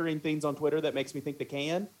 I'm hearing things on Twitter that makes me think they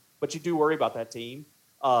can, but you do worry about that team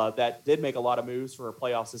that did make a lot of moves for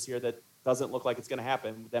playoffs this year that doesn't look like it's going to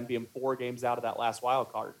happen, them being 4 games out of that last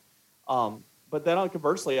wild card. But then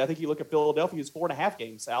conversely, I think you look at Philadelphia, who's 4.5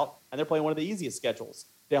 games out, and they're playing one of the easiest schedules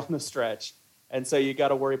down the stretch. And so you got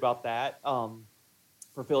to worry about that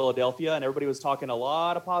for Philadelphia. And everybody was talking a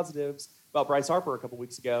lot of positives about Bryce Harper a couple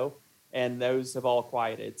weeks ago, and those have all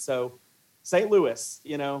quieted. So St. Louis,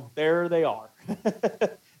 there they are.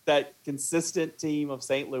 That consistent team of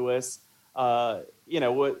St. Louis. What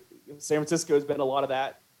San Francisco has been a lot of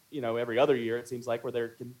that, every other year, it seems like, where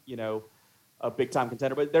they're, a big-time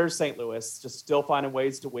contender. But there's St. Louis, just still finding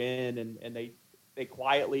ways to win, and they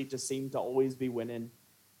quietly just seem to always be winning.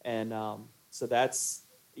 And so that's,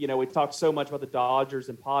 we talked so much about the Dodgers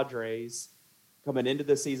and Padres coming into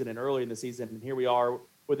the season and early in the season, and here we are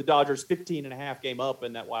with the Dodgers 15.5 game up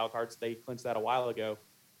in that wild card. So they clinched that a while ago,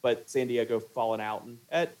 but San Diego falling out,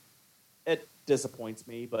 and it disappoints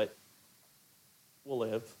me, but we'll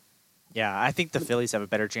live. Yeah, I think the Phillies have a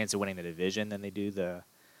better chance of winning the division than they do the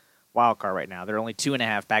wild card right now. They're only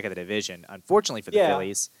 2.5 back of the division. Unfortunately for the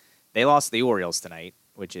Phillies, they lost the Orioles tonight,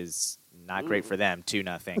 which is not great for them,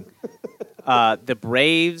 2-0. The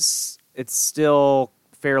Braves, it's still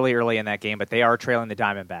fairly early in that game, but they are trailing the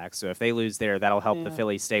Diamondbacks. So if they lose there, that'll help the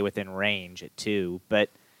Phillies stay within range at 2.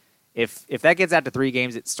 But if that gets out to 3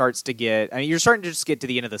 games, it starts to get – I mean, you're starting to just get to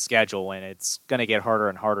the end of the schedule, and it's going to get harder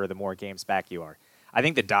and harder the more games back you are. I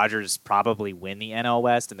think the Dodgers probably win the NL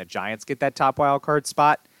West, and the Giants get that top wild card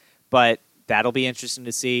spot, but that'll be interesting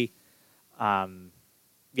to see.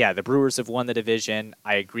 yeah, the Brewers have won the division.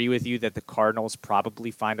 I agree with you that the Cardinals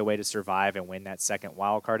probably find a way to survive and win that second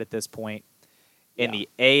wild card at this point. In the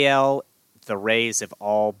AL, the Rays have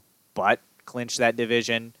all but clinched that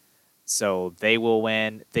division, so they will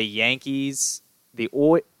win. The Yankees, the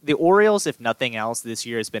Orioles, if nothing else, this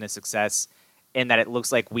year has been a success in that it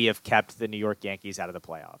looks like we have kept the New York Yankees out of the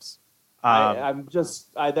playoffs.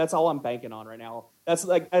 That's all I'm banking on right now.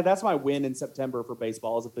 That's my win in September for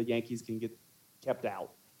baseball is if the Yankees can get kept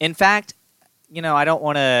out. In fact, I don't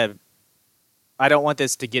want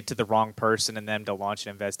this to get to the wrong person and them to launch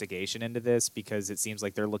an investigation into this because it seems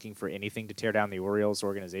like they're looking for anything to tear down the Orioles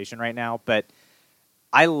organization right now. But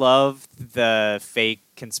I love the fake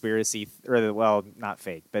conspiracy, not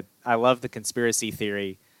fake, but I love the conspiracy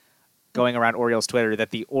theory going around Orioles Twitter that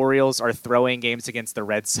the Orioles are throwing games against the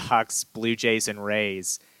Red Sox, Blue Jays, and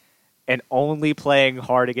Rays and only playing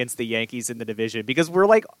hard against the Yankees in the division because we're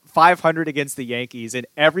like 500 against the Yankees and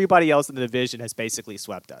everybody else in the division has basically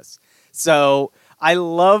swept us. So I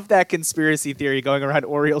love that conspiracy theory going around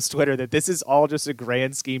Orioles Twitter that this is all just a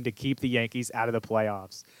grand scheme to keep the Yankees out of the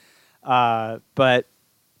playoffs. But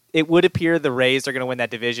it would appear the Rays are going to win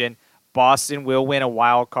that division. Boston will win a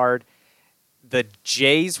wild card. The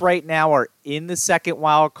Jays right now are in the second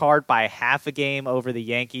wild card by half a game over the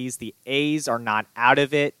Yankees. The A's are not out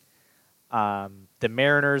of it. The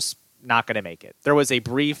Mariners not going to make it. There was a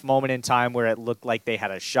brief moment in time where it looked like they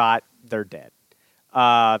had a shot. They're dead.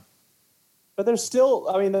 But there's still,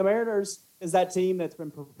 the Mariners is that team that's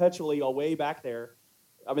been perpetually way back there.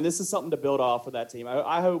 This is something to build off of that team.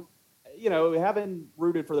 I hope, having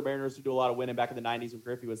rooted for the Mariners to do a lot of winning back in the 90s when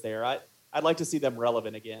Griffey was there, I'd like to see them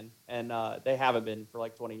relevant again. And they haven't been for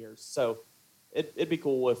like 20 years. So it'd be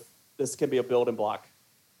cool if this can be a building block.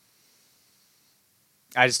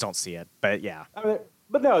 I just don't see it, but yeah.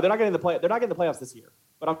 But no, they're not getting the playoffs this year.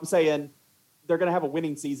 But I'm saying they're going to have a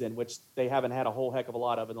winning season, which they haven't had a whole heck of a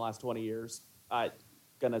lot of in the last 20 years. I'm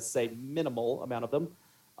going to say minimal amount of them.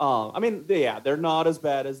 They're not as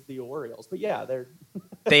bad as the Orioles, but yeah, they're.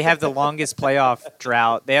 They have the longest playoff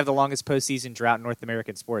drought. They have the longest postseason drought in North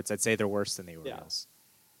American sports. I'd say they're worse than the Orioles.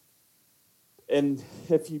 Yeah. And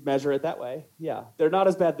if you measure it that way, yeah, they're not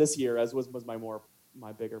as bad this year as was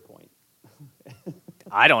my bigger point.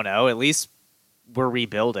 I don't know. At least we're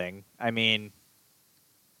rebuilding.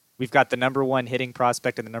 We've got the number one hitting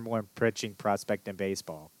prospect and the number one pitching prospect in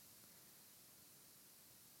baseball.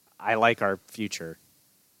 I like our future.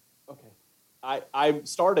 Okay. I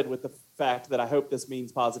started with the fact that I hope this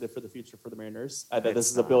means positive for the future for the Mariners. That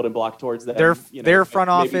this is a building block towards them. Their front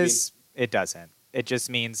office, it doesn't. It just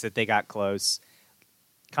means that they got close.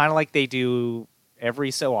 Kind of like they do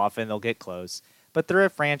every so often, they'll get close. But they're a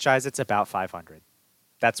franchise that's about 500.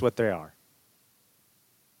 That's what they are.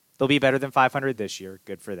 They'll be better than 500 this year.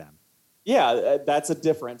 Good for them. Yeah, that's a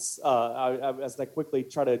difference. As I quickly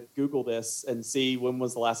try to Google this and see when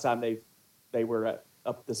was the last time they were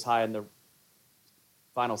up this high in the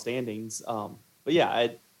final standings. But yeah,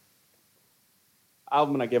 I'm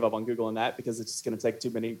going to give up on Googling that because it's just going to take too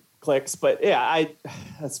many clicks. But yeah,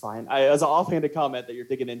 that's fine. As an offhanded comment that you're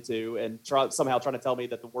digging into and somehow trying to tell me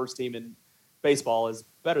that the worst team in baseball is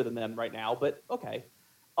better than them right now, but okay.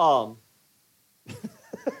 You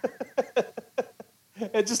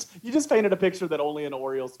just painted a picture that only an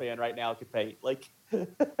Orioles fan right now could paint. Like,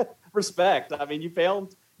 respect. You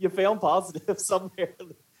found positive somewhere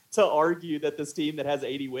to argue that this team that has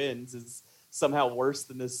 80 wins is somehow worse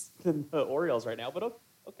than the Orioles right now. But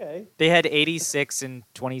okay, they had 86 in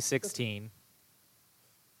 2016.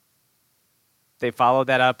 They followed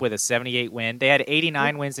that up with a 78 win. They had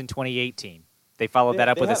 89 wins in 2018. They followed that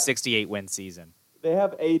up with a 68 win season. They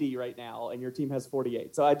have 80 right now, and your team has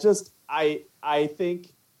 48. So I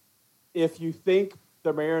think if you think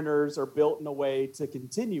the Mariners are built in a way to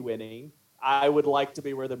continue winning, I would like to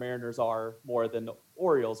be where the Mariners are more than the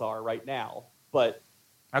Orioles are right now. But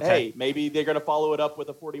hey, maybe they're going to follow it up with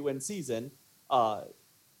a 40-win season. Hey,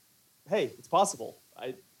 it's possible.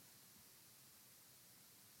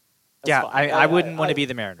 I wouldn't want to be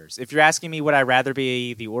the Mariners. If you're asking me would I rather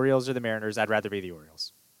be the Orioles or the Mariners, I'd rather be the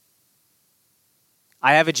Orioles.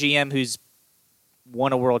 I have a GM who's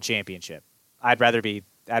won a world championship. I'd rather be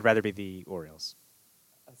the Orioles.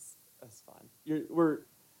 That's fine.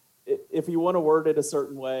 If you want to word it a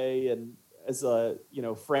certain way and as a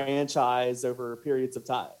franchise over periods of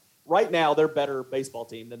time. Right now, they're a better baseball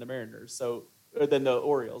team than the Mariners, or than the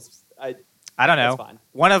Orioles. I don't know. That's fine.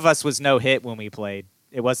 One of us was no hit when we played.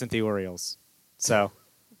 It wasn't the Orioles. So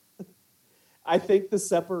I think the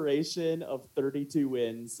separation of 32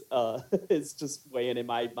 wins is just weighing in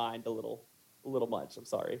my mind a little much. I'm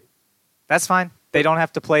sorry. That's fine. They don't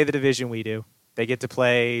have to play the division we do. They get to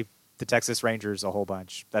play the Texas Rangers a whole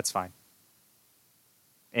bunch. That's fine.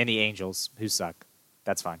 And the Angels, who suck.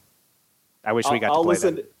 That's fine. I wish we got to play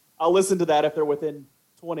them. I'll listen to that if they're within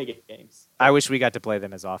 20 games. I wish we got to play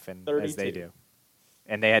them as often 32. as they do.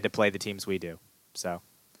 And they had to play the teams we do. So,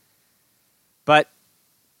 but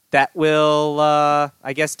that will,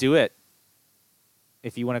 I guess, do it.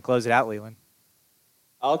 If you want to close it out, Leland.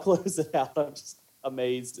 I'll close it out. I'm just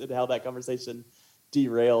amazed at how that conversation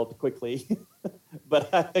derailed quickly.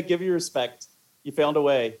 But I give you respect. You found a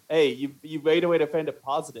way. Hey, you made a way to find it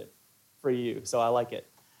positive for you. So I like it.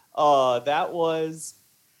 That was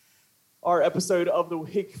our episode of the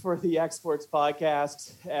week for the Yak Sports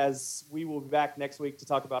Podcast, as we will be back next week to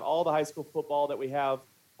talk about all the high school football that we have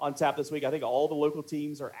on tap this week. I think all the local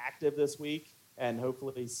teams are active this week and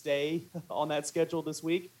hopefully stay on that schedule this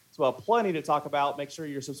week. So we'll have plenty to talk about. Make sure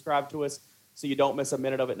you're subscribed to us so you don't miss a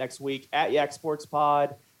minute of it next week. At Yak Sports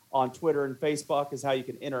Pod on Twitter and Facebook is how you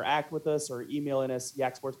can interact with us, or emailing us,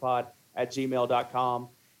 yaksportspod@gmail.com.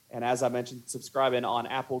 And as I mentioned, subscribing on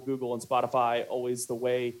Apple, Google, and Spotify, always the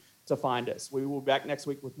way to find us. We will be back next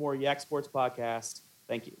week with more Yak Sports Podcast.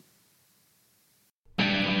 Thank you.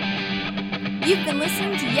 You've been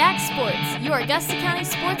listening to Yak Sports, your Augusta County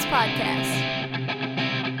sports podcast.